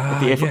tarp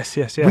at the airfield.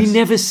 Yes. We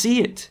never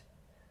see it.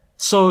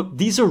 So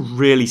these are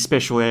really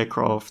special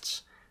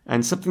aircrafts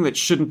and something that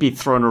shouldn't be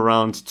thrown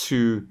around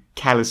too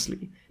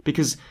callously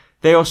because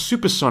they are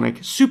supersonic,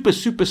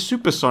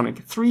 supersonic.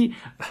 Three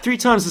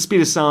times the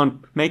speed of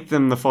sound make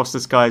them the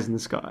fastest guys in the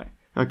sky.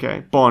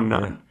 Okay, bar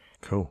none. Yeah,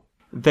 cool.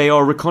 They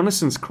are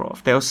reconnaissance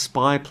craft. They are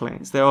spy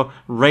planes. They are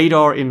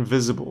radar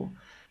invisible.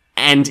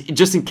 And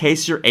just in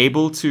case you're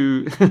able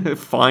to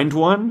find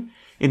one,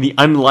 in the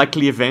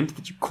unlikely event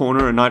that you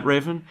corner a Night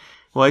Raven,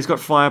 well, he's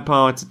got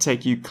firepower to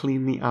take you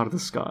cleanly out of the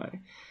sky.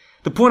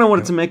 The point I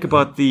wanted to make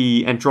about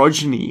the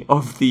androgyny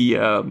of the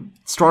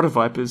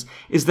Stratovipers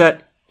is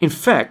that In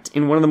fact,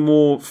 in one of the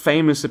more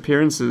famous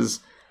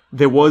appearances,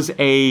 there was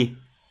a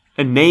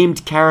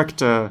named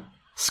character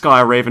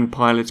Sky Raven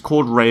pilot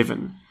called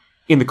Raven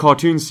in the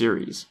cartoon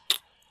series.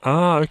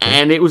 Ah, okay.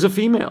 And it was a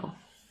female.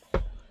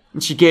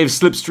 And she gave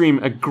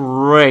Slipstream a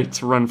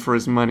great run for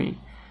his money.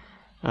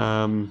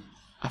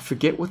 I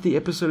forget what the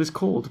episode is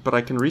called, but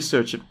I can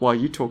research it while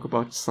you talk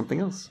about something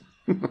else.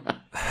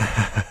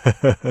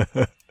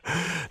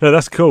 No,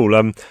 that's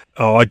cool.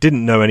 I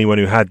didn't know anyone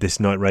who had this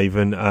Night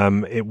Raven.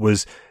 It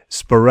was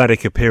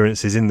sporadic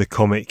appearances in the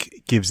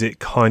comic, gives it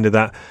kind of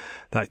that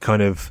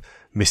kind of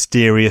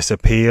mysterious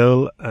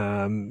appeal.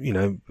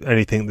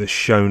 Anything that's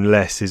shown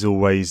less is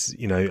always,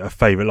 a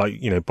favourite, like,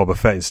 Boba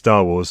Fett in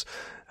Star Wars.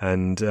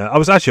 And I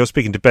was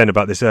speaking to Ben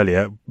about this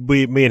earlier.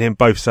 Me and him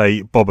both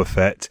say Boba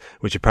Fett,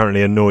 which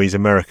apparently annoys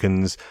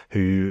Americans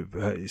who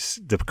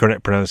the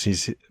correct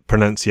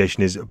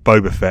pronunciation is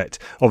Boba Fett.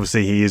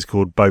 Obviously, he is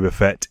called Boba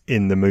Fett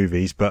in the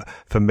movies, but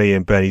for me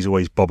and Ben, he's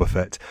always Boba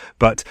Fett.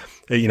 But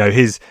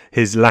his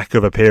lack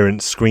of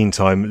appearance, screen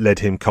time, led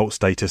him cult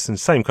status, and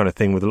same kind of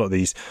thing with a lot of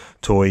these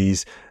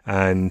toys.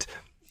 And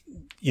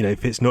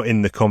if it's not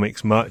in the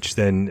comics much,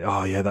 then,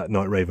 that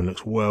Night Raven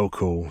looks well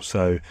cool.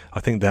 So I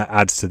think that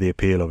adds to the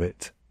appeal of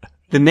it.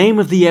 The name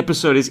of the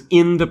episode is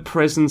In the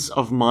Presence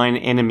of Mine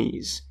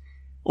Enemies.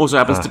 Also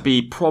happens to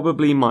be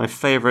probably my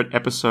favorite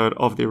episode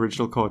of the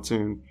original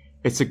cartoon.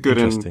 It's a good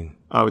one.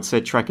 I would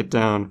say track it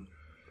down.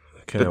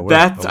 Okay,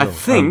 but I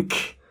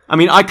think...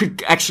 I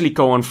could actually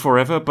go on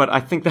forever, but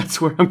I think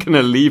that's where I'm going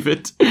to leave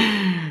it.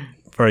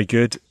 Very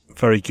good.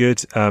 Very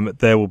good.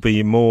 There will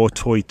be more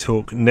toy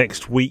talk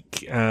next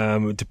week,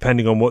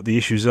 depending on what the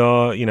issues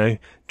are.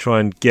 Try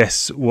and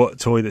guess what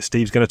toy that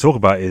Steve's going to talk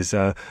about is.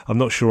 I'm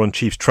not sure on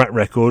Chief's track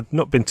record.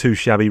 Not been too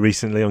shabby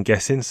recently on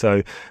guessing,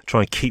 so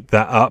try and keep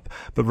that up.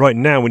 But right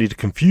now we need to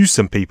confuse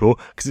some people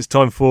because it's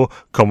time for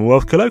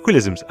Commonwealth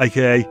Colloquialisms,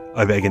 aka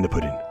over egg in the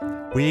pudding.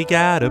 We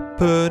got a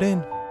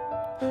pudding.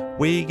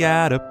 We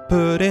got a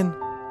pudding.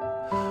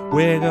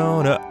 We're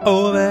gonna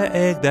over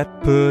egg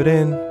that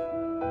pudding.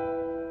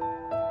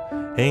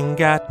 Ain't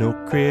got no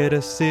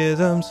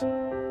criticisms.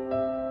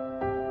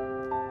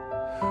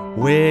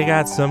 We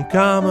got some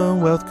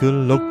Commonwealth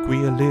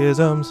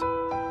colloquialisms.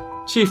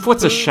 Chief,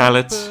 what's a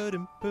shallot?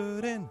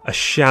 A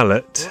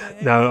shallot?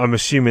 Now, I'm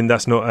assuming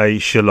that's not a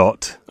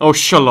shallot. Oh,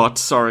 shallot,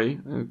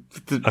 sorry.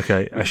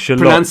 Okay, a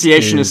shallot.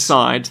 Pronunciation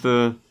aside,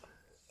 a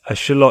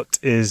shallot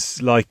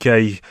is like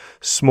a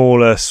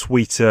smaller,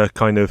 sweeter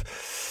kind of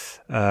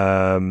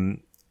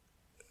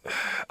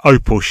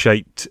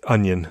opal-shaped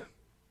onion.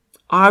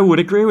 I would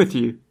agree with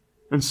you,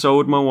 and so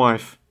would my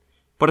wife.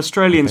 But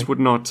Australians would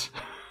not.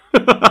 They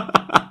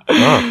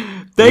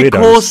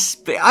weirdos.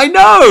 I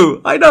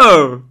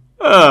know!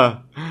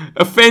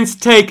 Offence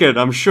taken,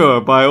 I'm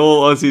sure, by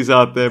all Aussies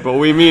out there, but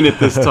we mean it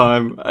this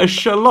time. A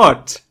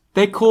shallot.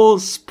 They call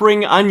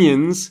spring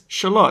onions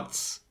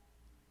shallots.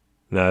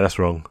 No, that's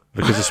wrong.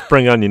 Because a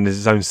spring onion is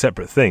its own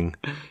separate thing.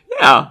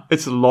 Yeah,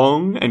 it's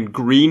long and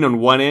green on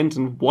one end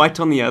and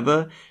white on the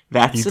other.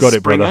 That's a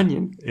spring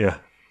onion. Yeah,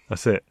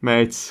 that's it.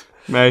 Mate,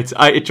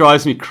 it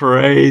drives me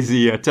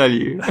crazy, I tell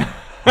you.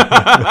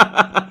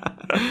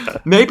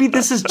 Maybe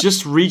this is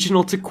just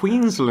regional to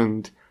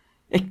Queensland.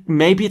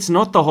 Maybe it's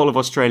not the whole of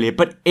Australia,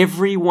 but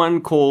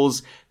everyone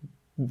calls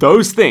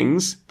those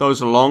things,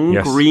 those long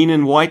green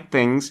and white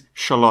things,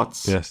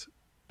 shallots. Yes.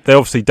 They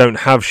obviously don't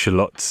have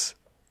shallots.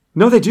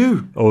 No, they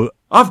do. Or,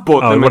 I've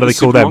bought them. What do they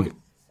call them?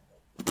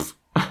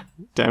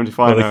 Damned if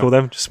I know. What do they call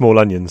them? Just small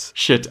onions.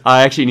 Shit,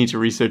 I actually need to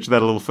research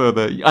that a little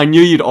further. I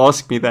knew you'd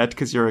ask me that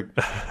because you're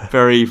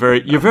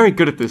you're very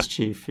good at this,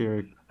 Chief. You're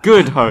a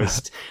good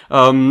host.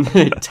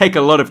 Take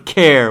a lot of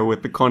care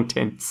with the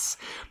contents.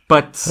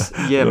 But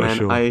yeah, man,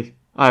 sure. I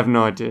have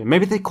no idea.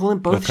 Maybe they call them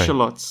both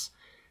shallots.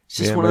 It's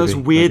just one of those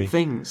weird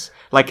things.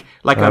 Like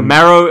a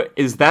marrow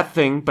is that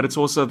thing, but it's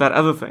also that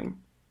other thing.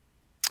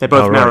 They're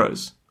both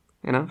marrows.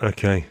 You know?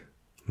 Okay.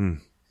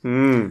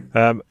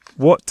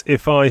 What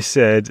if I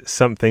said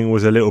something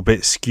was a little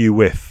bit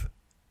skew-whiff?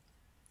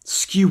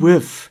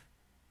 Skew-whiff?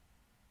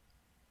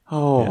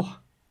 Oh. Yeah.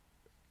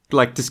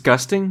 Like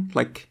disgusting?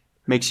 Like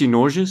makes you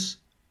nauseous?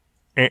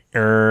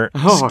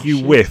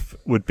 Skew-whiff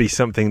would be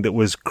something that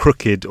was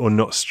crooked or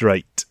not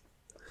straight.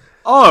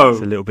 Oh.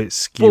 It's a little bit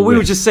skew-whiff. Well, we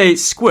would just say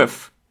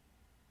squiff.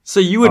 So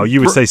you would... Oh,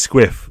 you would say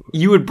squiff.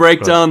 You would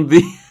break down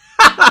the...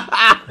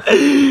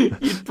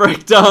 You'd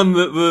break down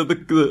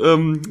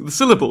the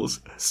syllables.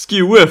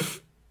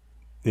 Skew-whiff.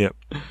 Yep.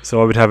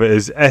 So I would have it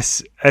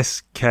as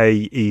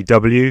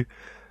SKEW,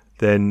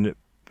 then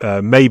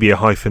maybe a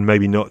hyphen,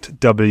 maybe not,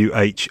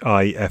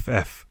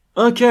 WHIFF.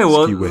 Okay,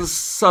 well, Skew-whiff.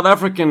 South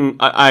African,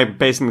 I'm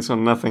basing this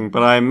on nothing,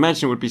 but I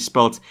imagine it would be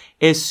spelled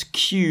SQUIFF.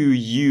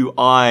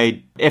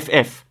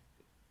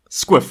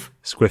 Squiff.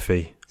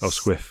 Squiffy. Oh,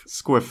 squiff.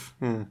 Squiff,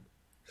 yeah.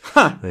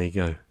 Huh. There you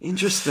go.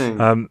 Interesting.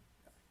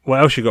 What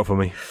else you got for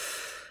me?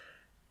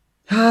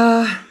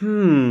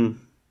 No,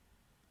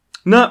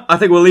 I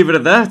think we'll leave it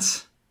at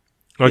that.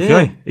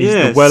 Okay,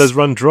 Yeah, the well has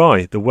run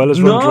dry. The well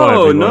has run dry,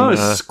 No, everyone. no,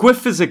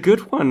 Squiff is a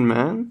good one,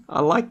 man. I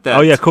like that.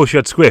 Oh, yeah, of course you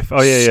had Squiff.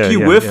 Oh, yeah.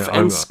 Skewiff yeah.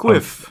 and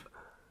Squiff.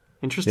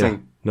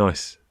 Interesting. Yeah,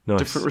 nice.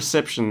 Different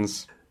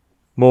receptions.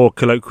 More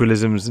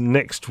colloquialisms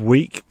next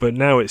week, but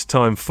now it's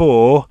time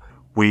for...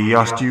 We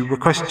asked you a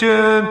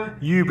question,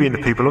 you being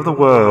the people of the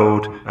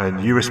world,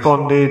 and you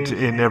responded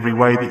in every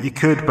way that you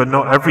could, but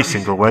not every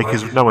single way,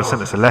 because no one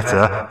sent us a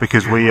letter,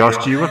 because we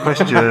asked you a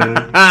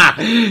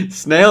question.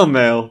 Snail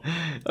mail.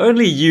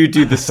 Only you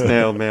do the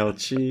snail mail,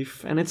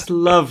 Chief, and it's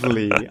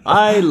lovely.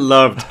 I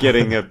loved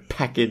getting a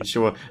package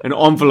or an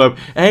envelope.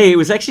 Hey, it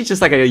was actually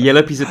just like a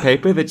yellow piece of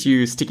paper that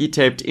you sticky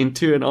taped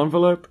into an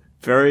envelope.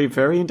 Very,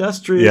 very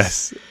industrious.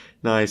 Yes.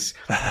 Nice.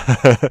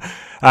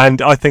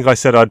 And I think I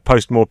said I'd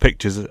post more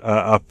pictures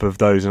up of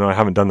those, and I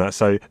haven't done that.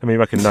 So let me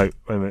make a note.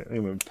 Wait a minute. Let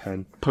me make a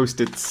pen.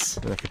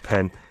 Post-its. Make a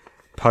pen.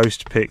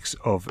 Post pics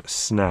of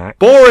snack.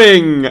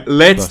 Boring!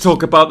 Let's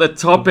talk about the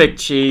topic,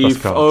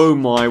 Chief. cards. Oh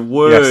my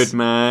word, Yes.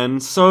 man.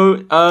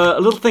 So, a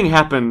little thing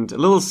happened. A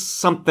little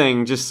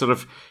something just sort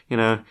of,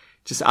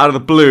 just out of the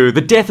blue.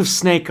 The death of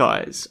Snake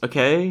Eyes,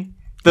 okay?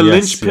 The Yes,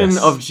 linchpin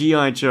yes. of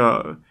G.I.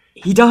 Joe.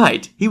 He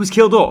died. He was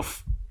killed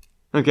off.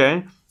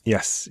 Okay?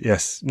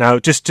 Yes. Now,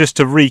 just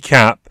to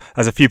recap,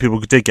 as a few people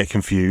did get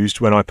confused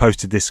when I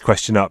posted this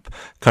question up,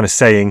 kind of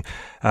saying,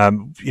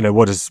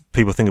 what does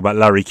people think about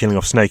Larry killing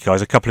off Snake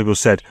Eyes? A couple of people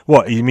said,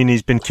 what, you mean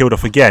he's been killed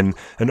off again?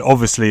 And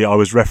obviously I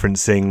was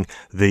referencing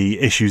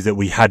the issues that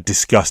we had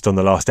discussed on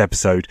the last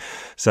episode.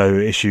 So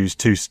issues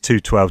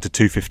 212 to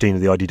 215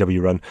 of the IDW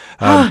run.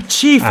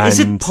 Chief, is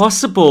it and-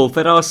 possible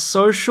that our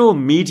social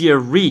media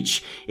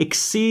reach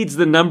exceeds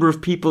the number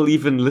of people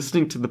even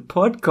listening to the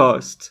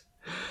podcast?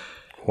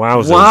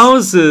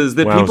 Wowzers.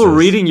 That people Wowzers.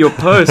 reading your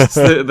posts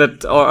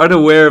that are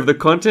unaware of the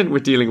content we're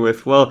dealing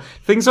with. Well,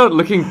 things aren't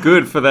looking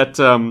good for that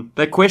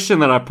question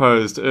that I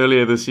posed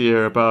earlier this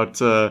year about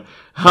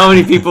how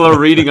many people are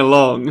reading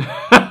along.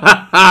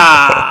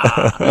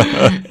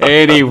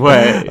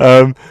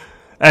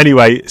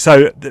 Anyway,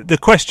 so the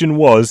question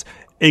was,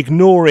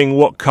 ignoring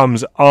what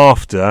comes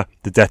after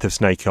the death of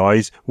Snake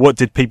Eyes, what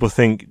did people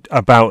think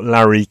about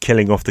Larry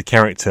killing off the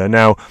character?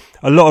 Now,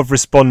 a lot of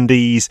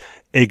respondees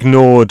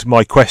ignored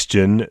my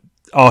question,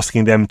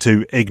 asking them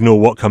to ignore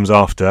what comes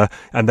after,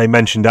 and they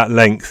mentioned at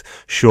length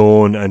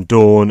Sean and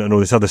Dawn and all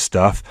this other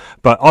stuff,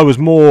 but I was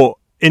more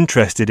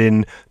interested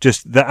in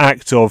just the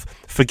act of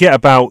forget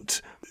about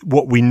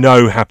what we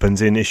know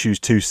happens in issues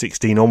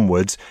 216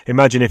 onwards.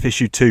 Imagine if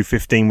issue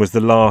 215 was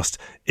the last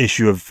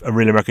issue of A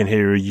Real American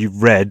Hero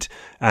you've read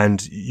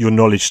and your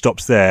knowledge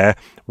stops there.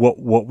 What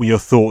were your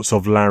thoughts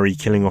of Larry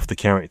killing off the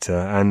character?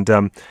 And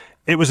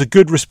it was a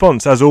good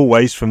response, as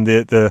always, from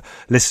the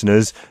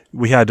listeners.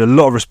 We had a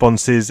lot of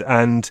responses,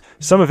 and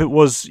some of it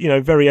was,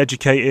 very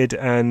educated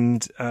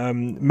and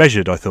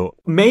measured, I thought.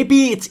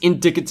 Maybe it's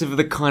indicative of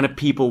the kind of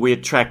people we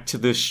attract to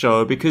this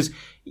show, because,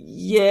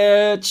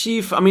 yeah,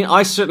 Chief, I mean,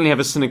 I certainly have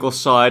a cynical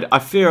side. I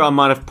fear I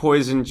might have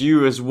poisoned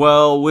you as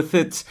well with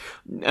it.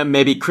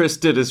 Maybe Chris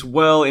did as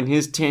well in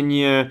his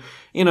tenure.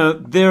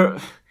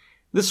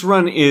 This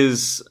run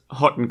is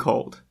hot and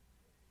cold.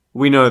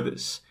 We know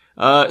this.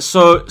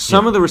 So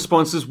some of the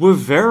responses were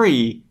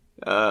very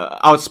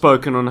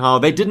outspoken on how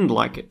they didn't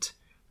like it.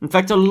 In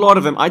fact, a lot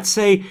of them, I'd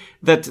say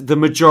that the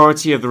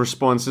majority of the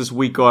responses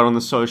we got on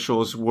the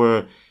socials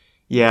were,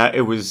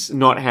 it was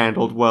not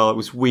handled well, it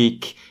was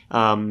weak,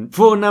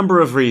 for a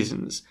number of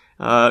reasons.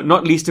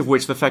 Not least of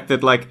which the fact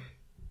that,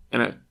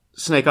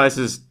 Snake Eyes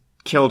is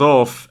killed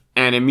off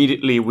and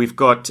immediately we've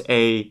got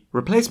a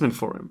replacement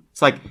for him.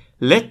 It's like,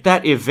 let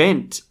that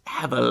event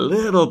have a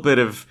little bit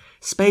of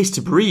space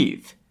to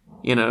breathe.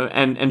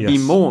 And be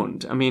Yes.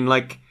 mourned. I mean,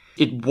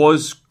 it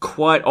was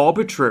quite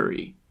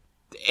arbitrary.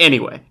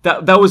 Anyway,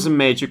 that was a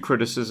major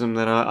criticism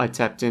that I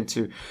tapped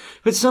into.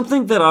 But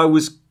something that I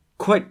was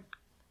quite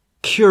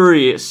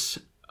curious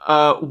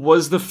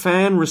was the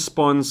fan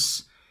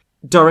response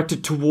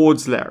directed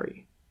towards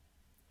Larry.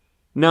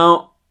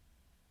 Now,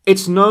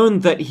 it's known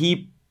that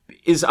he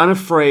is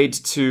unafraid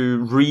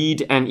to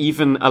read and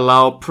even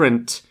allow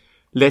print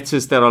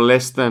letters that are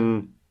less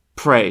than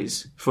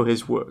praise for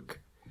his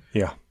work.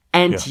 Yeah.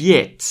 And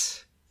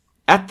yet,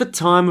 at the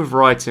time of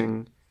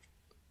writing,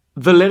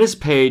 the letters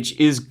page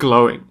is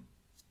glowing.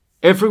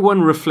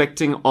 Everyone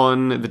reflecting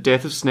on the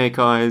death of Snake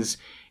Eyes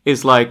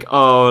is like,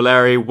 oh,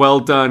 Larry, well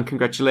done,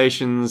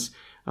 congratulations.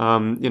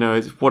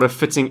 What a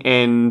fitting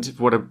end,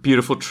 what a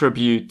beautiful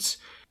tribute.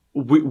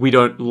 We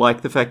don't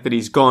like the fact that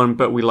he's gone,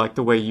 but we like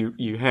the way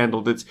you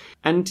handled it.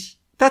 And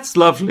that's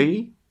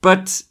lovely,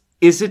 but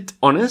is it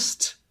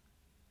honest?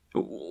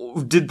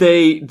 Did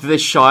they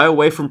shy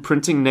away from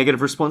printing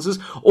negative responses,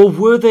 or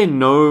were there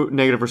no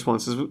negative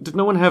responses? Did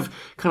no one have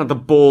kind of the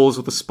balls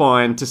or the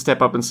spine to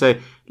step up and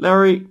say,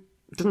 Larry,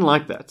 didn't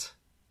like that?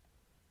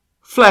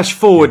 Flash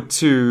forward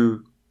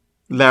to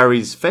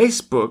Larry's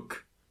Facebook,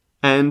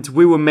 and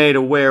we were made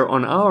aware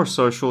on our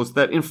socials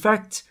that, in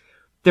fact,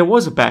 there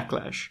was a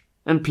backlash,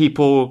 and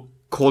people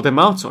called him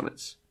out on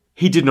it.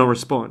 He did not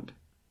respond.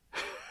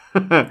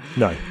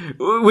 No.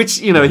 Which,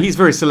 he's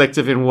very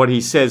selective in what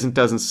he says and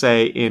doesn't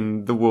say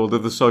in the world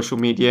of the social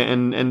media,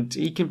 and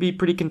he can be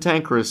pretty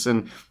cantankerous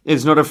and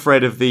is not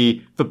afraid of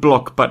the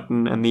block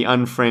button and the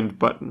unfriend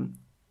button.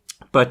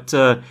 But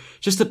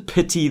just a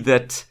pity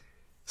that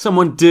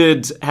someone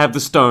did have the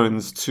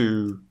stones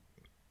to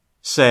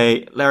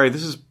say, Larry,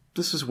 this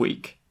is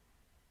weak.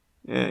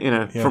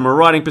 From a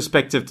writing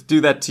perspective, to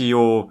do that to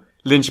your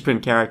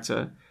linchpin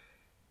character.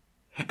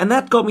 And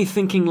that got me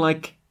thinking,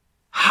 like,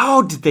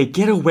 how did they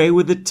get away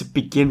with it to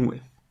begin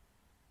with?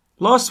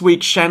 Last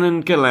week,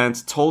 Shannon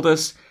Gallant told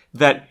us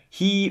that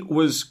he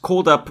was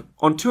called up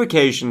on 2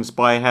 occasions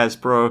by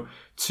Hasbro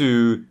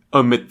to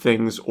omit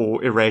things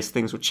or erase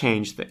things or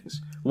change things.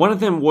 One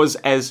of them was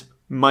as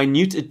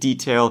minute a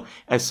detail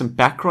as some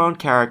background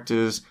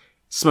characters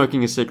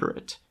smoking a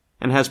cigarette.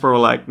 And Hasbro were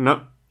like,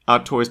 no,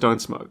 our toys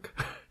don't smoke.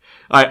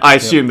 I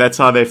assume that's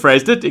how they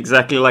phrased it,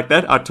 exactly like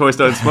that. Our toys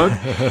don't smoke.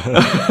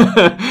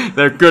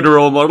 They're good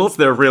role models.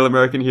 They're real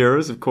American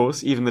heroes, of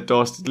course. Even the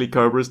dastardly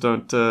Cobras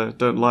don't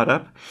light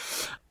up.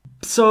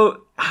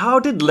 So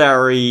how did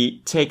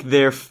Larry take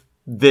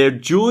their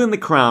jewel in the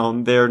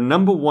crown, their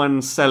number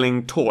 1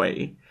 selling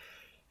toy,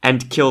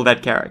 and kill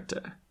that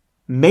character?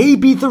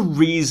 Maybe the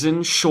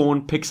reason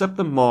Sean picks up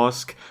the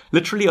mask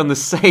literally on the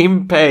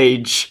same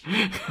page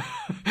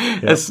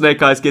as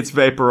Snake Eyes gets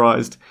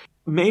vaporized.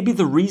 Maybe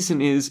the reason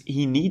is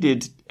he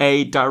needed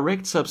a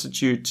direct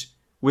substitute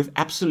with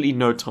absolutely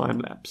no time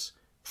lapse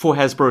for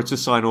Hasbro to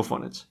sign off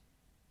on it.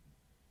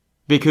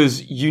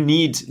 Because you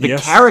need the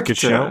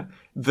character,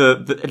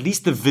 the at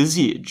least the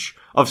visage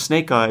of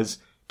Snake Eyes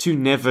to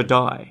never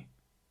die.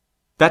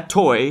 That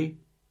toy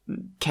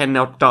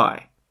cannot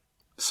die.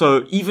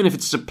 So even if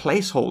it's a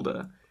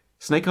placeholder,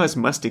 Snake Eyes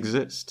must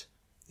exist.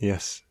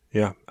 Yes.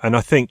 Yeah, and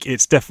I think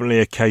it's definitely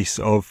a case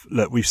of,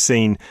 look, we've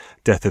seen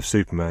Death of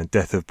Superman,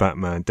 Death of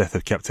Batman, Death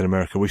of Captain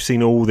America. We've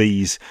seen all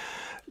these,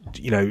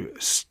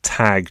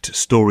 tagged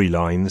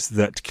storylines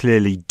that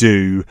clearly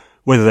do,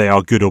 whether they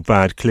are good or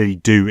bad, clearly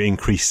do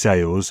increase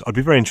sales. I'd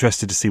be very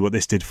interested to see what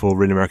this did for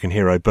Real American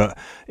Hero, but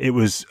it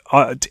was,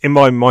 in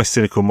my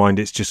cynical mind,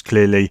 it's just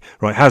clearly,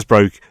 right,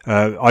 Hasbro,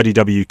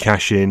 IDW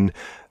cash in,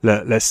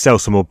 let's sell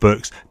some more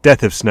books.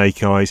 Death of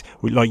Snake Eyes.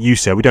 Like you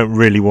said, we don't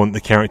really want the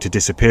character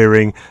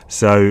disappearing.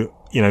 So,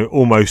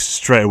 almost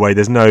straight away,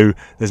 there's no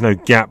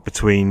gap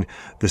between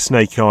the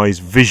Snake Eyes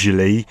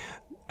visually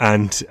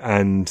and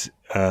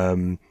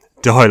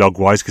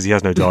dialogue-wise, because he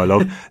has no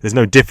dialogue. There's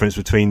no difference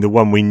between the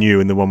one we knew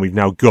and the one we've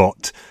now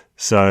got.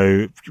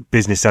 So,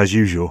 business as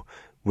usual,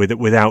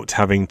 without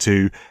having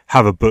to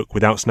have a book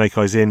without Snake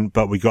Eyes in,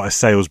 but we got a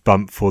sales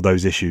bump for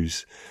those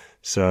issues.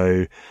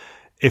 So,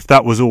 if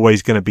that was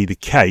always going to be the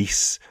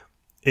case,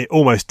 it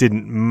almost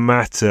didn't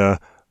matter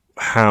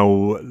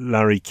how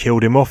Larry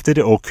killed him off, did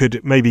it? Or could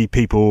maybe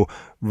people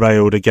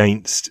railed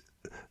against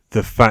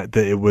the fact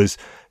that it was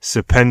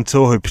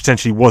Serpentor, who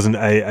potentially wasn't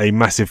a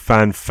massive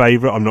fan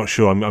favourite? I'm not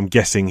sure, I'm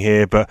guessing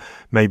here, but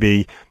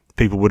maybe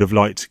people would have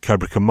liked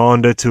Cobra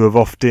Commander to have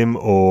offed him,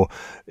 or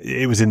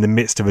it was in the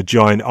midst of a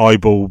giant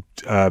eyeball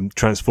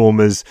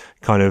Transformers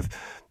kind of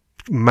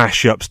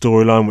mash-up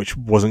storyline which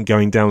wasn't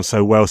going down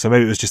so well, so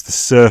maybe it was just the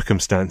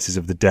circumstances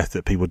of the death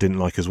that people didn't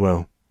like as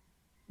well.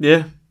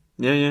 Yeah.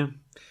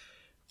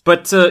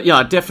 But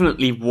it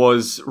definitely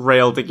was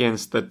railed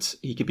against that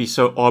he could be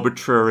so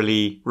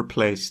arbitrarily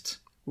replaced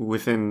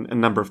within a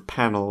number of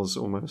panels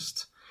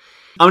almost.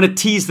 I'm going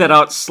to tease that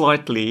out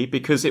slightly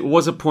because it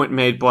was a point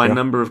made by a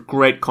number of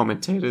great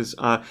commentators.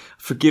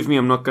 Forgive me,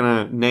 I'm not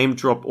going to name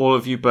drop all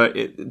of you, but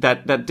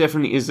that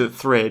definitely is a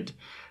thread.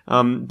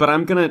 But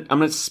I'm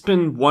gonna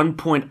spin one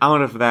point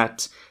out of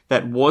that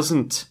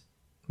wasn't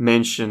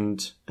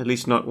mentioned, at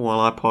least not while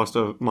I passed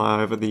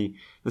over the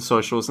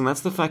socials, and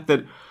that's the fact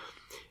that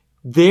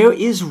there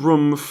is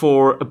room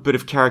for a bit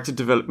of character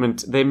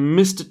development. They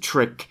missed a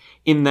trick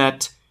in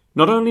that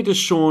not only does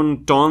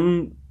Sean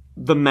don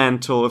the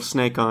mantle of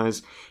Snake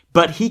Eyes,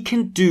 but he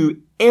can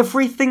do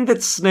everything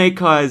that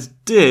Snake Eyes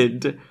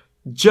did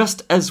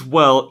just as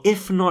well,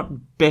 if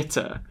not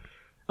better.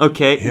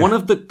 Okay, one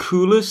of the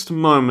coolest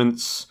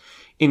moments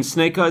in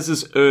Snake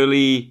Eyes'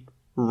 early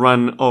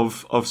run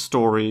of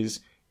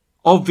stories,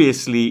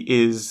 obviously,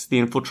 is the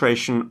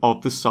infiltration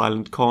of the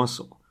Silent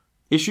Castle.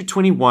 Issue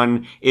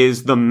 21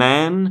 is the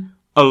man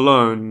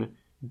alone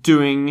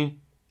doing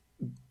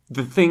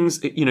the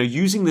things,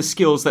 using the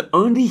skills that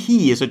only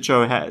he as a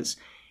Joe has,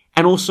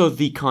 and also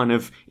the kind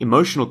of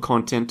emotional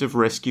content of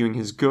rescuing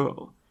his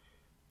girl.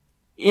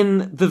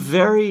 In the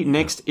very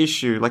next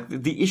issue, like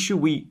the issue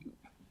we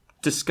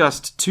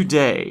discussed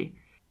today,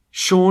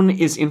 Sean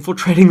is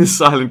infiltrating the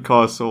Silent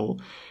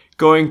Castle,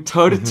 going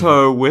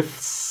toe-to-toe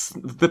with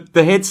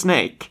the head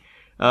snake,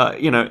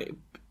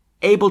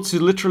 able to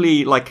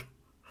literally,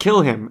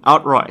 kill him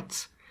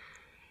outright.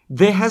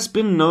 There has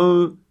been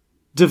no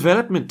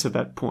development to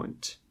that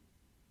point.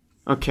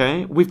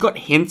 Okay? We've got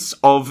hints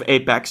of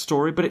a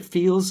backstory, but it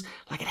feels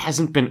like it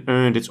hasn't been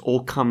earned. It's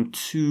all come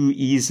too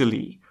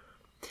easily.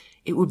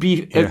 It would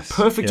be a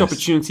perfect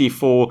opportunity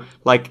for,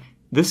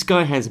 this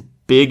guy has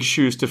big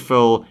shoes to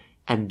fill.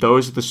 and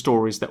those are the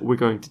stories that we're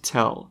going to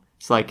tell.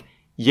 It's like,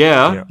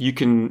 yeah. you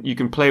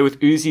can play with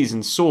Uzis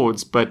and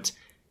swords, but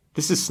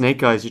this is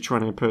Snake Eyes you're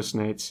trying to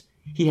impersonate.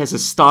 He has a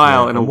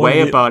style and a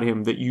way about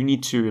him that you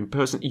need to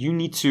impersonate. You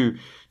need to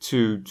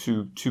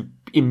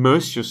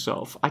immerse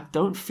yourself. I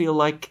don't feel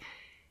like,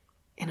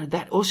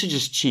 that also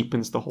just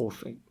cheapens the whole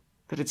thing.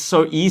 That it's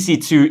so easy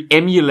to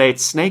emulate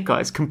Snake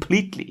Eyes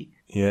completely.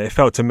 Yeah, it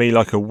felt to me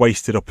like a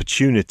wasted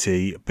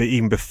opportunity, but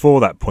even before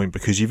that point,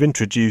 because you've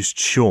introduced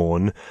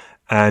Sean,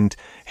 and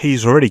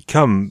he's already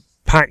come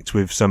packed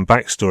with some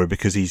backstory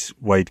because he's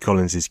Wade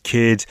Collins'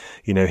 kid.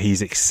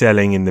 He's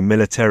excelling in the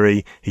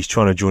military. He's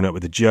trying to join up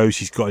with the Joes.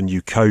 He's got a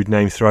new code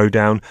name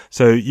Throwdown.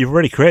 So you've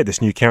already created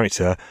this new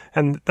character,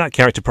 and that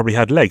character probably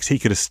had legs. He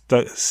could have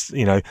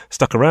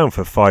stuck around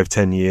for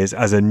 5-10 years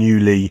as a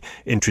newly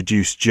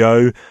introduced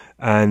Joe,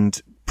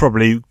 and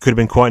probably could have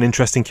been quite an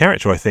interesting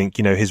character, I think.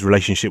 His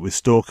relationship with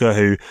Stalker,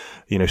 who,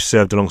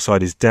 served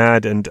alongside his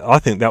dad, and I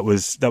think that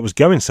was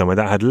going somewhere,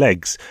 that had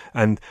legs.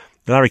 And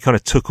Larry kind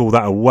of took all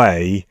that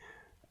away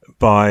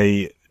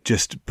by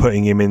just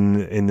putting him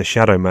in the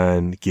Shadow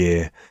Man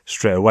gear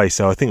straight away.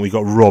 So I think we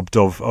got robbed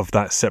of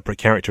that separate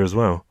character as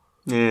well.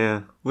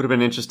 Yeah, would have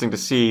been interesting to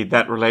see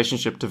that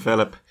relationship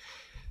develop.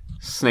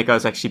 Snake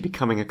Eyes actually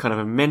becoming a kind of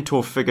a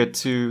mentor figure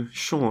to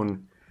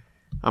Sean.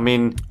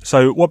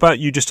 So what about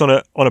you just on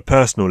a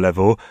personal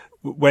level?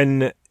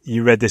 When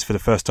you read this for the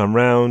first time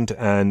round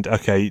and,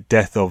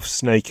 death of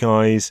Snake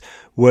Eyes,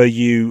 were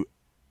you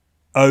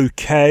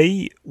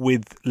okay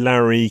with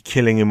Larry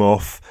killing him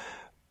off,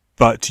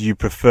 but you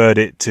preferred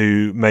it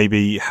to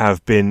maybe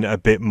have been a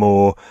bit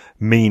more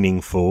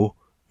meaningful,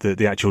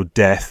 the actual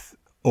death,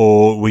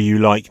 or were you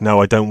like,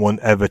 no, I don't want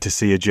ever to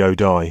see a Joe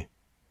die?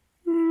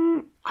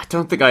 I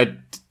don't think I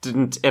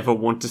didn't ever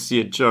want to see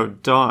a Joe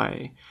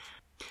die.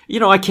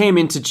 I came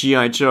into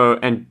G.I. Joe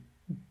and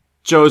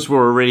Joes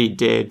were already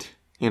dead.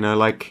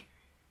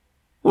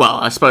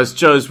 I suppose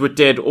Joes were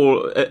dead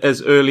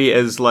as early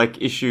as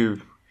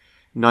issue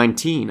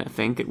 19, I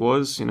think it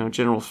was.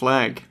 General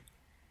Flag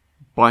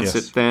bites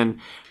it then.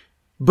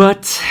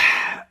 But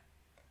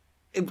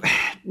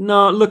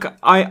no, look,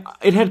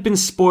 it had been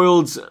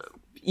spoiled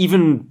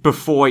even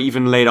before I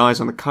even laid eyes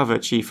on the cover,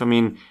 Chief.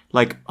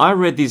 I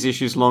read these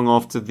issues long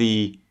after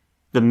the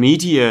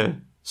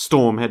media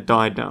storm had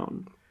died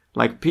down.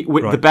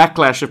 The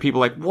backlash of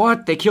people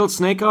what? They killed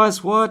Snake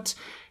Eyes? What?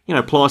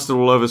 Plastered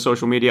all over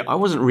social media. I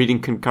wasn't reading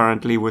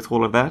concurrently with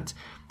all of that.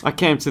 I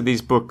came to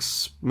these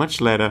books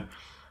much later.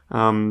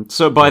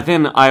 So by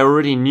then, I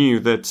already knew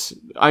that...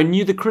 I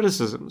knew the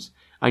criticisms.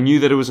 I knew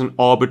that it was an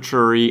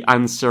arbitrary,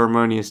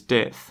 unceremonious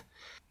death.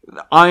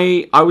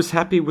 I was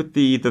happy with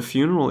the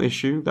funeral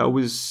issue. That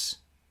was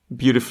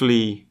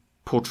beautifully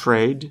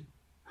portrayed.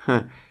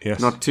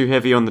 Yes. Not too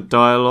heavy on the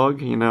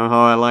dialogue,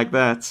 how I like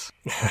that.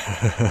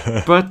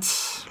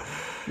 But,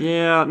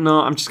 yeah,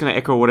 no, I'm just going to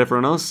echo what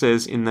everyone else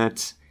says in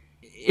that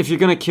if you're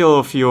going to kill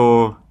off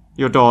your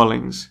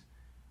darlings,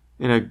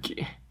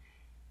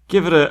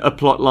 give it a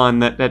plot line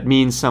that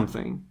means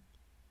something.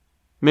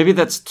 Maybe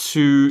that's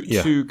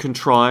too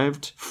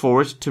contrived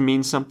for it to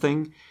mean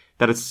something.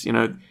 That it's,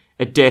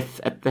 a death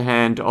at the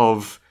hand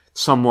of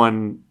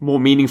someone more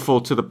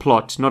meaningful to the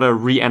plot, not a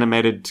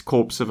reanimated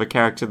corpse of a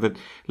character that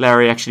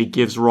Larry actually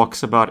gives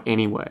rocks about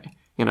anyway.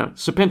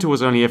 Serpentor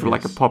was only ever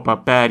like a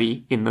pop-up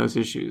baddie in those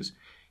issues.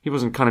 He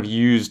wasn't kind of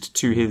used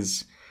to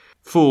his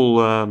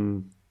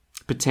full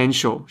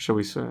potential, shall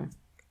we say.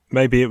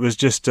 Maybe it was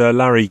just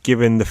Larry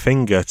giving the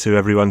finger to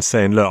everyone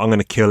saying, look, I'm going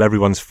to kill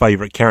everyone's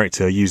favourite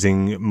character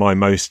using my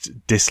most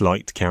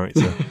disliked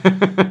character.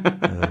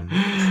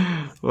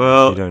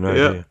 Well, you don't know,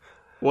 yeah. do you?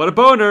 What a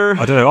boner!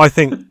 I don't know. I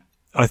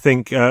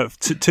think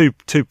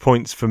two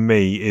points for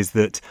me is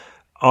that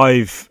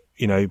I've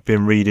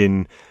been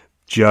reading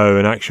Joe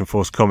and Action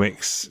Force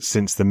comics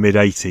since the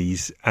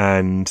mid-'80s,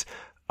 and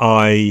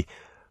I'm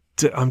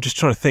just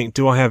trying to think,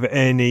 do I have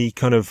any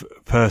kind of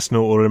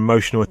personal or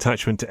emotional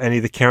attachment to any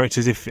of the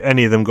characters? If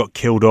any of them got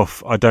killed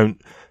off, I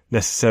don't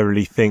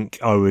necessarily think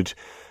I would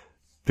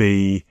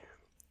be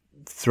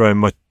throwing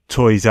my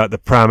toys out the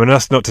pram. And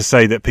that's not to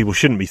say that people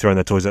shouldn't be throwing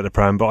their toys out the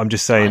pram, but I'm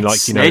just saying,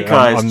 Snake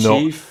Eyes, I'm not...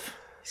 Chief.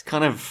 He's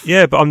kind of...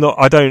 Yeah, but I'm not...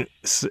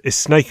 It's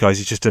Snake Eyes.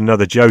 He's just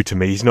another Joe to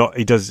me. He's not...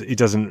 He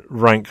doesn't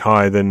rank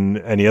higher than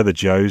any other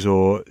Joes,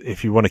 or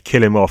if you want to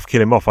kill him off,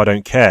 kill him off. I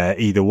don't care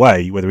either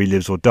way, whether he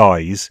lives or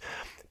dies.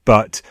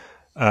 But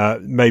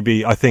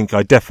maybe I think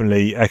I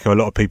definitely echo a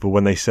lot of people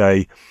when they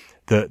say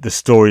that the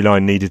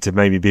storyline needed to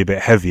maybe be a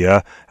bit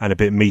heavier and a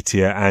bit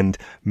meatier and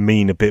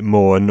mean a bit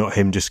more, and not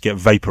him just get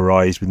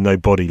vaporized with no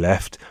body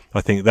left.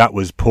 I think that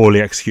was poorly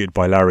executed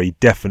by Larry,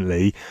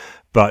 definitely.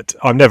 But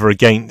I'm never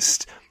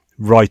against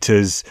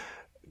writers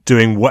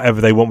doing whatever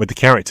they want with the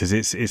characters.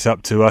 It's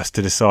up to us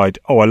to decide,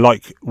 oh, I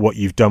like what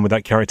you've done with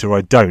that character, or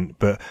I don't.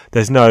 But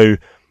there's no,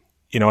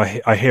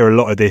 I hear a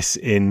lot of this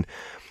in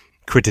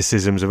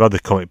criticisms of other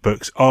comic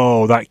books.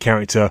 Oh, that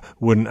character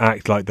wouldn't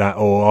act like that,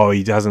 or oh,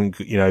 he doesn't,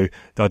 I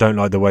don't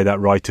like the way that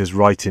writer's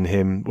writing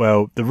him.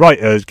 Well, the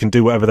writers can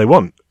do whatever they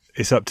want.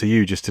 It's up to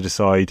you just to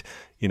decide,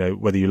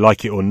 whether you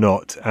like it or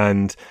not.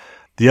 And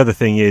The other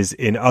thing is,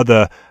 in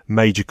other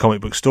major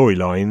comic book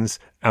storylines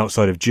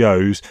outside of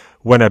Joe's,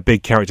 when a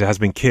big character has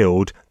been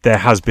killed, there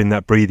has been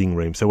that breathing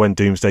room. So when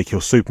Doomsday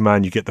kills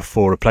Superman, you get the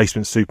 4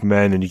 replacement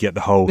Supermen, and you get the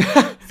whole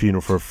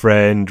Funeral for a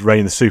Friend, Reign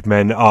of the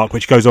Supermen arc,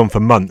 which goes on for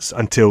months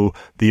until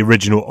the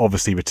original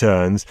obviously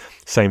returns.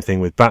 Same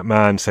thing with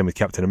Batman, same with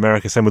Captain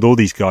America, same with all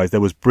these guys.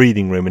 There was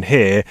breathing room, and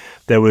here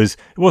it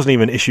wasn't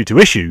even issue to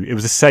issue. It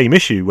was the same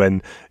issue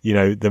when, you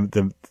know,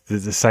 the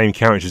same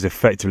characters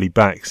effectively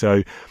back.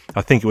 So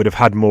I think it would have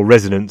had more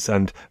resonance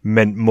and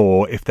meant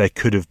more if there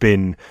could have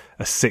been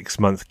a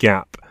 6-month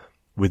gap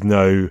with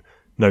no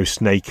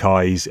Snake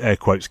Eyes, air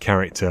quotes,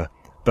 character.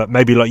 But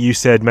maybe, like you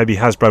said, maybe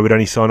Hasbro would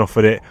only sign off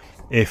at it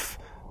if,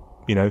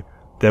 you know,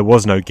 there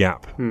was no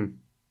gap.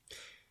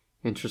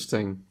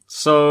 Interesting.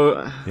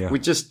 So we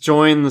just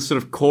joined the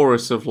sort of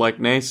chorus of like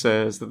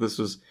naysayers that this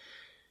was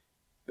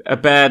a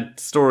bad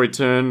story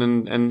turn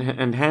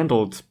and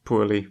handled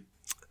poorly.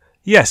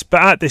 Yes,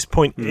 but at this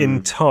point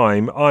in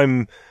time,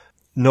 I'm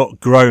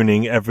not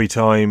groaning every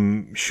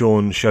time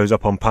Sean shows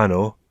up on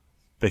panel,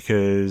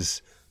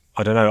 because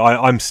I don't know,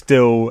 I'm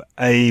still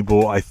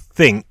able, I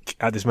think,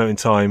 at this moment in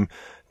time,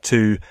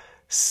 to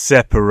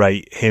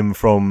separate him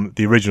from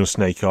the original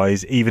Snake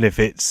Eyes, even if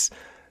it's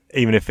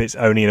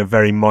only in a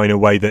very minor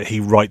way that he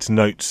writes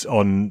notes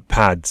on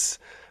pads.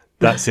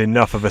 That's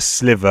enough of a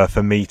sliver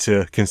for me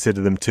to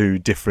consider them two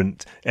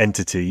different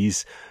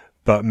entities.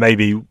 But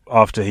maybe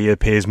after he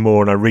appears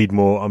more and I read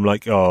more, I'm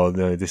like, oh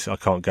no, I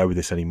can't go with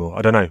this anymore.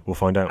 I don't know. We'll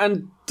find out.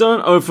 And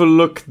don't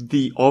overlook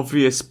the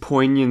obvious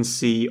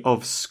poignancy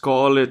of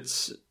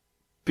Scarlet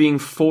being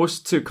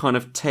forced to kind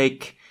of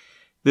take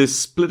this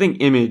splitting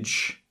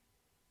image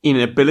in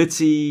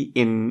ability,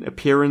 in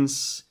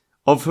appearance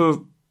of her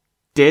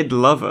dead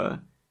lover,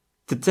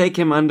 to take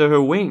him under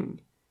her wing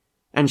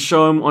and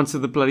show him onto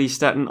the bloody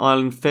Staten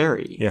Island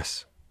ferry.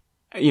 Yes.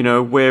 You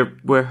know, where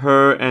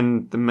her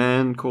and the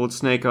man called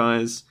Snake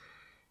Eyes,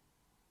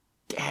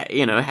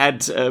 you know,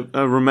 had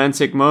a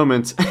romantic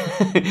moment,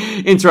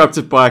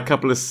 interrupted by a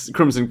couple of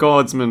Crimson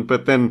Guardsmen,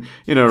 but then,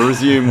 you know,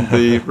 resumed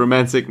the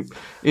romantic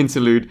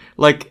interlude.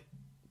 Like,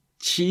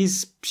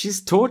 she's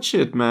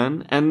tortured,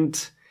 man,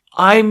 and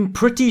I'm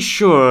pretty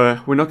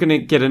sure we're not going to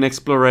get an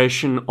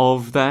exploration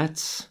of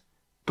that.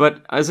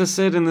 But as I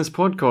said in this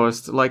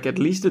podcast, like, at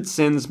least it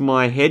sends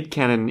my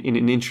headcanon in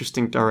an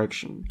interesting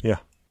direction. Yeah.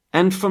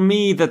 And for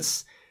me,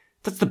 that's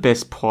the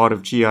best part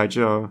of G.I.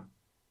 Joe.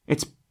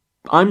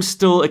 I'm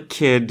still a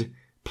kid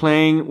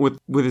playing with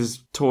his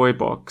toy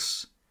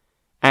box.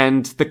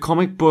 And the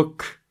comic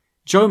book,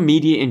 Joe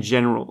Media in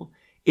general,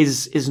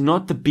 is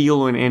not the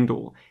be-all and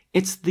end-all.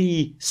 It's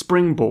the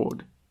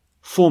springboard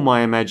for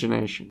my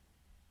imagination.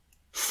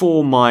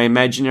 For my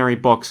imaginary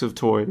box of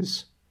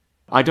toys.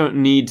 I don't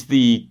need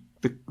the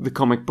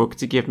comic book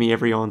to give me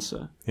every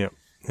answer. Yep.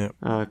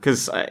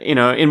 Because, you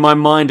know, in my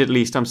mind at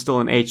least, I'm still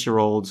an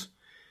 8-year-old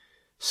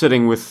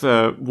sitting with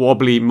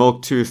wobbly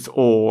milk-tooth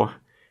awe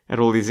at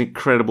all these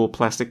incredible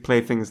plastic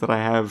playthings that I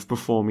have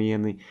before me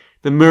and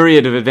the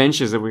myriad of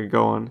adventures that we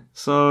go on.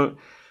 So,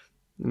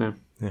 you know,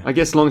 I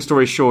guess long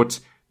story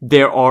short,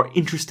 there are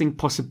interesting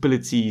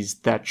possibilities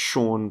that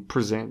Sean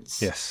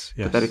presents. Yes.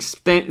 But that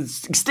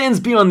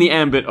extends beyond the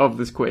ambit of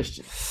this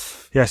question.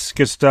 Yes,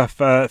 good stuff.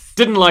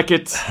 Didn't like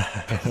it.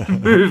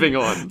 Moving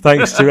on.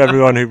 Thanks to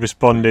everyone who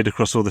responded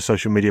across all the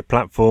social media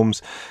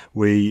platforms.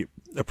 We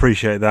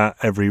appreciate that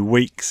every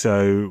week.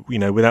 So, you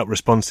know, without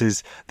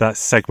responses, that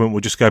segment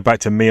will just go back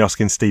to me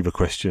asking Steve a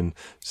question.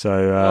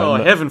 So,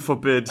 heaven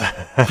forbid.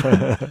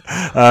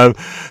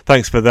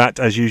 Thanks for that.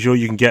 As usual,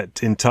 you can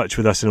get in touch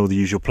with us in all the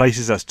usual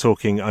places. That's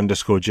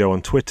Talking_Joe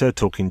on Twitter,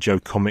 Talking Joe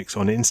Comics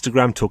on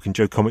Instagram,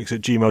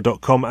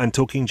 TalkingJoeComics@gmail.com, and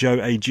Talking Joe,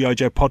 a G.I.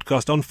 Joe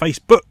podcast on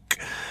Facebook.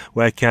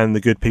 Where can the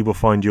good people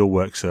find your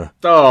work, sir?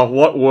 Oh,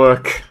 what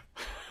work?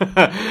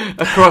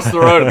 Across the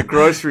road at the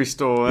grocery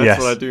store.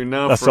 That's what I do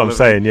now. That's what I'm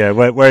saying, yeah.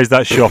 Where is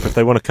that shop? If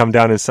they want to come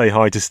down and say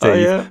hi to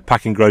Steve,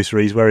 packing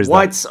groceries, where is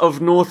Whites of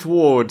North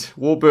Ward,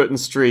 Warburton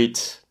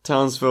Street,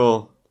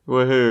 Townsville.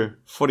 Woohoo.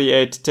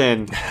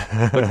 4810.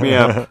 Look me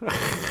up.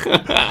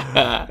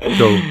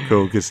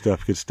 Cool. Good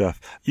stuff.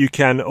 You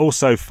can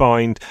also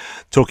find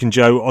Talking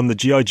Joe on the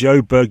G.I.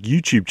 Joe Berg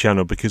YouTube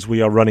channel, because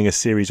we are running a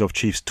series of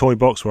Chief's Toy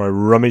Box where I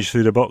rummage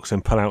through the box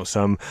and pull out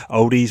some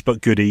oldies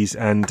but goodies.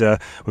 And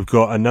we've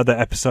got another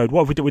episode.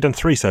 What have we done? We've done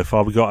 3 so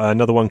far. We've got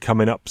another one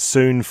coming up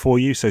soon for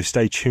you, so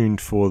stay tuned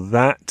for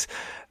that.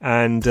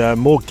 And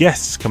more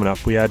guests coming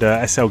up. We had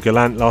SL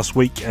Gallant last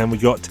week, and we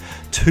got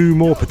 2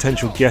 more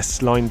potential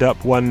guests lined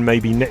up. One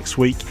maybe next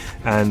week,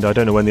 and I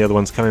don't know when the other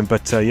one's coming,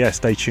 but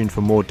stay tuned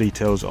for more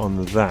details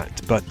on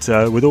that. But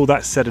with all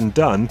that said and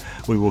done,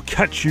 we will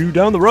catch you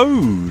down the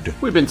road.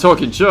 We've been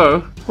Talking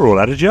Joe. We're all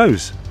out of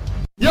Joes.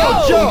 Yo,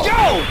 Joe!